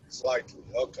 Slightly,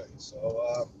 okay.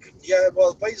 So, yeah,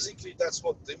 well, basically, that's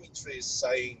what Dimitri is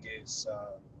saying is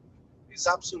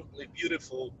absolutely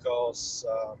beautiful because,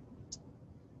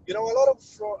 you know, a lot of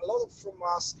from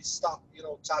us is start, you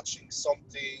know, touching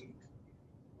something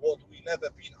what we never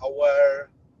been aware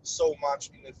so much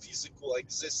in a physical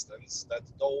existence that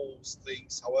those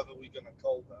things, however we're gonna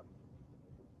call them,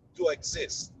 do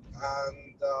exist.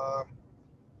 And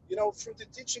you know, through the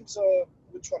teachings of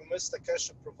which one Mr.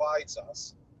 Keshe provides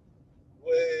us,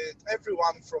 with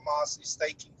everyone from us is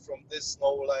taking from this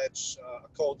knowledge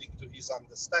according to his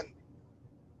understanding.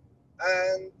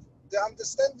 And the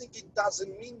understanding, it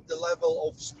doesn't mean the level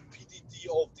of stupidity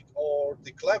or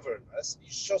the cleverness.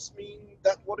 It just mean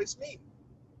that what it means.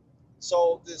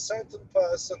 So the certain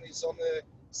person is on a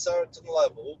certain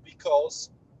level because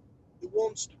he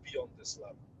wants to be on this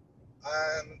level,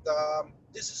 and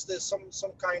this is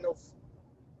some kind of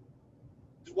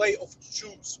the way of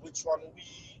choose which one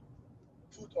we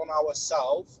put on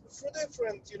ourselves for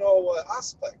different, you know,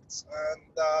 aspects. And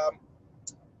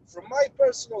from my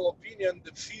personal opinion,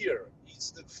 the fear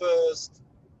is the first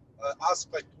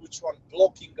aspect which one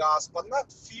blocking us, but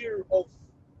not fear of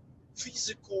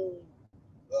physical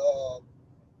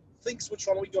things which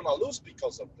one we're gonna lose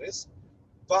because of this,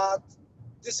 but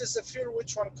this is a fear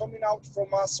which one coming out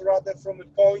from us rather from a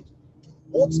point,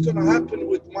 what's gonna happen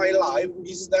with my life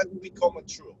is that become a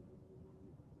true,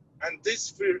 and this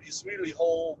fear is really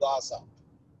hold us up.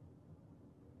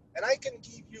 And I can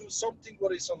give you something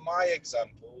what is on my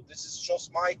example. This is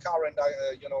just my current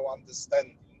you know,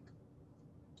 understanding.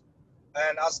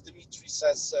 And as Dimitri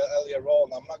says earlier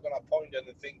on, I'm not gonna point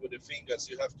anything with the fingers,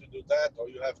 you have to do that or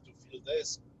you have to feel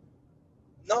this.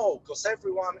 No, because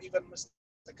everyone, even Mr.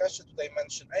 Keshe today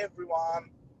mentioned,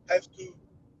 everyone have to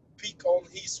pick on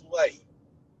his way,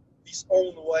 his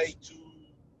own way to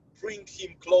bring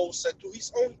him closer to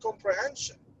his own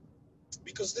comprehension.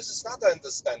 Because this is not the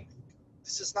understanding,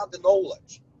 this is not the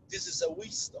knowledge, this is a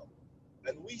wisdom.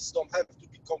 And wisdom have to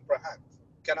be comprehend,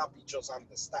 cannot be just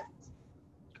understand.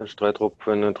 Kannst 3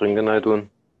 Tropfen Trinken rein tun?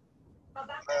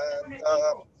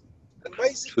 And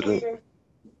basically,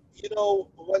 you know,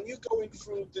 when you're going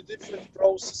through the different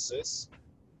processes,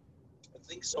 I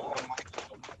think so my mic is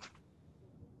open.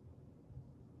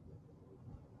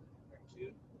 Thank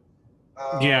you.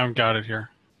 Yeah, I've got it here.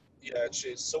 Yeah,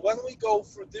 cheers. So when we go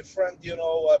through different,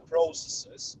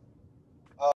 processes,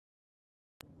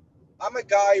 I'm a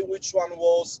guy which one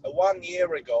was 1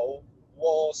 year ago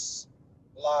was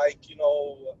like,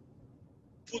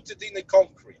 put it in the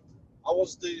concrete. I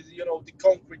was the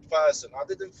concrete person. I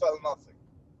didn't feel nothing.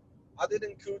 I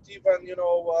didn't could even,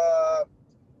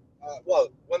 well,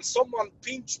 when someone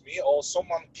pinched me or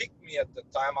someone kicked me at the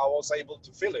time, I was able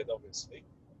to feel it, obviously.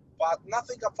 But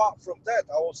nothing apart from that.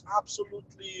 I was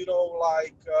absolutely,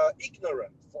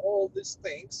 ignorant for all these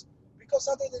things because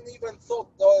I didn't even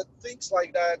thought that things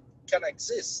like that can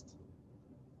exist.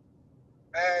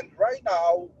 And right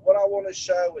now, what I want to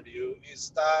share with you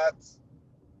is that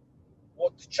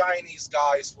what the Chinese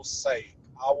guys were saying.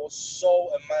 I was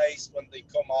so amazed when they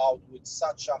come out with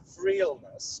such a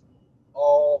realness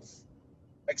of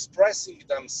expressing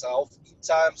themselves in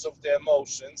terms of the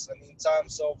emotions and in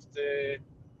terms of the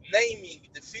naming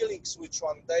the feelings which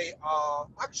one they are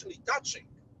actually touching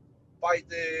by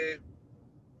the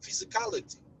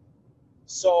physicality.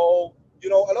 So, a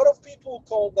lot of people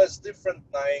call this different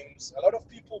names. A lot of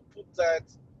people put that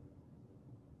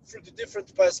through the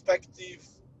different perspective,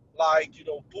 like,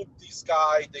 Buddhist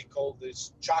guy, they call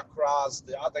this chakras,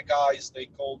 the other guys, they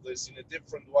call this in a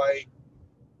different way.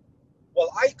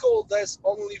 Well, I call this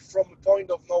only from a point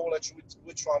of knowledge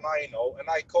which one I know, and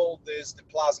I call this the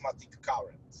plasmatic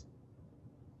current.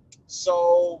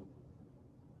 So,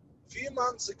 a few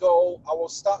months ago, I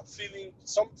was start feeling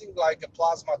something like a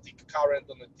plasmatic current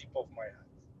on the tip of my head.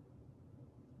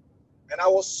 And I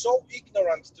was so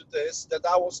ignorant to this that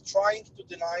I was trying to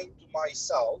deny to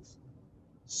myself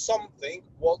something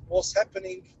what was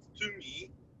happening to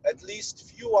me at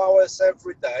least few hours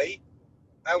every day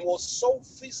and was so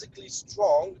physically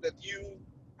strong that you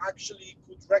actually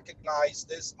could recognize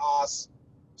this as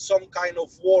some kind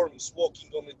of worms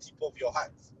walking on the tip of your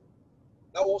head.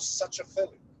 That was such a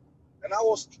feeling. And I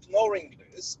was ignoring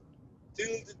this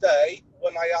till the day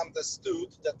when I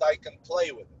understood that I can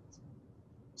play with it.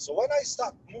 So when I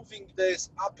start moving this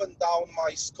up and down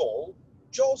my skull,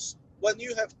 just when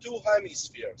you have two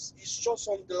hemispheres, it's just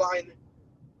on the line,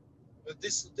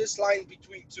 this line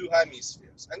between two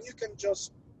hemispheres, and you can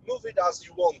just move it as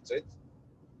you want it.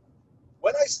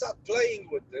 When I start playing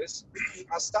with this,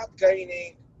 I start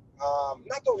gaining,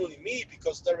 not only me,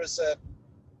 because there is a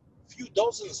few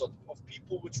dozens of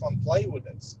people which one play with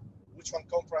it, which one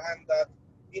comprehend that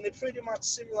in a pretty much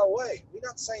similar way. We're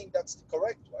not saying that's the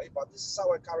correct way, but this is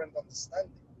our current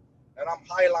understanding. And I'm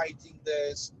highlighting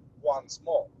this once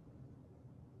more.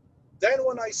 Then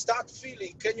when I start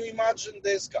feeling, can you imagine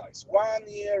this, guys? 1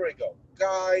 year ago,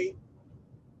 guy,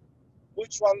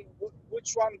 which one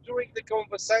during the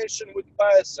conversation with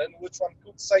person, which one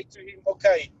could say to him,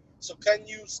 okay, so can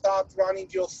you start running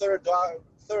your third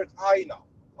eye now?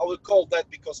 I will call that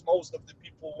because most of the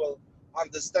people will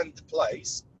understand the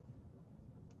place.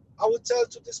 I would tell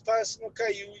to this person,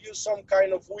 okay, you're some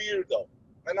kind of weirdo.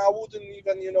 And I wouldn't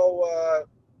even,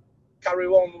 carry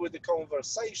on with the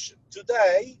conversation.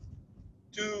 Today,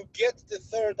 to get the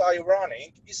third eye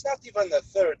running, it's not even a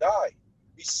third eye.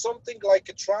 It's something like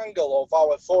a triangle of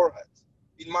our forehead,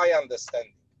 in my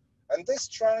understanding. And this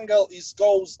triangle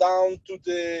goes down to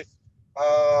the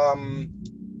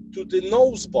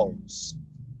nose bones.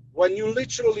 When you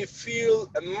literally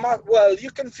feel, well, you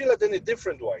can feel it in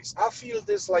different ways. I feel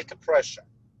this like a pressure.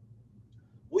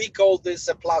 We call this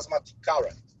a plasmatic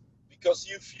current because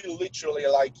you feel literally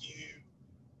like you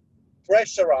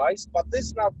pressurized, but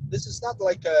this is not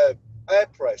like a air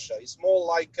pressure. It's more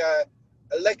like a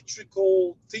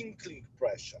electrical tinkling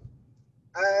pressure.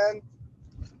 And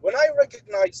when I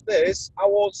recognized this, I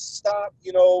was start,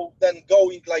 then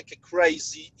going like a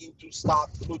crazy into start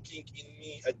looking in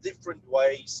me at different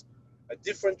ways, at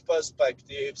different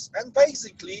perspectives, and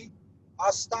basically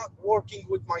I start working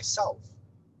with myself.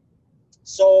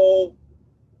 So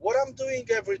what I'm doing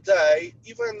every day,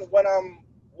 even when I'm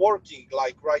working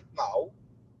like right now,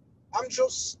 I'm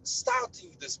just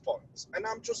starting this point and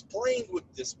I'm just playing with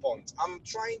this point. I'm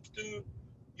trying to,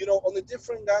 on the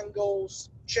different angles,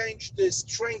 change the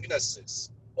strangnesses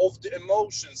of the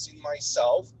emotions in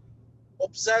myself,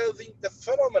 observing the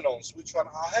phenomena which one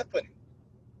are happening.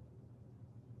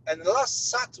 And last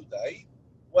Saturday,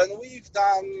 when we've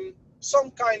done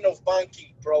some kind of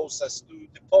banking process to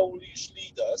the Polish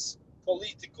leaders,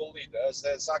 political leaders,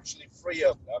 there's actually 3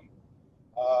 of them,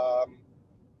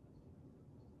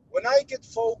 when I get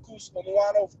focused on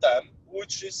one of them,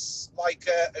 which is like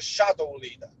a shadow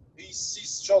leader,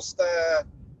 he's just a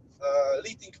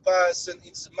leading person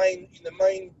in the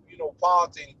main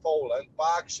party in Poland,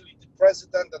 but actually the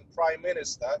president and prime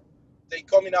minister, they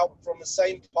coming out from the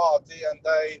same party and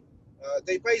they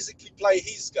they basically play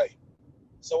his game.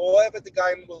 So whatever the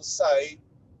guy will say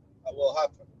will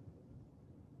happen.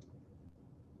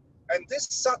 And this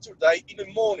Saturday in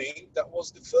the morning, that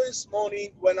was the first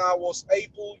morning when I was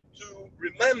able to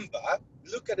remember,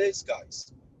 look at this,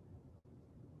 guys.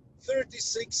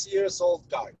 36 years old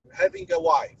guy, having a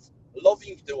wife,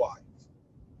 loving the wife,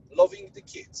 loving the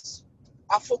kids.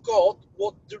 I forgot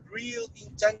what the real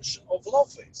intention of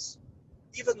love is.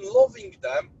 Even loving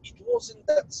them, it wasn't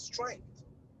that strength.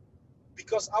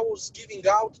 Because I was giving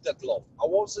out that love. I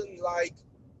wasn't like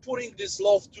putting this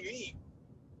love to me.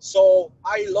 So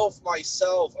I love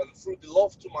myself, and through the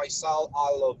love to myself,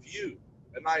 I love you,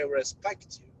 and I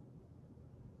respect you.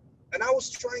 And I was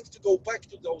trying to go back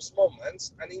to those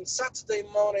moments, and in Saturday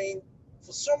morning,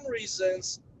 for some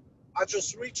reasons, I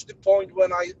just reached the point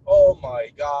when oh my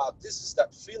God, this is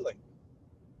that feeling.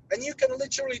 And you can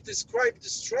literally describe the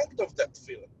strength of that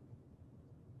feeling.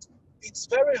 It's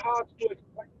very hard to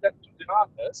explain that to the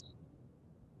others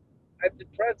at the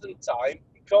present time,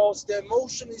 because the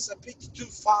emotion is a bit too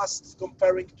fast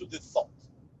comparing to the thought.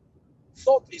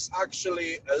 Thought is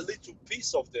actually a little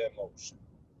piece of the emotion.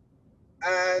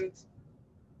 And,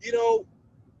 you know,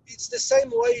 it's the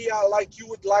same way like you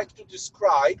would like to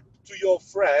describe to your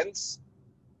friends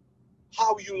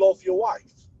how you love your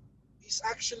wife. It's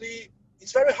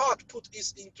very hard to put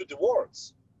this into the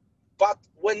words. But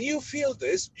when you feel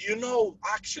this, you know,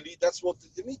 actually, that's what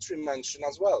Dimitri mentioned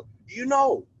as well. You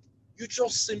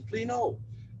just simply know.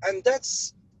 And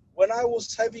that's when I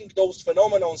was having those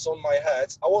phenomena on my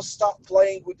head, I was start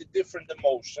playing with the different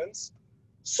emotions.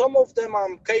 Some of them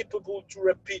I'm capable to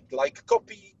repeat, like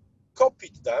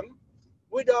copied them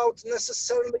without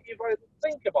necessarily even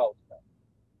think about them.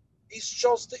 It's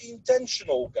just the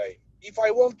intentional game. If I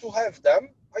want to have them,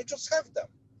 I just have them.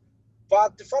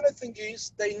 But the funny thing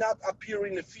is, they not appear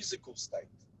in a physical state.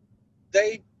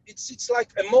 It's like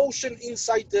emotion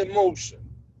inside the emotion.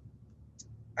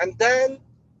 And then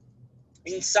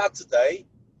in Saturday,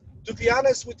 to be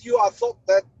honest with you, I thought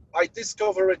that I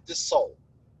discovered the soul.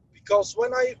 Because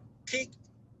when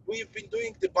we've been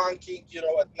doing the banking,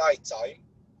 at night time.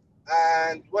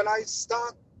 And when I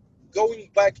start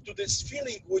going back to this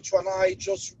feeling, which when I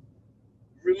just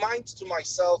remind to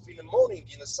myself in the morning,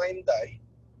 in the same day,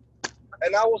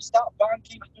 and I will start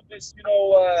banking to this,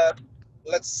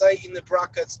 let's say in the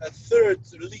brackets, a third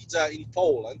leader in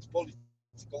Poland,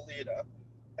 political leader,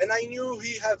 and I knew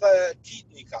he had a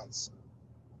kidney cancer.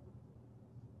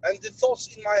 And the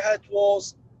thoughts in my head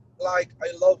was like,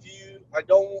 I love you,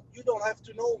 you don't have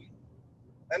to know me.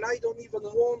 And I don't even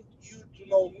want you to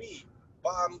know me,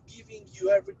 but I'm giving you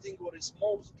everything what is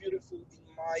most beautiful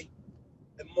in my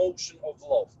emotion of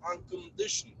love,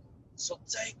 unconditional. So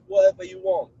take whatever you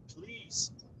want,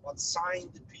 please, but sign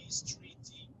the peace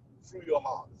treaty through your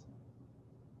heart.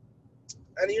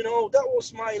 And that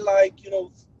was my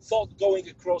thought going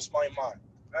across my mind.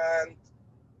 And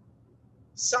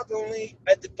suddenly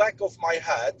at the back of my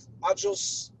head, I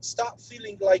just start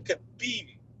feeling like a beam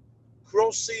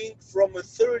crossing from a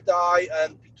third eye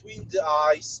and between the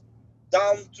eyes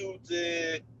down to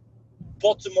the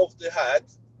bottom of the head.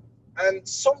 And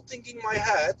something in my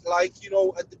head,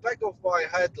 at the back of my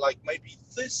head, like maybe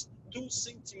this 2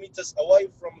 centimeters away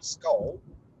from the skull,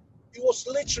 it was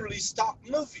literally start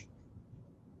moving.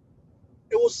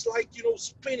 It was like,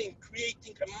 spinning,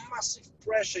 creating a massive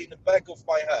pressure in the back of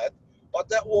my head. But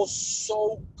that was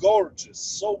so gorgeous,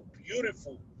 so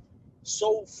beautiful,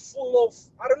 so full of,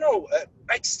 I don't know,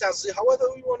 ecstasy, however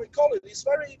we want to call it. It's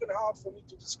very even hard for me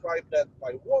to describe that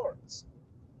by words.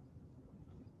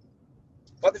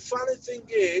 But the funny thing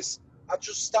is, I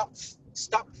just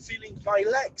stopped feeling my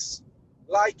legs.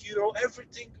 Like,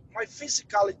 everything, my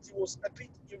physicality was a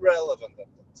bit irrelevant at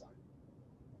that time.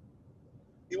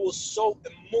 It was so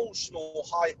emotional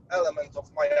high element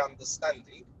of my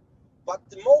understanding. But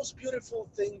the most beautiful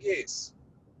thing is,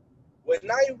 when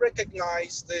I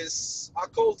recognize this, I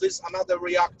call this another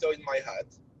reactor in my head.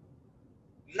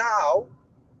 Now,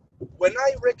 when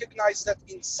I recognize that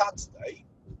in Saturday,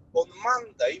 on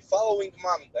Monday, following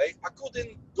Monday, I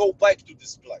couldn't go back to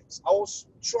this place. I was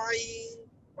trying,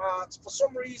 but for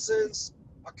some reasons,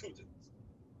 I couldn't.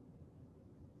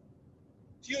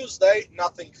 Tuesday,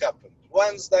 nothing happened.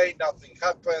 Wednesday, nothing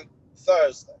happened.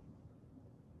 Thursday.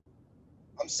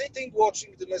 I'm sitting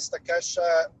watching the Mr. Keshe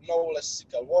No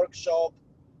Lexical workshop,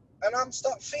 and I'm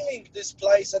start feeling this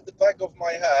place at the back of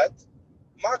my head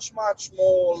much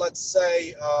more, let's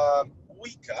say,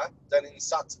 weaker than in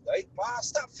Saturday, but I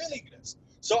start feeling this.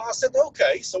 So I said,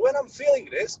 okay, so when I'm feeling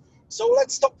this, so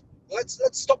let's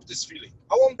stop this feeling.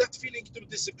 I want that feeling to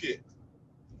disappear.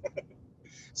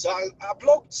 So I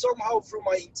blocked somehow through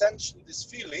my intention this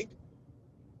feeling,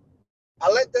 I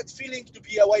let that feeling to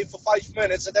be away for 5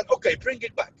 minutes, and then, okay, bring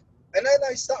it back. And then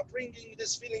I start bringing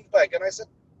this feeling back, and I said,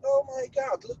 oh my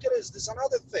God, look at this. There's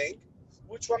another thing,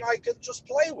 which one I can just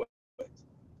play with.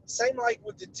 Same like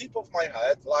with the tip of my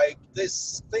head, like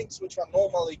these things which are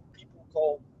normally people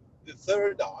call the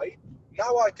third eye.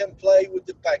 Now I can play with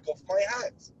the back of my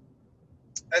head.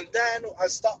 And then I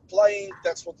start playing,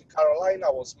 that's what the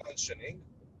Carolina was mentioning.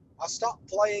 I start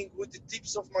playing with the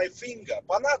tips of my finger,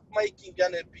 but not making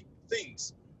any big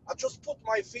things. I just put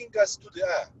my fingers to the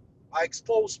air. I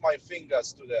expose my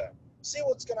fingers to the air. See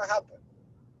what's gonna happen.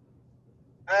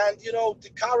 And you know, the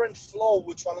current flow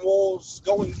which one was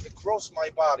going across my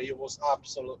body was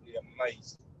absolutely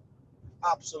amazing.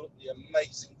 Absolutely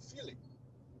amazing feeling.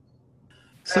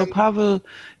 So And Pavel,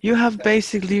 you have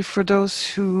basically, for those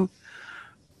who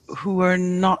are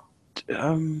not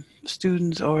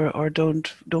students or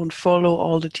don't follow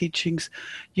all the teachings,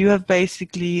 you have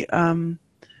basically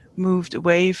moved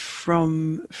away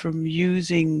from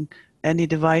using any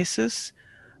devices.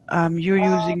 You're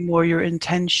using more your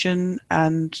intention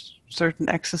and certain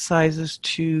exercises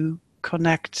to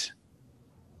connect.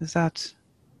 Is that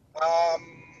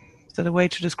a way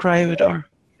to describe it? Or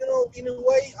you know, in a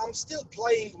way, I'm still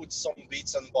playing with some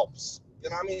bits and bobs. You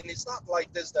know what I mean? It's not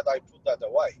like this that I put that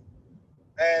away.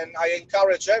 And I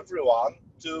encourage everyone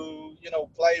to, you know,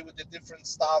 play with the different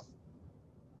stuff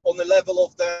on the level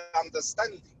of their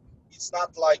understanding. It's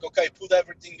not like, okay, put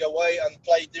everything away and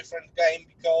play different game,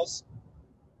 because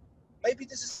maybe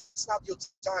this is not your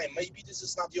time. Maybe this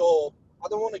is not your, I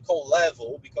don't want to call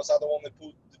level, because I don't want to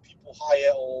put the people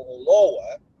higher or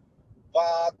lower,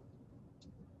 but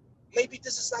maybe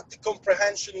this is not the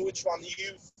comprehension which one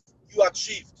you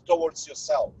achieved towards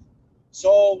yourself.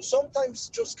 So sometimes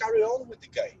just carry on with the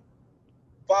game.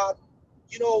 But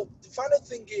you know, the funny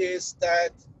thing is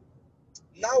that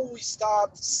now we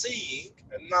start seeing,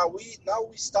 and now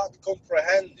we start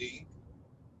comprehending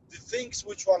the things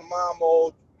which one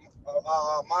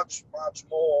are much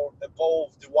more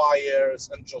above the wires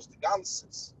and just the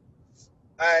ganses.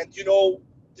 And you know,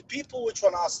 the people which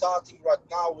one are starting right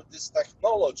now with this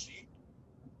technology,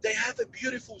 they have a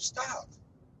beautiful start,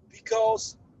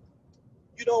 because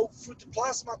you know, through the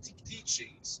plasmatic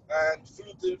teachings and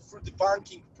through the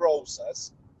banking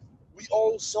process, we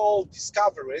also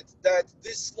discovered that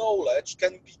this knowledge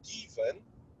can be given,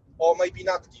 or maybe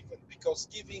not given, because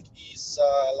giving is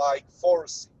like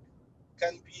forcing,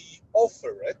 can be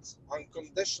offered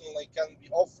unconditionally, can be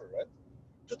offered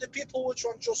to the people which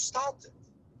one just started,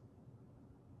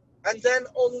 and then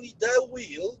only their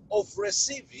will of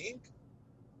receiving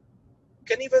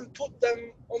can even put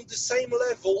them on the same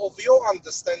level of your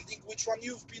understanding, which one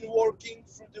you've been working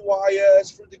through the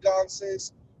wires, through the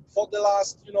ganses for the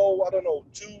last, you know, I don't know,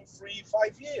 2, 3,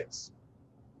 5 years.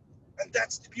 And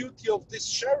that's the beauty of this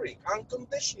sharing,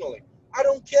 unconditionally. I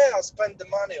don't care, I spend the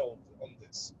money on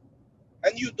this,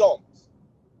 and you don't.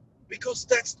 Because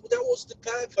that was the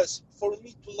purpose for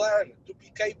me to learn, to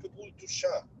be capable to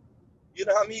share. You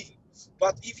know what I mean?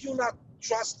 But if you not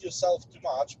trust yourself too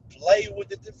much, play with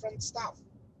the different stuff.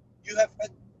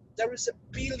 There is a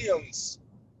billions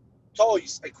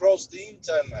toys across the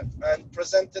internet and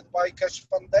presented by Keshe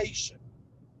Foundation.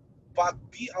 But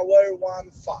be aware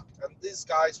one fact, and this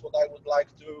guys what I would like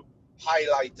to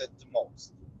highlight it the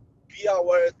most. Be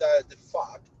aware that the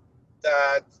fact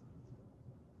that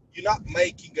you're not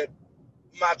making a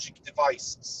magic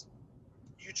devices.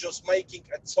 You're just making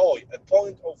a toy, a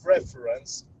point of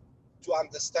reference to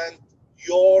understand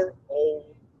your own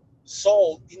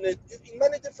soul in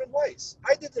many different ways.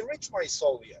 I didn't reach my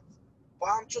soul yet, but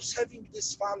I'm just having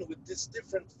this fun with these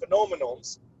different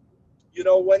phenomenons. You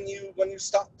know, when you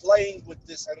start playing with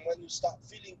this and when you start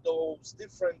feeling those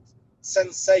different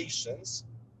sensations,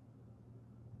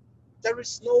 there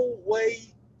is no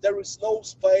way, there is no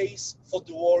space for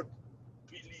the word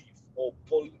believe or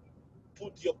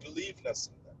put your beliefness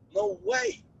in that. No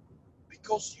way,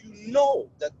 because you know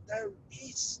that there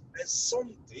is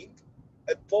something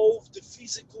above the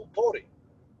physical body.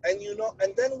 And you know,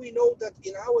 and then we know that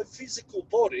in our physical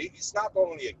body it's not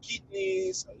only a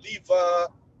kidneys, a liver,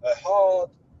 a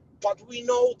heart, but we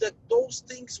know that those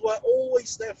things were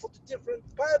always there for the different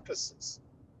purposes,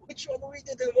 which we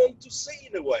didn't want to see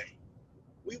in a way.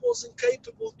 We wasn't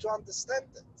capable to understand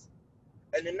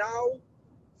it. And now,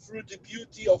 through the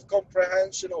beauty of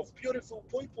comprehension of beautiful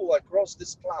people across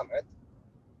this planet,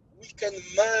 we can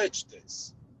merge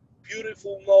this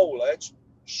beautiful knowledge,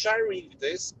 sharing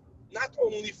this not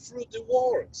only through the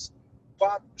words,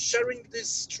 but sharing this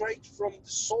straight from the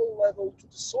soul level to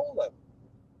the soul level.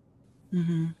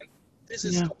 mm-hmm. And this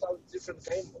is totally different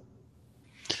game.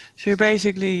 So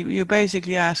you're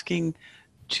basically asking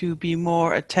to be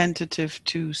more attentive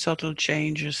to subtle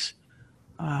changes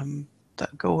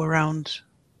that go around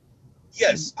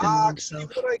Yes, in actually,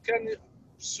 oneself. what I can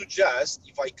suggest,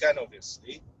 if I can,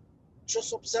 obviously,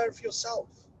 just observe yourself,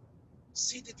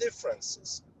 see the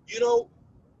differences. You know,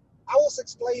 I was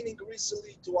explaining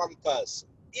recently to one person,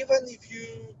 even if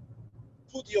you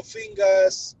put your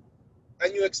fingers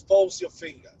and you expose your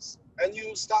fingers and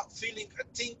you start feeling a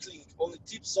tinkling on the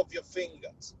tips of your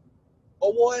fingers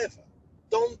or whatever,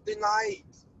 don't deny it.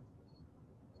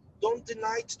 Don't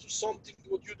deny it to something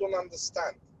what you don't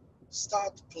understand.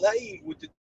 Start playing with the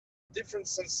different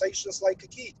sensations like a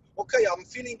kid. Okay, I'm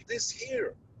feeling this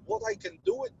here. What I can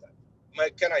do with that?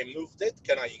 Can I move that?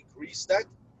 Can I increase that?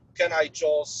 Can I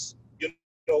just,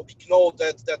 ignore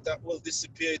that will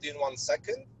disappear in 1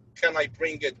 second? Can I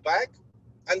bring it back?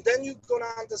 And then you're gonna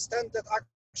understand that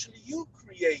actually you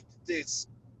create this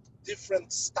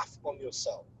different stuff on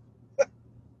yourself.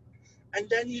 And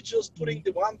then you're just putting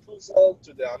the one puzzle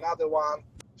to the another one,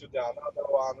 to the another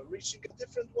one, reaching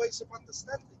different ways of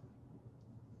understanding.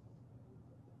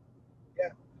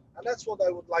 Yeah, and that's what I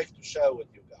would like to share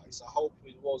with you guys. I hope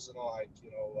it wasn't like,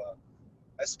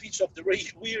 a speech of the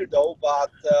weirdo,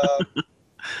 but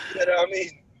you know what I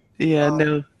mean? Yeah,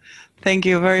 no. Thank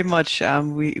you very much.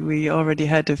 We already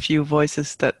had a few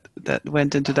voices that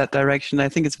went into that direction. I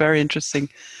think it's very interesting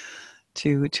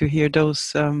to hear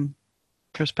those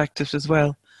perspectives as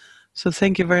well. So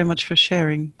thank you very much for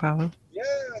sharing, Pavel. Yeah,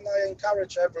 and I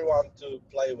encourage everyone to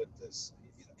play with this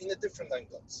in a different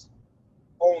angles.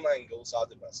 All angles are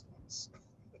the best ones.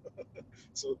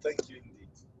 So thank you indeed.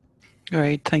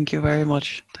 Great, thank you very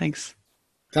much. Thanks.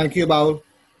 Thank you, Paul.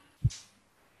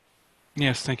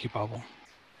 Yes, thank you, Pavel.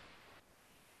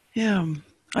 Yeah,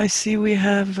 I see we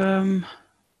have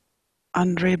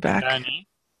Andre back, Danny?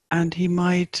 and he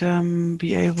might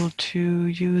be able to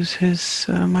use his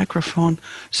microphone.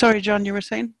 Sorry, John, you were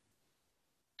saying?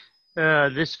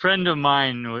 This friend of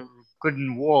mine who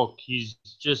couldn't walk. He's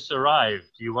just arrived.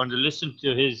 You want to listen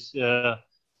to his, his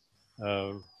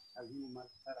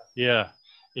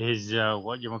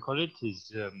what you want to call it?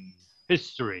 His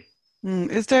history.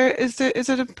 Is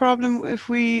it a problem if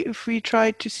we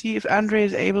try to see if Andre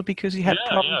is able, because he had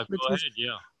problems with Go his. ahead.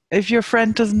 Yeah. If your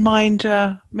friend doesn't mind,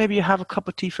 maybe you have a cup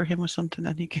of tea for him or something,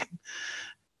 and he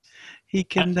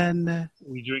can then.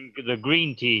 We drink the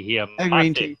green tea here. A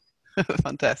green tea.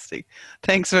 Fantastic.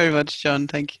 Thanks very much, John.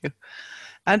 Thank you.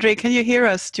 Andre, can you hear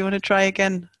us? Do you want to try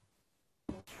again?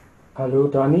 Hallo,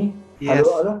 Dani? Yes.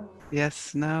 Hallo, alle?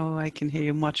 Yes, now I can hear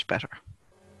you much better.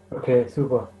 Okay,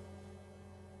 super.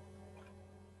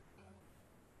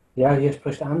 Ja, hier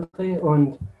spricht André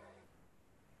und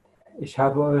ich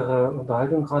habe eure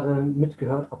Unterhaltung gerade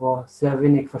mitgehört, aber sehr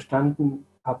wenig verstanden,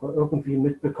 aber irgendwie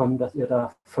mitbekommen, dass ihr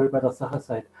da voll bei der Sache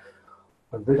seid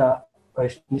und will da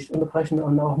euch nicht unterbrechen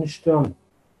und auch nicht stören.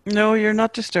 No, you're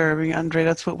not disturbing, Andre.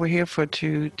 That's what we're here for,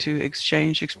 to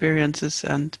exchange experiences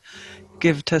and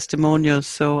give testimonials.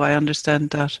 So I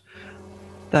understand that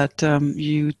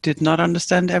you did not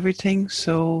understand everything,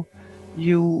 so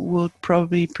you would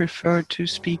probably prefer to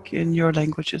speak in your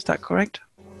language. Is that correct?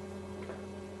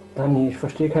 Dani, ich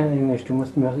verstehe kein Englisch. Du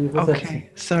musst mir das übersetzen. Okay,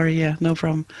 sorry, yeah, no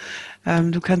problem.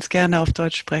 Du kannst gerne auf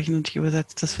Deutsch sprechen und ich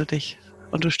übersetze das für dich.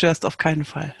 Und du störst auf keinen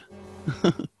Fall.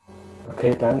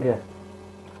 Okay, danke.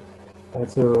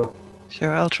 Also.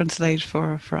 Sure, I'll translate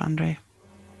for Andre.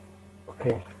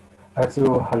 Okay.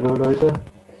 Also, hallo Leute.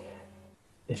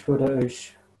 Ich würde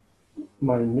euch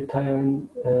mal mitteilen,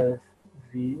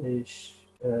 wie ich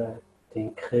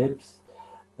den Krebs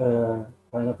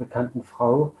meiner bekannten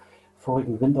Frau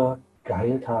vorigen Winter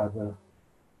geheilt habe.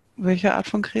 Welche Art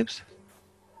von Krebs?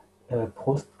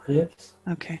 Brustkrebs.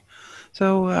 Okay.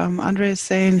 So Andre is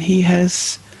saying he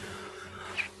has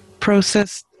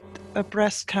processed a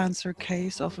breast cancer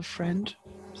case of a friend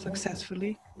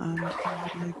successfully, and he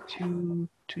would like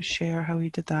to share how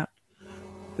he did that.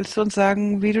 Willst du uns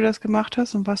sagen, wie du das gemacht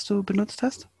hast und was du benutzt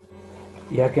hast?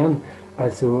 Ja, gern.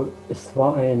 Also es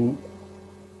war wie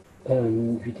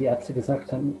die Ärzte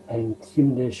gesagt haben, ein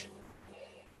ziemlich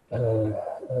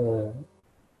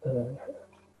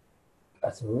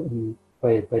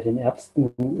bei den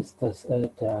Ärzten ist das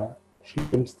der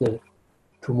schlimmste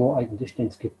Tumor eigentlich, den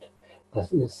es gibt.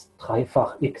 Das ist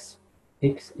dreifach X,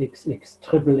 XXX,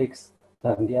 Triple X,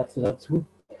 sagen die Ärzte dazu.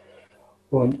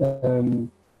 Und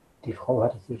die Frau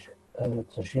hatte sich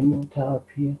zur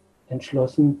Chemotherapie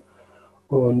entschlossen.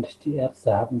 Und die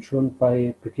Ärzte haben schon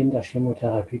bei Beginn der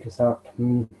Chemotherapie gesagt,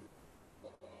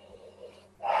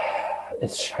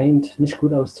 es scheint nicht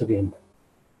gut auszugehen.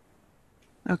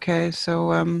 Okay,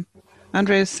 so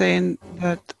Andre is saying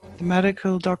that the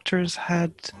medical doctors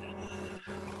had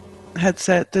had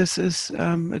said this is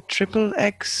a triple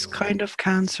X kind of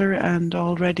cancer, and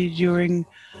already during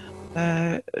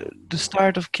the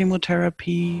start of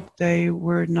chemotherapy, they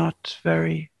were not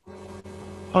very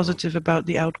positive about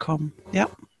the outcome. Ja.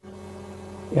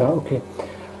 Ja, okay.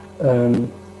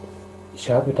 Ich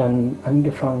habe dann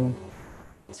angefangen,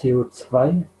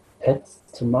 CO2-Pads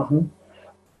zu machen,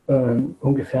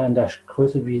 ungefähr in der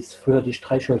Größe, wie es früher die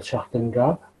Streichholzschachteln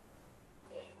gab,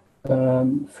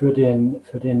 für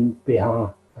den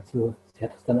BH. Also sie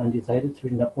hat es dann an die Seite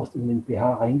zwischen der Brust und den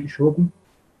BH reingeschoben,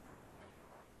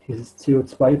 dieses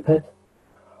CO2-Pad.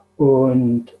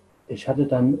 Und ich hatte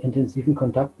dann intensiven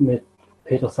Kontakt mit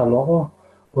Peter Salorer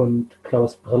und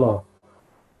Klaus Briller.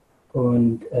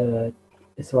 Und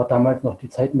es war damals noch die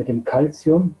Zeit mit dem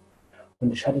Calcium.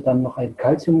 Und ich hatte dann noch ein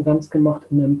Calciumgans gemacht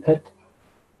in einem Pad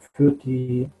für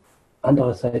die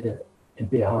andere Seite im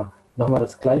BH. Nochmal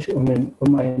das gleiche,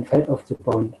 um ein Feld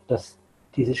aufzubauen, dass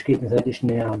die sich gegenseitig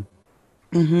nähern.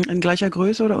 In gleicher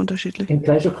Größe oder unterschiedlich? In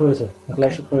gleicher Größe. In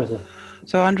gleicher Größe.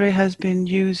 So Andre has been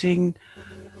using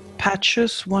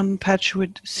patches, one patch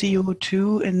with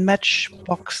CO2 in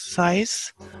matchbox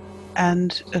size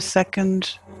and a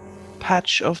second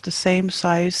patch of the same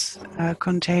size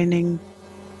containing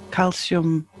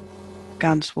calcium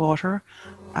GANS water,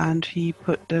 and he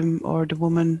put them, or the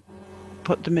woman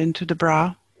put them into the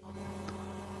bra.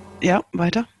 Ja,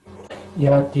 weiter.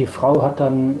 Ja, die Frau hat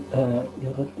dann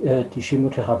die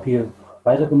Chemotherapie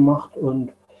weitergemacht,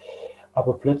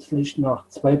 aber plötzlich nach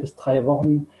 2 bis 3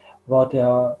 Wochen war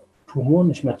der Tumor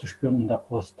nicht mehr zu spüren in der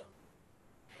Brust.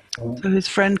 So his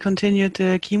friend continued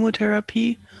the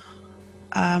chemotherapy,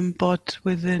 but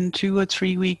within 2 or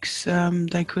 3 weeks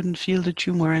they couldn't feel the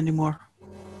tumor anymore.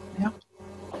 Ja.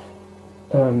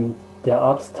 Der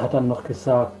Arzt hat dann noch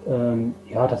gesagt,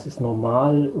 ja, das ist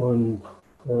normal und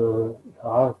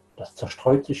ja, das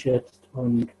zerstreut sich jetzt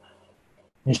und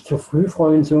nicht zu früh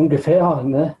freuen, so ungefähr.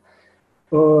 Ne?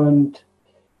 Und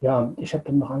ja, ich habe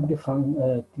dann noch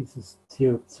angefangen, dieses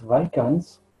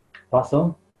CO2-Gans,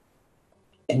 Wasser,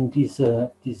 in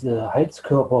diese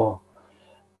Heizkörper,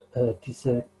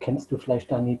 kennst du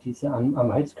vielleicht, Dani, diese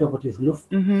am Heizkörper, diese Luft.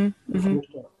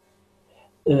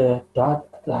 Da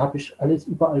habe ich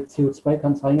überall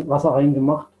CO2-Gans Wasser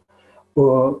reingemacht,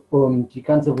 um die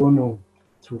ganze Wohnung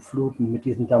zu fluten mit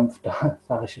diesem Dampf, da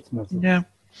sage ich jetzt mal so. Yeah.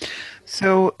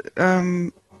 So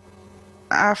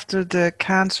after the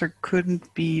cancer couldn't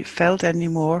be felt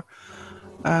anymore,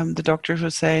 the doctors were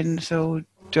saying, so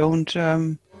don't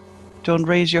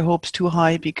raise your hopes too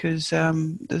high, because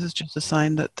this is just a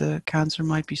sign that the cancer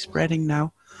might be spreading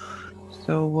now.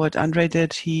 So what Andre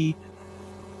did, he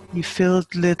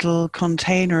filled little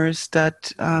containers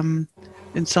that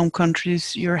in some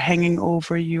countries you're hanging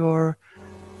over your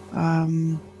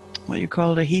what you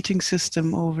call the heating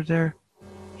system over their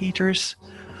heaters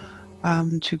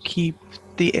to keep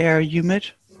the air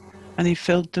humid, and he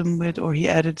filled them with, or he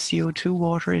added CO2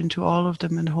 water into all of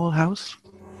them in the whole house.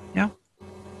 Ja.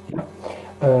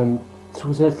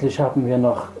 Zusätzlich haben wir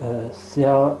noch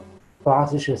sehr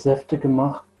basische Säfte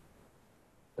gemacht,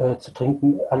 zu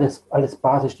trinken, alles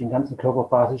basisch, den ganzen Körper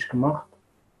basisch gemacht.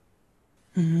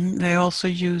 They also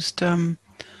used a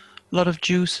lot of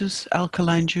juices,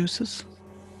 alkaline juices.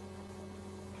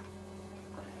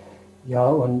 Ja,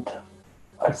 und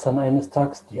als dann eines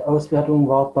Tages die Auswertung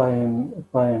war bei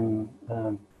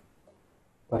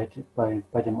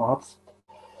dem Arzt,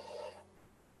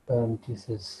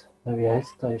 dieses, wie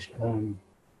heißt gleich,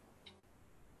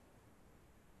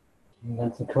 den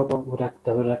ganzen Körper,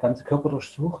 da wird der ganze Körper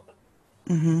durchsucht.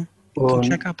 Und,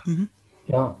 Check-up.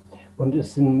 Ja, und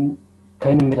es sind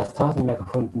keine Metastasen mehr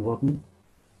gefunden worden.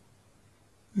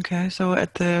 Okay, so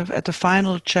at the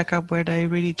final checkup, where they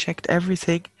really checked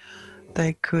everything,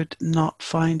 they could not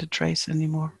find a trace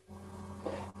anymore.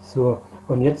 So,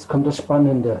 und jetzt kommt das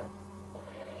Spannende.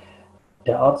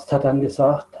 Der Arzt hat dann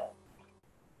gesagt,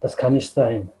 das kann nicht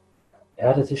sein. Er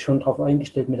hatte sich schon darauf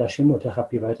eingestellt, mit der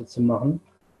Chemotherapie weiterzumachen.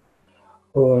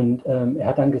 Und er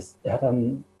hat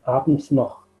dann abends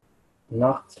noch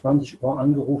nach 20 Uhr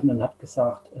angerufen und hat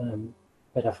gesagt,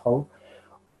 bei der Frau,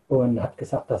 und hat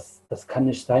gesagt, das kann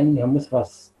nicht sein, hier muss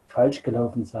was falsch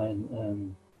gelaufen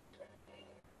sein.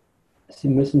 Sie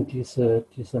müssen diese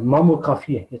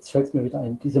Mammographie, jetzt fällt es mir wieder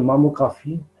ein, diese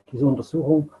Mammographie, diese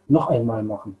Untersuchung noch einmal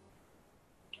machen.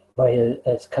 Weil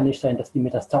es kann nicht sein, dass die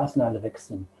Metastasen alle weg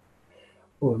sind.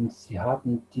 Und sie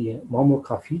haben die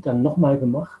Mammographie dann nochmal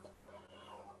gemacht.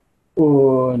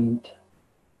 Und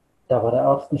da war der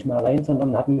Arzt nicht mehr allein,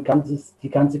 sondern hat die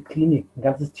ganze Klinik, ein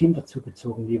ganzes Team dazu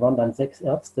gezogen. Die waren dann 6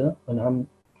 Ärzte und haben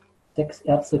 6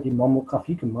 Ärzte die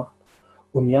Mammographie gemacht,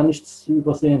 um ja nichts zu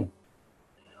übersehen.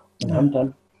 Und haben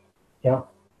dann Ja.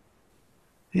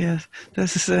 Yes,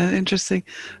 this is interesting.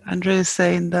 Andre is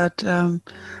saying that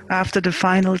after the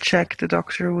final check, the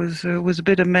doctor was a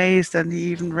bit amazed, and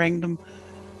he even rang them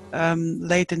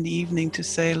late in the evening to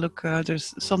say, "Look,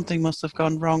 there's something must have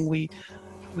gone wrong. We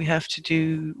have to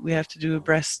do a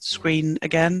breast screen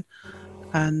again,"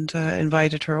 and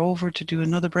invited her over to do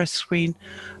another breast screen,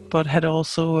 but had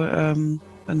also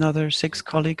another 6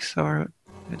 colleagues, or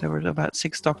there were about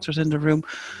 6 doctors in the room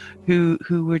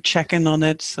who were checking on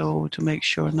it, so to make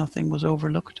sure nothing was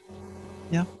overlooked.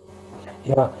 Yeah.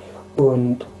 Ja,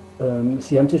 und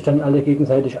sie haben sich dann alle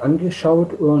gegenseitig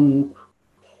angeschaut und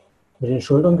mit den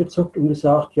Schultern gezuckt und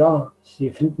gesagt, ja,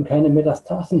 sie finden keine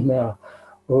Metastasen mehr.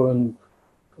 Und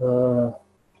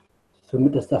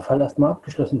somit ist der Fall erstmal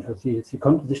abgeschlossen für sie. Sie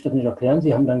konnten sich das nicht erklären.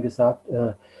 Sie haben dann gesagt,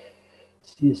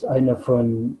 sie ist eine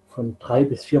von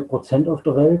 3-4% auf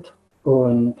der Welt.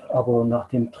 Aber nach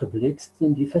dem Triple X,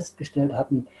 den die festgestellt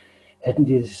hatten, hätten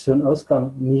die sich so einen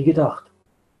Ausgang nie gedacht.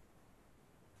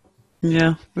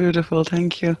 Yeah, beautiful.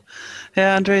 Thank you.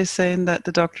 Yeah, Andre is saying that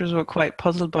the doctors were quite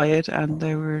puzzled by it, and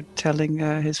they were telling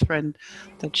his friend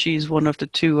that she's one of the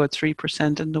 2 or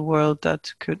 3% in the world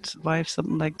that could survive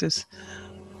something like this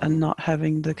and not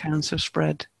having the cancer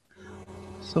spread.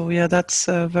 So yeah, that's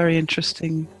a very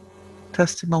interesting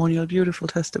testimonial, beautiful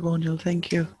testimonial.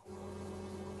 Thank you.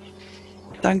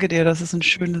 Danke dir, das ist ein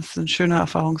schöner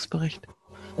Erfahrungsbericht.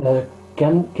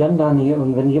 Gern, Dani.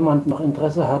 Und wenn jemand noch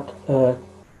Interesse hat,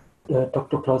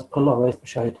 Dr. Klaus Briller weiß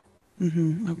Bescheid.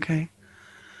 Okay.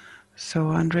 So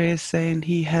Andre is saying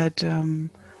he had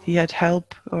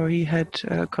help, or he had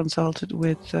consulted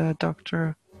with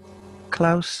Dr.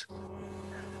 Klaus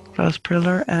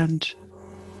Priller, and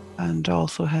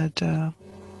also had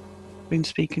been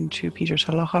speaking to Peter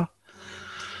Salacha.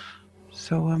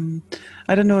 So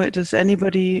I don't know. Does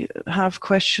anybody have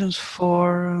questions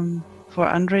for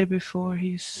Andre before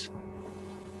he's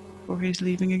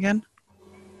leaving again?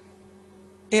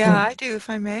 Yeah, I do, if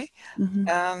I may.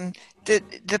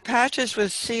 The patches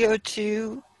with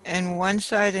CO2 in one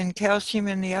side and calcium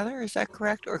in the other, is that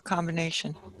correct, or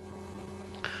combination?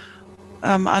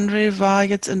 Andre war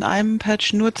jetzt in einem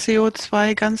Patch nur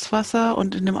CO2 Ganzwasser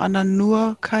und in dem anderen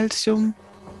nur Calcium.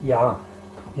 Ja.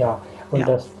 Und,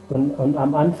 ja. Und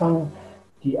am Anfang,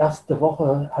 die erste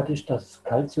Woche, hatte ich das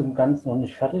Calciumgans noch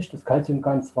nicht fertig. Das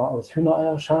Calciumgans war aus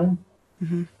Hühnereierschalen.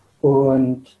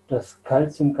 Und das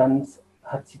Calciumgans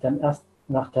hat sie dann erst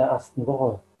nach der ersten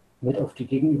Woche mit auf die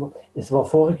Gegenüber. Es war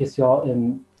voriges Jahr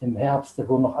im Herbst,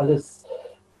 wo noch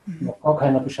gar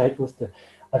keiner Bescheid wusste.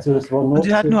 Also es war nur. Und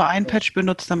sie hat nur ein Patch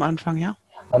benutzt am Anfang, ja?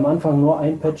 Am Anfang nur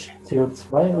ein Patch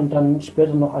CO2 und dann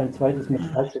später noch ein zweites mit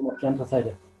Calcium auf die andere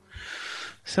Seite.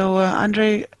 So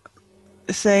Andre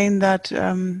is saying that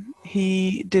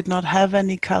he did not have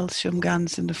any calcium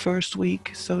gans in the first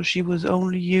week, so she was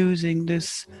only using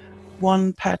this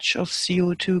one patch of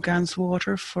CO2 gans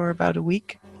water for about a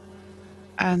week.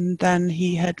 And then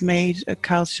he had made a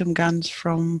calcium gans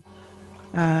from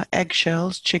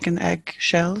eggshells, chicken egg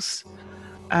shells,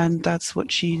 and that's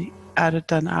what she added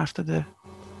then after the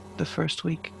first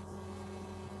week.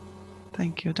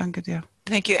 Thank you. Danke dir.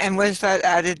 Thank you. And was that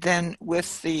added then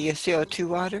with the CO2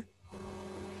 water?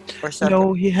 Or separate?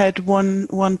 No, he had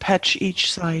one patch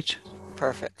each side.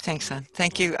 Perfect. Thanks, son.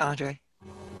 Thank you, Andre.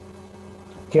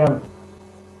 Gern.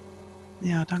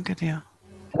 Ja, danke dir.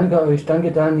 Danke euch.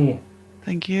 Danke, Dani.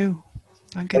 Thank you.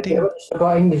 Danke dir. Ich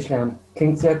sogar Englisch lernen.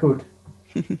 Klingt sehr gut.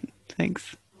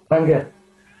 Thanks. Danke.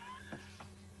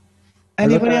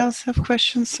 Anybody else have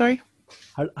questions? Sorry.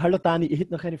 Hallo Dani, ich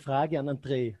hätte noch eine Frage an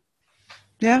André.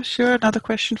 Yeah, sure. Another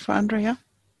question for Andre, yeah.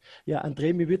 Ja,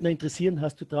 André, mich würde noch interessieren,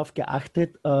 hast du darauf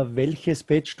geachtet, welches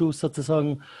Patch du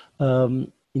sozusagen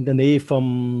in der Nähe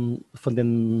von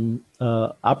den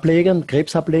Ablegern,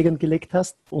 Krebsablegern gelegt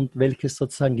hast und welches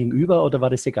sozusagen gegenüber, oder war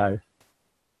das egal?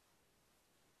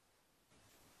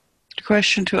 The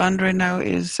question to Andre now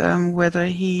is whether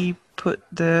he put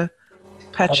the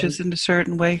patches in a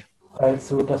certain way.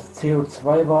 Also das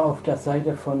CO2 war auf der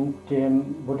Seite von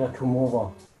dem, wo der Tumor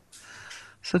war.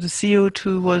 So the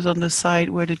CO2 was on the side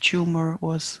where the tumor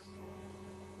was,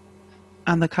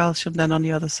 and the calcium then on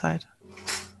the other side.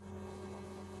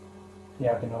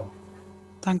 Ja, genau.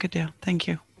 Danke dir. Thank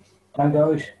you. Danke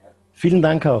euch. Vielen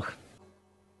Dank auch.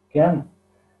 Gern.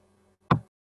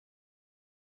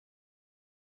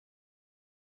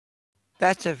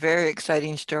 That's a very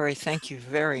exciting story. Thank you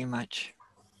very much.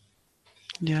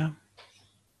 Yeah.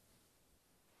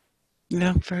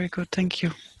 Yeah, very good. Thank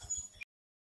you.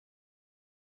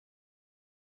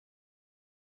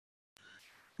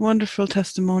 Wonderful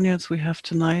testimonials we have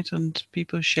tonight, and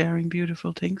people sharing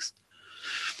beautiful things.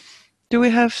 Do we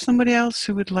have somebody else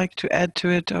who would like to add to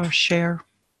it or share?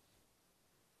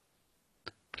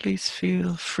 Please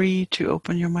feel free to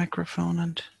open your microphone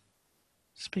and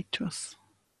speak to us.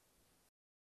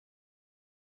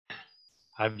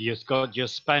 Have you got your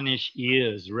Spanish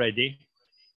ears ready?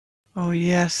 Oh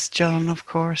yes, John, of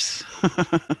course.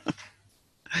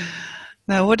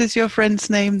 Now, what is your friend's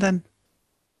name then?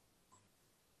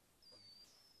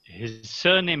 His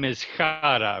surname is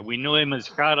Jara. We know him as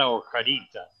Jara or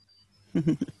Jarita.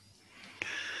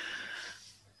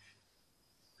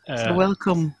 So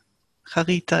welcome,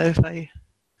 Jarita, if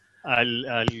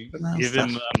I'll give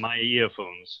him my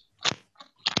earphones.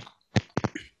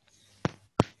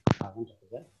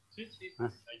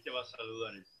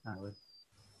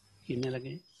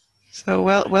 So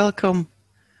welcome.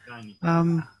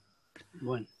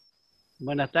 Bueno.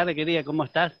 Buenas tardes, querida. ¿Cómo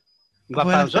estás?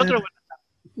 Para nosotros.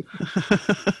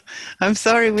 I'm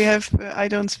sorry, I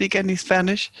don't speak any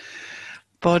Spanish,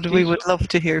 but we would love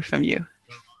to hear from you.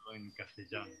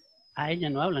 Ella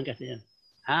no habla en castellano.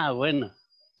 Ah, bueno.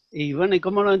 Y bueno, ¿y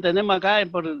cómo lo entendemos acá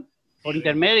por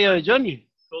intermedio de Johnny?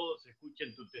 Todos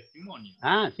escuchen tu testimonio.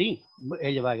 Ah, sí.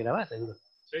 Ella va a grabar, seguro.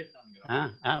 Sí, están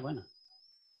grabando. Bueno.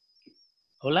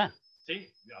 Hola. Sí,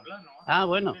 habla, ¿no? Ah,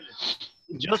 bueno.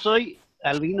 Yo soy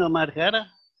Albino Omar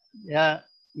Jara. Ya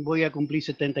voy a cumplir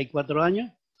 74 años.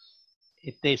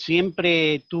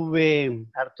 Siempre tuve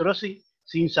artrosis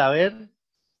sin saber,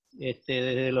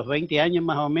 desde los 20 años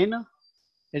más o menos.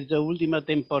 Esta última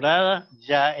temporada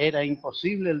ya era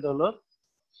imposible el dolor.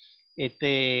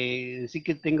 Sí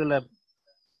que tengo la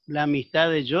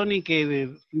amistad de Johnny,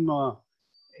 que fuimos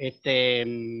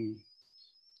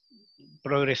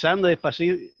progresando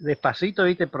despacito,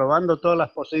 ¿viste? Probando todas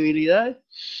las posibilidades,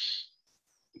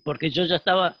 porque yo ya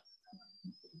estaba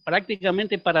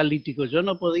prácticamente paralítico. Yo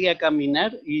no podía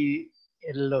caminar y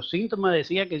los síntomas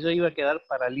decían que yo iba a quedar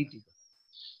paralítico.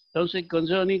 Entonces con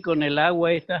Johnny, con el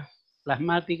agua esta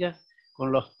plasmática,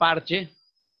 con los parches,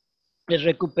 he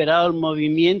recuperado el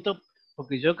movimiento,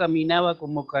 porque yo caminaba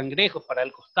como cangrejo para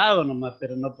el costado nomás,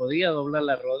 pero no podía doblar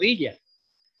la rodilla.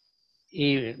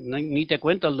 Y ni te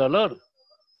cuento el dolor,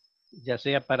 ya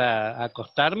sea para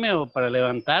acostarme o para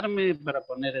levantarme, para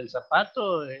poner el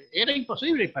zapato, era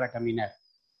imposible para caminar.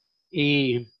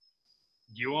 Do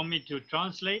you want me to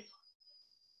translate?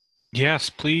 Yes,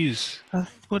 please. That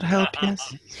would help,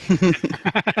 yes.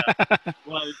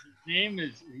 Well,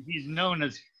 he's known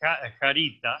as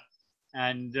Jarita,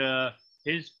 and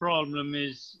his problem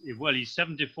is, well, he's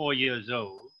 74 years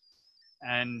old,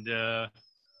 and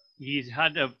he's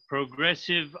had a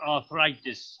progressive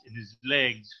arthritis in his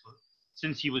legs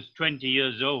since he was 20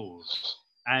 years old,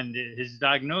 and his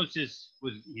diagnosis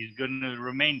was he's going to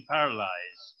remain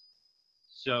paralyzed.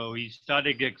 So he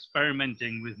started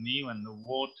experimenting with me on the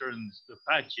water and the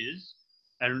patches.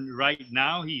 And right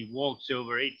now he walks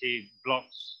over 80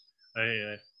 blocks,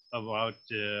 about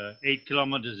 8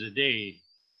 kilometers a day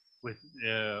with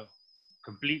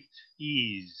complete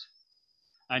ease.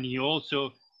 And he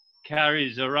also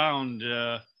carries around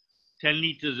 10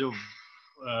 liters of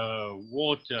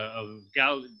water, of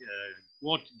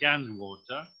Gans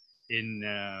water in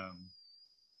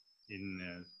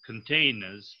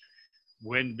containers,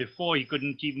 when before he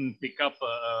couldn't even pick up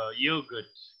a yogurt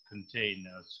container,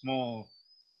 a small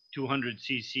 200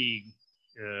 cc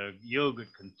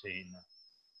yogurt container.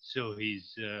 So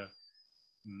he's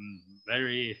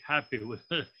very happy with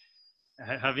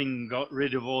having got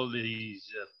rid of all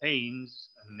these pains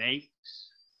and aches,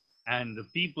 and the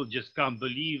people just can't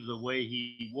believe the way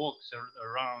he walks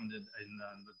around in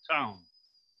the town.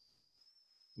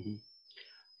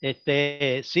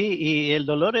 Sí, y el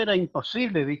dolor era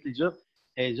imposible, ¿viste?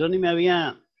 Johnny me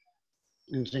había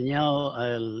enseñado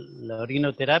la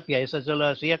orinoterapia, esa yo lo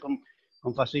hacía con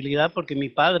facilidad porque mi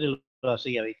padre lo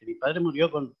hacía, ¿viste? Mi padre murió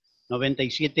con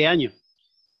 97 años.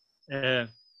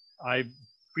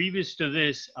 Previous to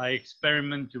this, I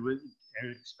experimented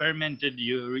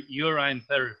urine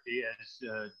therapy, as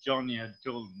Johnny had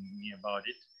told me about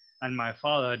it, and my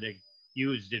father had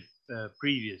used it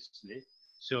previously.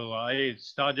 So I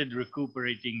started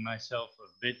recuperating myself a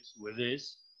bit with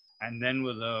this, and then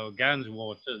with the Gans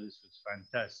water, this was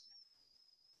fantastic.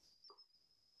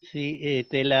 Sí,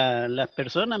 las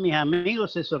personas, mis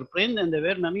amigos, se sorprenden de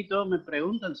verme a mí. Todos me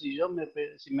preguntan si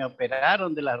me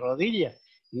operaron de las rodillas.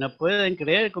 No pueden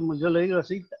creer, como yo le digo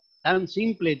así, tan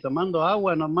simple, tomando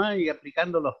agua nomás y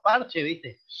aplicando los parches,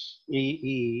 ¿viste?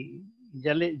 Y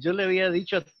yo le había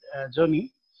dicho a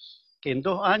Johnny que en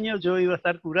 2 años yo iba a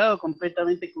estar curado,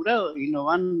 completamente curado, y no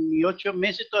van ni 8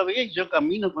 meses todavía, y yo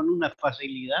camino con una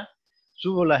facilidad,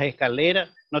 subo las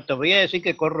escaleras, no te voy a decir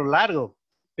que corro largo,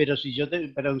 pero si yo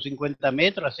pero en 50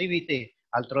 metros, así, viste,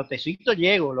 al trotecito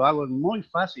llego, lo hago muy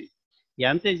fácil. Y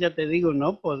antes, ya te digo,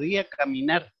 no podía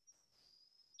caminar.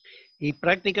 Y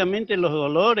prácticamente los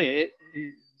dolores,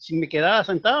 si me quedaba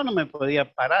sentado no me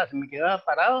podía parar, si me quedaba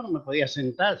parado no me podía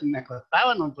sentar, si me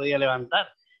acostaba no me podía levantar.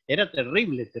 Era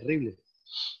terrible, terrible.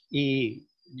 Y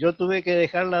yo tuve que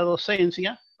dejar la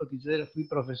docencia, porque yo fui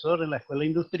profesor en la escuela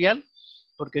industrial,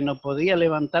 porque no podía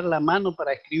levantar la mano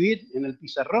para escribir en el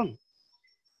pizarrón.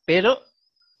 Pero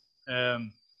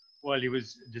well, he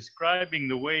was describing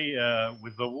the way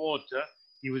with the water,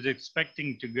 he was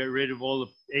expecting to get rid of all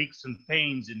the aches and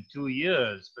pains in 2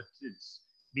 years, but it's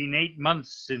been 8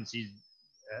 months since he's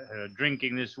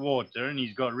drinking this water, and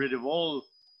he's got rid of all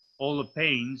the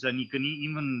pains, and he can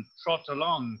even trot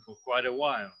along for quite a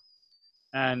while.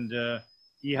 And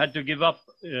he had to give up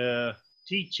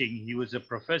teaching. He was a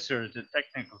professor at a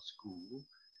technical school,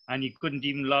 and he couldn't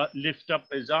even lift up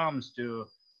his arms to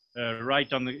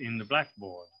write in the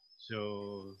blackboard.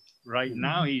 So right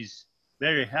now he's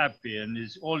very happy, and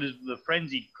the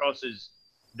friends he crosses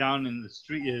down in the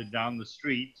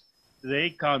street, they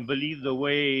can't believe the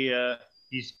way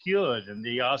he's cured, and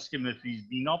they ask him if he's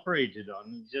been operated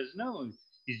on. He says no,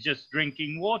 he's just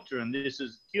drinking water, and this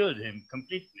has cured him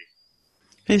completely.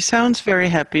 He sounds very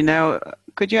happy now.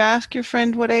 Could you ask your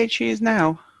friend what age he is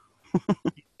now?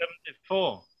 He's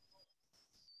 74.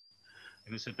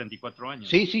 Tiene 74 años.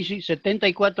 Sí,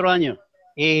 74 años.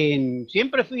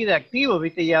 Siempre fui de activo,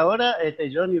 ¿viste? Y ahora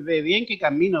Johnny ve bien que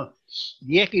camino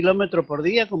 10 kilómetros por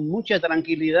día con mucha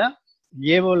tranquilidad.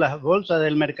 Llevo las bolsas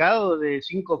del mercado de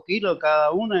 5 kilos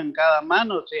cada una en cada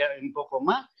mano, o sea, un poco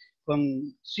más,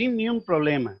 sin ni un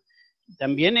problema.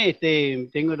 También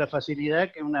tengo la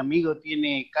facilidad que un amigo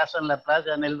tiene casa en la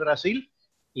playa en el Brasil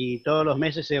y todos los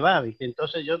meses se va, ¿viste?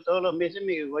 Entonces yo todos los meses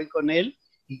me voy con él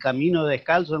y camino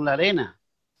descalzo en la arena.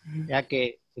 Ya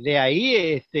que de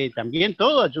ahí también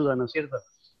todo ayuda, ¿no es cierto?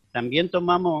 También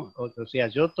tomamos, o sea,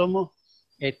 yo tomo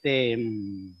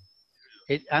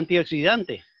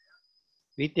antioxidantes,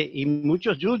 ¿viste? Y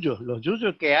muchos yuyos, los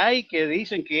yuyos que hay que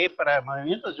dicen que es para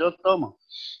movimientos, yo tomo.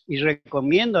 Y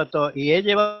recomiendo a todos. Y he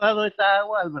llevado esta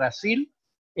agua al Brasil,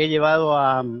 he llevado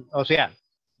o sea,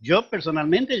 yo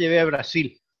personalmente llevé a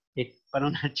Brasil para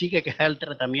una chica que haga el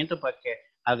tratamiento para que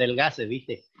adelgace,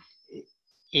 ¿viste?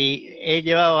 Y he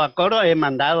llevado a Córdoba, he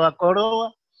mandado a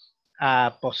Córdoba,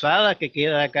 a Posada, que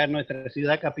queda acá en nuestra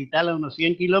ciudad capital a unos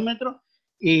 100 kilómetros,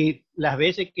 y las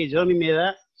veces que Johnny me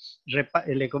da,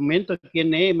 le comento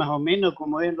quién es, más o menos,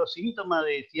 cómo es los síntomas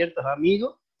de ciertos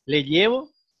amigos, le llevo.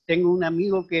 Tengo un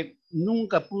amigo que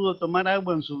nunca pudo tomar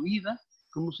agua en su vida,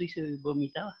 ¿cómo se dice?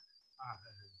 Vomitaba.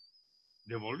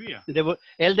 Devolvía.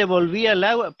 Él devolvía el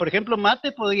agua, por ejemplo,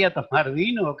 mate podía tomar,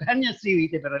 vino o caña, sí,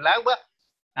 ¿viste? Pero el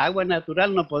agua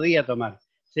natural no podía tomar,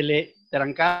 se le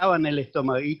trancaba en el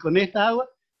estómago, y con esta agua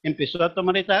empezó a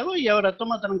tomar esta agua y ahora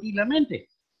toma tranquilamente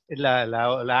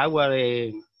la agua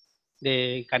de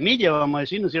canilla, vamos a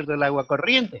decir, ¿no es cierto?, el agua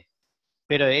corriente.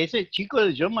 Pero ese chico,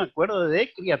 yo me acuerdo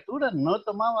de criatura, no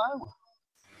tomaba agua.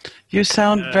 You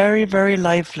sound very, very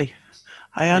lively.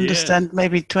 I understand yes.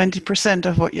 maybe 20%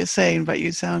 of what you're saying, but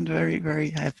you sound very, very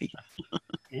happy.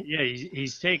 Yeah,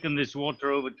 he's taken this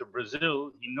water over to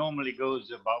Brazil. He normally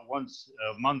goes about once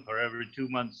a month or every 2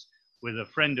 months with a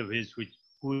friend of his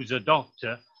who's a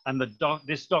doctor, and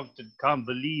this doctor can't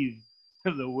believe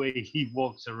the way he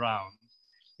walks around.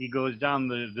 He goes down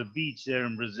the beach there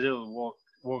in Brazil,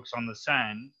 walks on the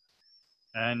sand,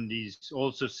 and he's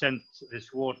also sent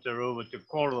this water over to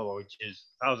Córdoba, which is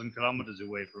 1,000 kilometers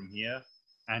away from here,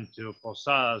 and to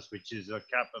Posadas, which is a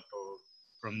capital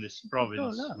from this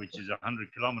province, which is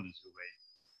 100 kilometers away.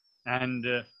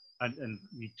 And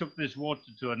he took this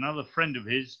water to another friend of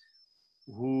his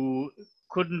who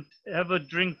couldn't ever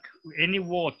drink any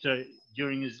water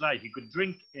during his life. He could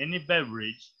drink any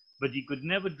beverage, but he could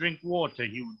never drink water.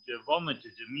 He would vomit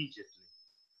it immediately.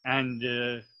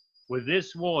 And with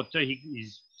this water, he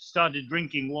started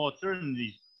drinking water, and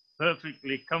he's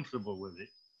perfectly comfortable with it.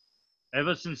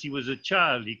 Ever since he was a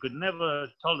child, he could never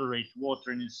tolerate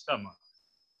water in his stomach.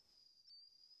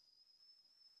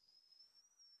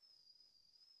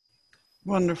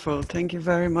 Wonderful. Thank you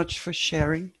very much for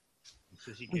sharing.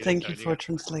 And thank you for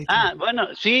translating.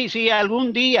 Bueno, sí,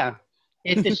 algún día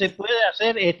se puede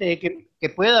hacer que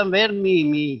puedan ver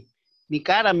mi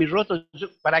cara, mi rostro,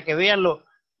 para que vean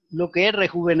lo que he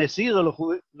rejuvenecido,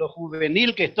 lo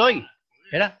juvenil que estoy.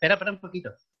 Espera un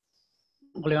poquito.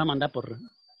 ¿Cómo le va a mandar por...?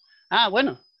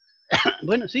 Bueno.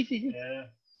 Bueno, sí.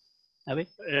 A ver.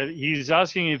 He's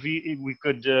asking if we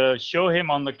could show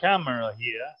him on the camera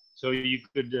here, so you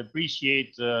could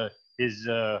appreciate his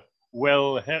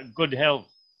good health.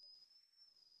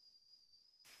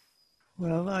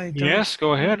 Well, I don't Yes,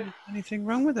 go ahead. anything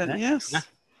wrong with it. Yes.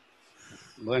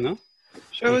 Bueno.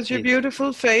 Show us your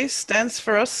beautiful face. Dance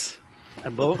for us.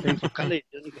 Enfocale,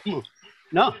 Johnny, ¿cómo?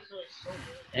 No.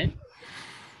 ¿Eh?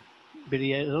 Pero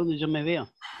 ¿y dónde yo me veo?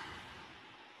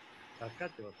 Acá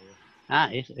te vas a ver.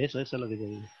 Ah, eso es lo que te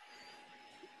digo.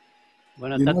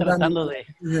 Bueno, You está know, tratando de...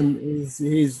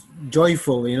 He's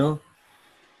joyful, you know.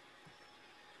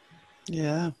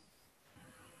 Yeah.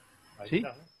 ¿Sí?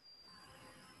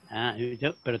 Ah,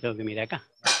 pero tengo que mirar acá.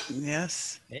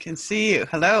 Yes. I can see you.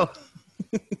 Hello.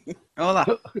 Hola.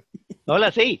 Hola,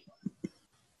 sí.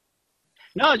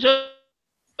 No, yo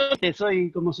soy,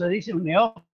 como se dice, un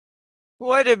neó.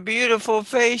 What a beautiful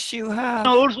face you have.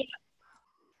 No, Úrsula,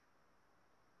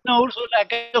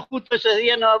 que yo justo ese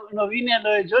día no vine a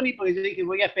lo de Johnny porque yo dije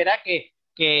voy a esperar que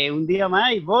un día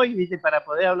más y voy, ¿viste? Para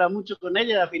poder hablar mucho con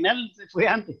ella. Al final se fue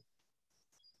antes.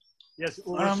 Yes,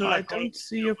 I don't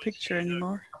see your picture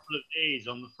anymore. A couple of days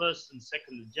on the 1st and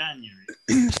 2nd of January.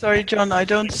 Sorry, John, I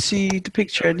don't see the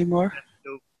picture anymore.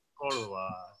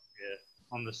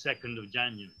 On the 2nd of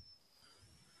January.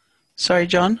 Sorry,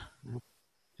 John.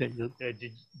 Did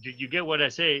you get what I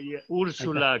say?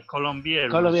 Ursula Colombier.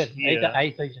 Colombier, ahí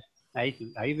estoy. Ahí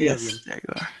veo bien. Yes, there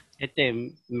you are.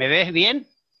 ¿Me ves bien?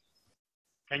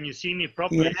 Can you see me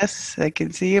properly? Yes, I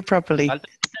can see you properly.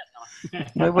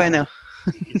 Muy bueno.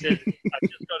 He said, I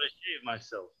just got to shave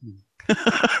myself.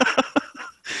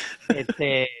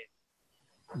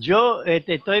 Yo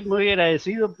estoy muy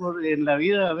agradecido por en la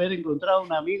vida haber encontrado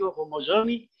un amigo como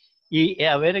Johnny y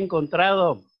haber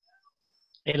encontrado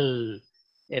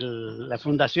la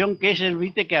fundación Keshe,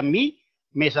 viste, que a mí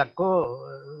me sacó,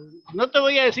 no te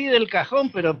voy a decir del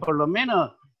cajón, pero por lo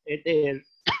menos he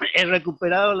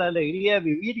recuperado la alegría de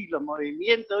vivir y los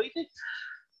movimientos, viste,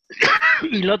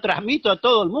 y lo transmito a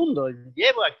todo el mundo.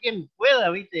 Llevo a quien pueda,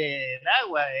 viste, el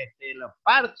agua, los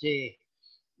parches,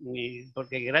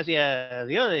 porque gracias a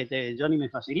Dios Johnny me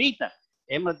facilita.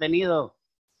 Hemos tenido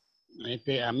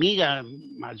amiga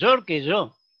mayor que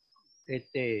yo,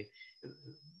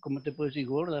 ¿cómo te puedo decir?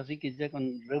 Gorda, así que ya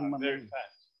con reuma.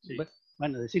 Sí.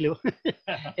 Bueno, decirle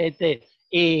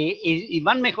y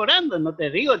van mejorando, no te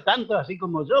digo tanto así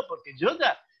como yo, porque yo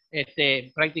ya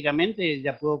prácticamente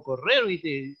ya puedo correr,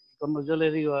 ¿viste? Como yo le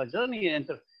digo a Johnny,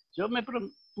 yo me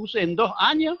propuse en 2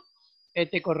 años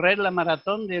correr la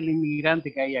maratón del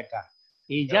inmigrante que hay acá.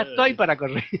 Y ya estoy para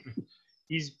correr.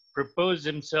 He's proposed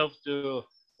himself to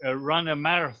run a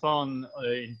marathon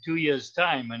in 2 years'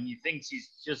 time, and he thinks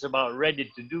he's just about ready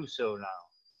to do so now.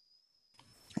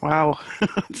 Wow,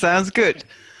 sounds good.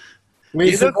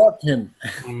 We support him.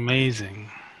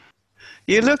 Amazing.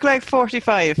 You look like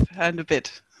 45 and a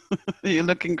bit. You're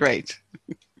looking great.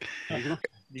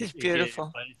 It's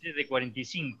beautiful. Parece de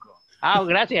 45. Ah,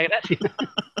 gracias.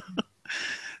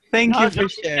 Thank you for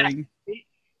sharing.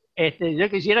 Yo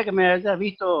quisiera que me hayas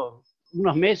visto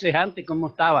unos meses antes cómo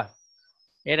estaba.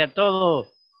 Era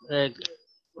todo,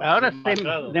 ahora está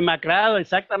demacrado,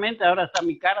 exactamente, ahora está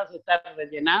mi cara se está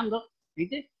rellenando,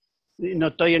 ¿viste? No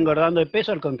estoy engordando de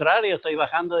peso, al contrario, estoy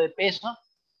bajando de peso.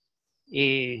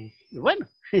 Y bueno,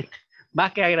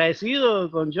 más que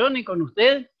agradecido con Johnny, con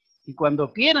usted, y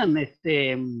cuando quieran,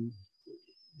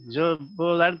 yo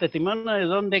puedo dar testimonio de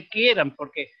donde quieran,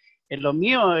 porque lo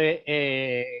mío,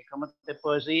 ¿cómo te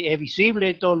puedo decir? Es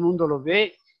visible, todo el mundo lo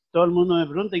ve, todo el mundo me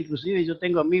pregunta, inclusive yo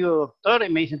tengo amigos doctores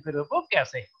y me dicen, pero ¿vos qué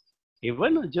haces? Y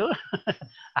bueno, yo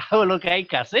hago lo que hay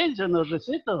que hacer, yo no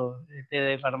receto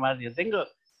de farmacia,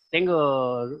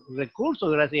 tengo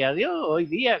recursos, gracias a Dios, hoy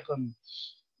día con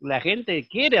la gente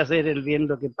quiere hacer el bien,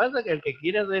 lo que pasa es que el que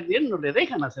quiere hacer bien no le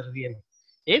dejan hacer bien.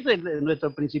 Ese es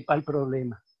nuestro principal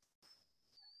problema.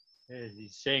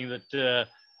 He's saying that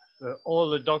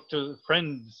all the doctor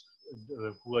friends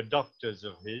who are doctors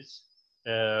of his,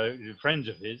 friends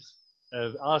of his,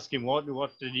 ask him what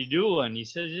did he do, and he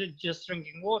says just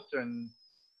drinking water. And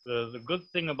the good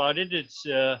thing about it, it's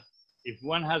if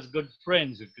one has good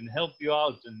friends who can help you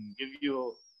out and give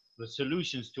you the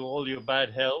solutions to all your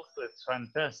bad health, it's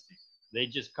fantastic. They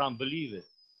just can't believe it.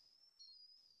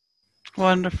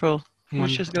 Wonderful.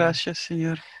 Muchas gracias,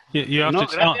 señor. No,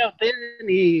 gracias a ustedes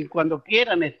y cuando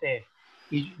quieran,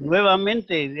 y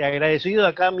nuevamente agradecido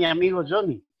acá a mi amigo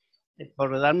Johnny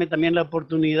por darme también la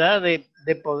oportunidad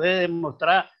de poder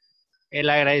demostrar el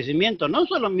agradecimiento, no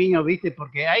solo mío, viste,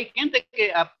 porque hay gente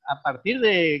que a partir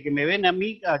de que me ven a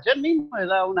mí, ayer mismo he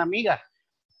dado una amiga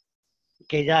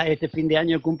que ya este fin de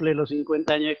año cumple los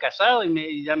 50 años de casado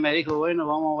y ya me dijo, bueno,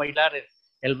 vamos a bailar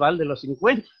el bal de los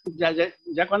 50.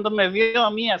 Ya cuando me vio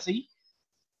a mí así,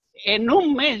 en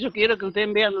un mes yo quiero que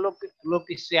ustedes vean lo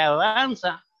que se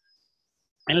avanza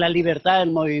en la libertad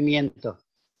del movimiento.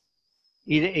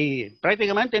 y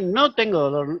prácticamente no tengo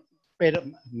dolor, pero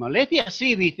molestia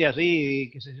sí, viste, así,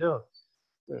 qué sé yo,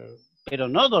 pero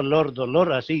no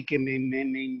dolor así que me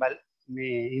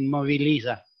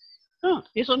inmoviliza. No,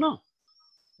 eso no.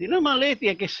 Si no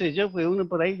molestia, qué sé yo, pues uno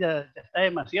por ahí ya está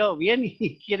demasiado bien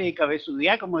y quiere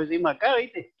cabezudear, como decimos acá,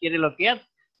 ¿viste? Quiere loquear,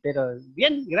 pero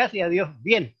bien, gracias a Dios,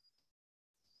 bien.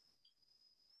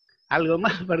 ¿Algo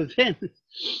más para usted?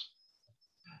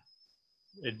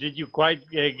 Did you quite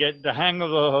get the hang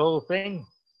of the whole thing?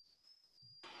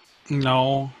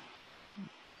 No.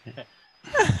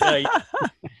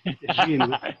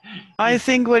 I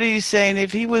think what he's saying,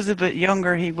 if he was a bit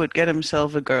younger, he would get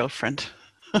himself a girlfriend.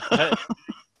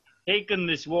 Taken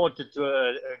this water to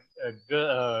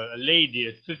a lady,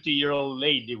 a 50-year-old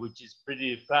lady, which is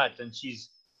pretty fat, and she's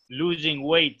losing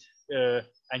weight,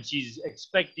 and she's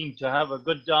expecting to have a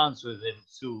good dance with him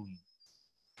soon.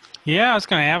 Yeah, I was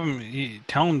going to have him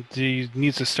tell him he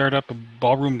needs to start up a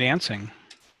ballroom dancing.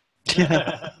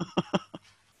 Yeah.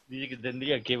 Dice que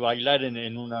tendría que bailar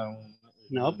en una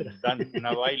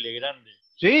baile grande.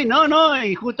 Sí, no,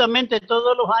 y justamente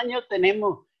todos los años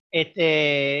tenemos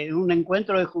un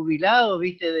encuentro de jubilados,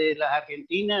 viste, de las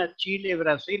Argentina, Chile,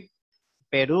 Brasil,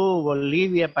 Perú,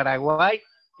 Bolivia, Paraguay.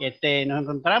 Nos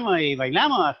encontramos y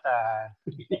bailamos hasta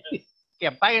que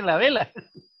apaguen la vela.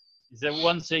 He said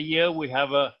once a year we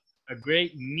have a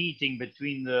great meeting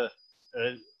between the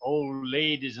old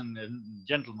ladies and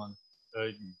gentlemen,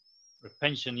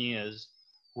 pensioners,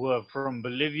 who are from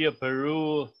Bolivia,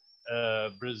 Peru,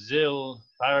 Brazil,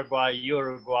 Paraguay,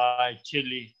 Uruguay,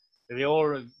 Chile. They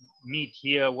all meet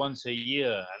here once a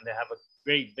year and they have a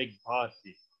great big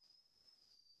party.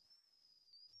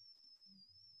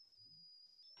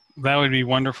 That would be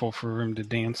wonderful for him to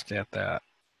dance at that.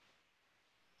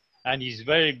 And he's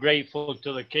very grateful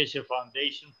to the Keshe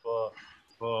Foundation for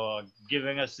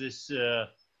giving us this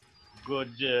good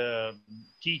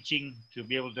teaching to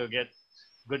be able to get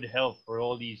good health for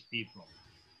all these people.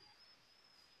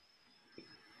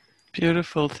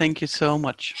 Beautiful. Thank you so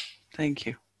much. Thank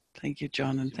you. Thank you,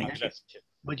 John, and thank you.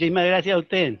 Muchísimas gracias a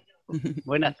usted.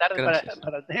 Buenas tardes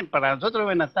para usted. Para nosotros,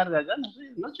 buenas tardes allá, no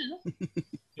sé, noche ya.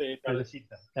 Sí,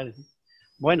 tardecita.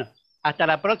 Bueno, hasta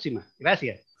la próxima.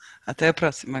 Gracias. Hasta la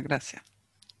próxima. Gracias.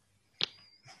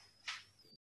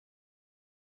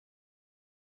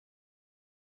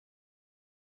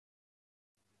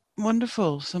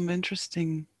 Wonderful. Some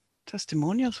interesting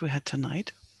testimonials we had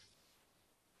tonight.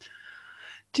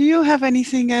 Do you have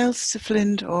anything else,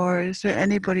 Flint, or is there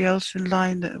anybody else in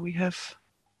line that we have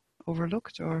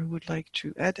overlooked or would like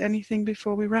to add anything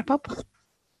before we wrap up?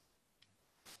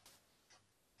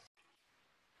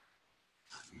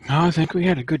 No, I think we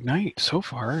had a good night so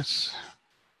far.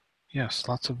 Yes,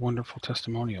 lots of wonderful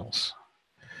testimonials.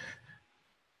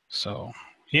 So,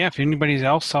 yeah, if anybody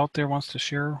else out there wants to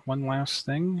share one last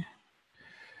thing,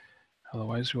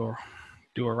 otherwise we'll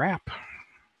do a wrap.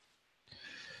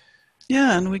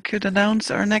 Yeah, and we could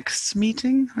announce our next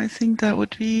meeting. I think that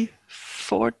would be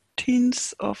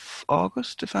 14th of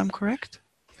August, if I'm correct.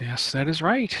 Yes, that is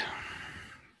right.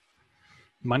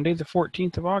 Monday, the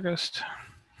 14th of August.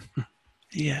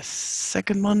 Yes,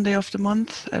 second Monday of the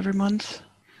month, every month.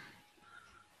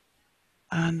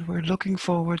 And we're looking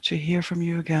forward to hear from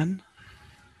you again.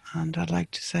 And I'd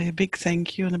like to say a big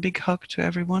thank you and a big hug to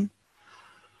everyone.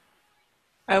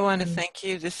 I want to thank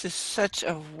you. This is such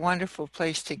a wonderful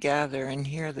place to gather and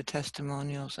hear the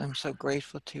testimonials. I'm so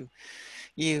grateful to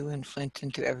you and Flint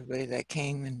and to everybody that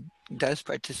came and does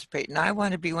participate. And I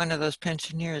want to be one of those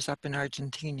pensioners up in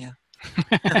Argentina.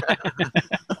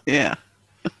 Yeah.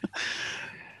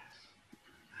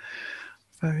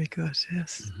 Very good,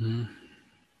 yes. Mm-hmm.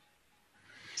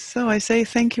 So I say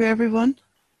thank you, everyone.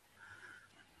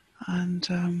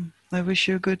 And I wish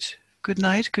you a good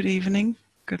night, good evening,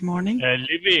 good morning.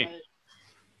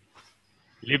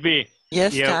 Libby.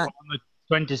 Yes, yeah, on the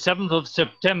 27th of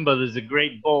September, there's a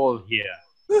great ball here.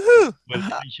 Woohoo! With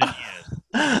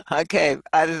pensioners. Okay,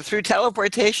 either through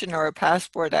teleportation or a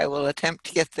passport, I will attempt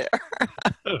to get there.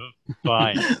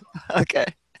 Fine. Okay.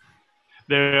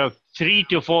 There are 3,000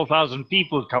 to 4,000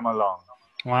 people come along.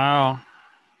 Wow.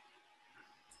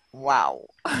 Wow.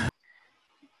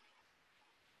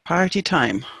 Party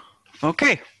time.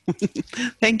 Okay.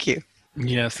 Thank you.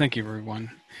 Yes, thank you,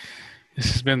 everyone.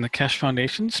 This has been the Keshe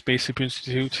Foundation Spaceship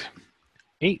Institute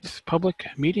 8th Public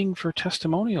Meeting for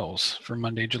Testimonials for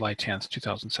Monday, July 10th,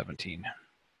 2017.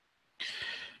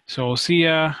 So we'll see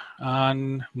you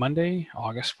on Monday,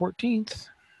 August 14th.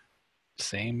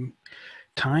 Same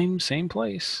time, same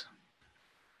place.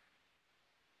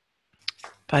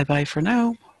 Bye-bye for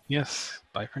now. Yes,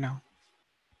 bye for now.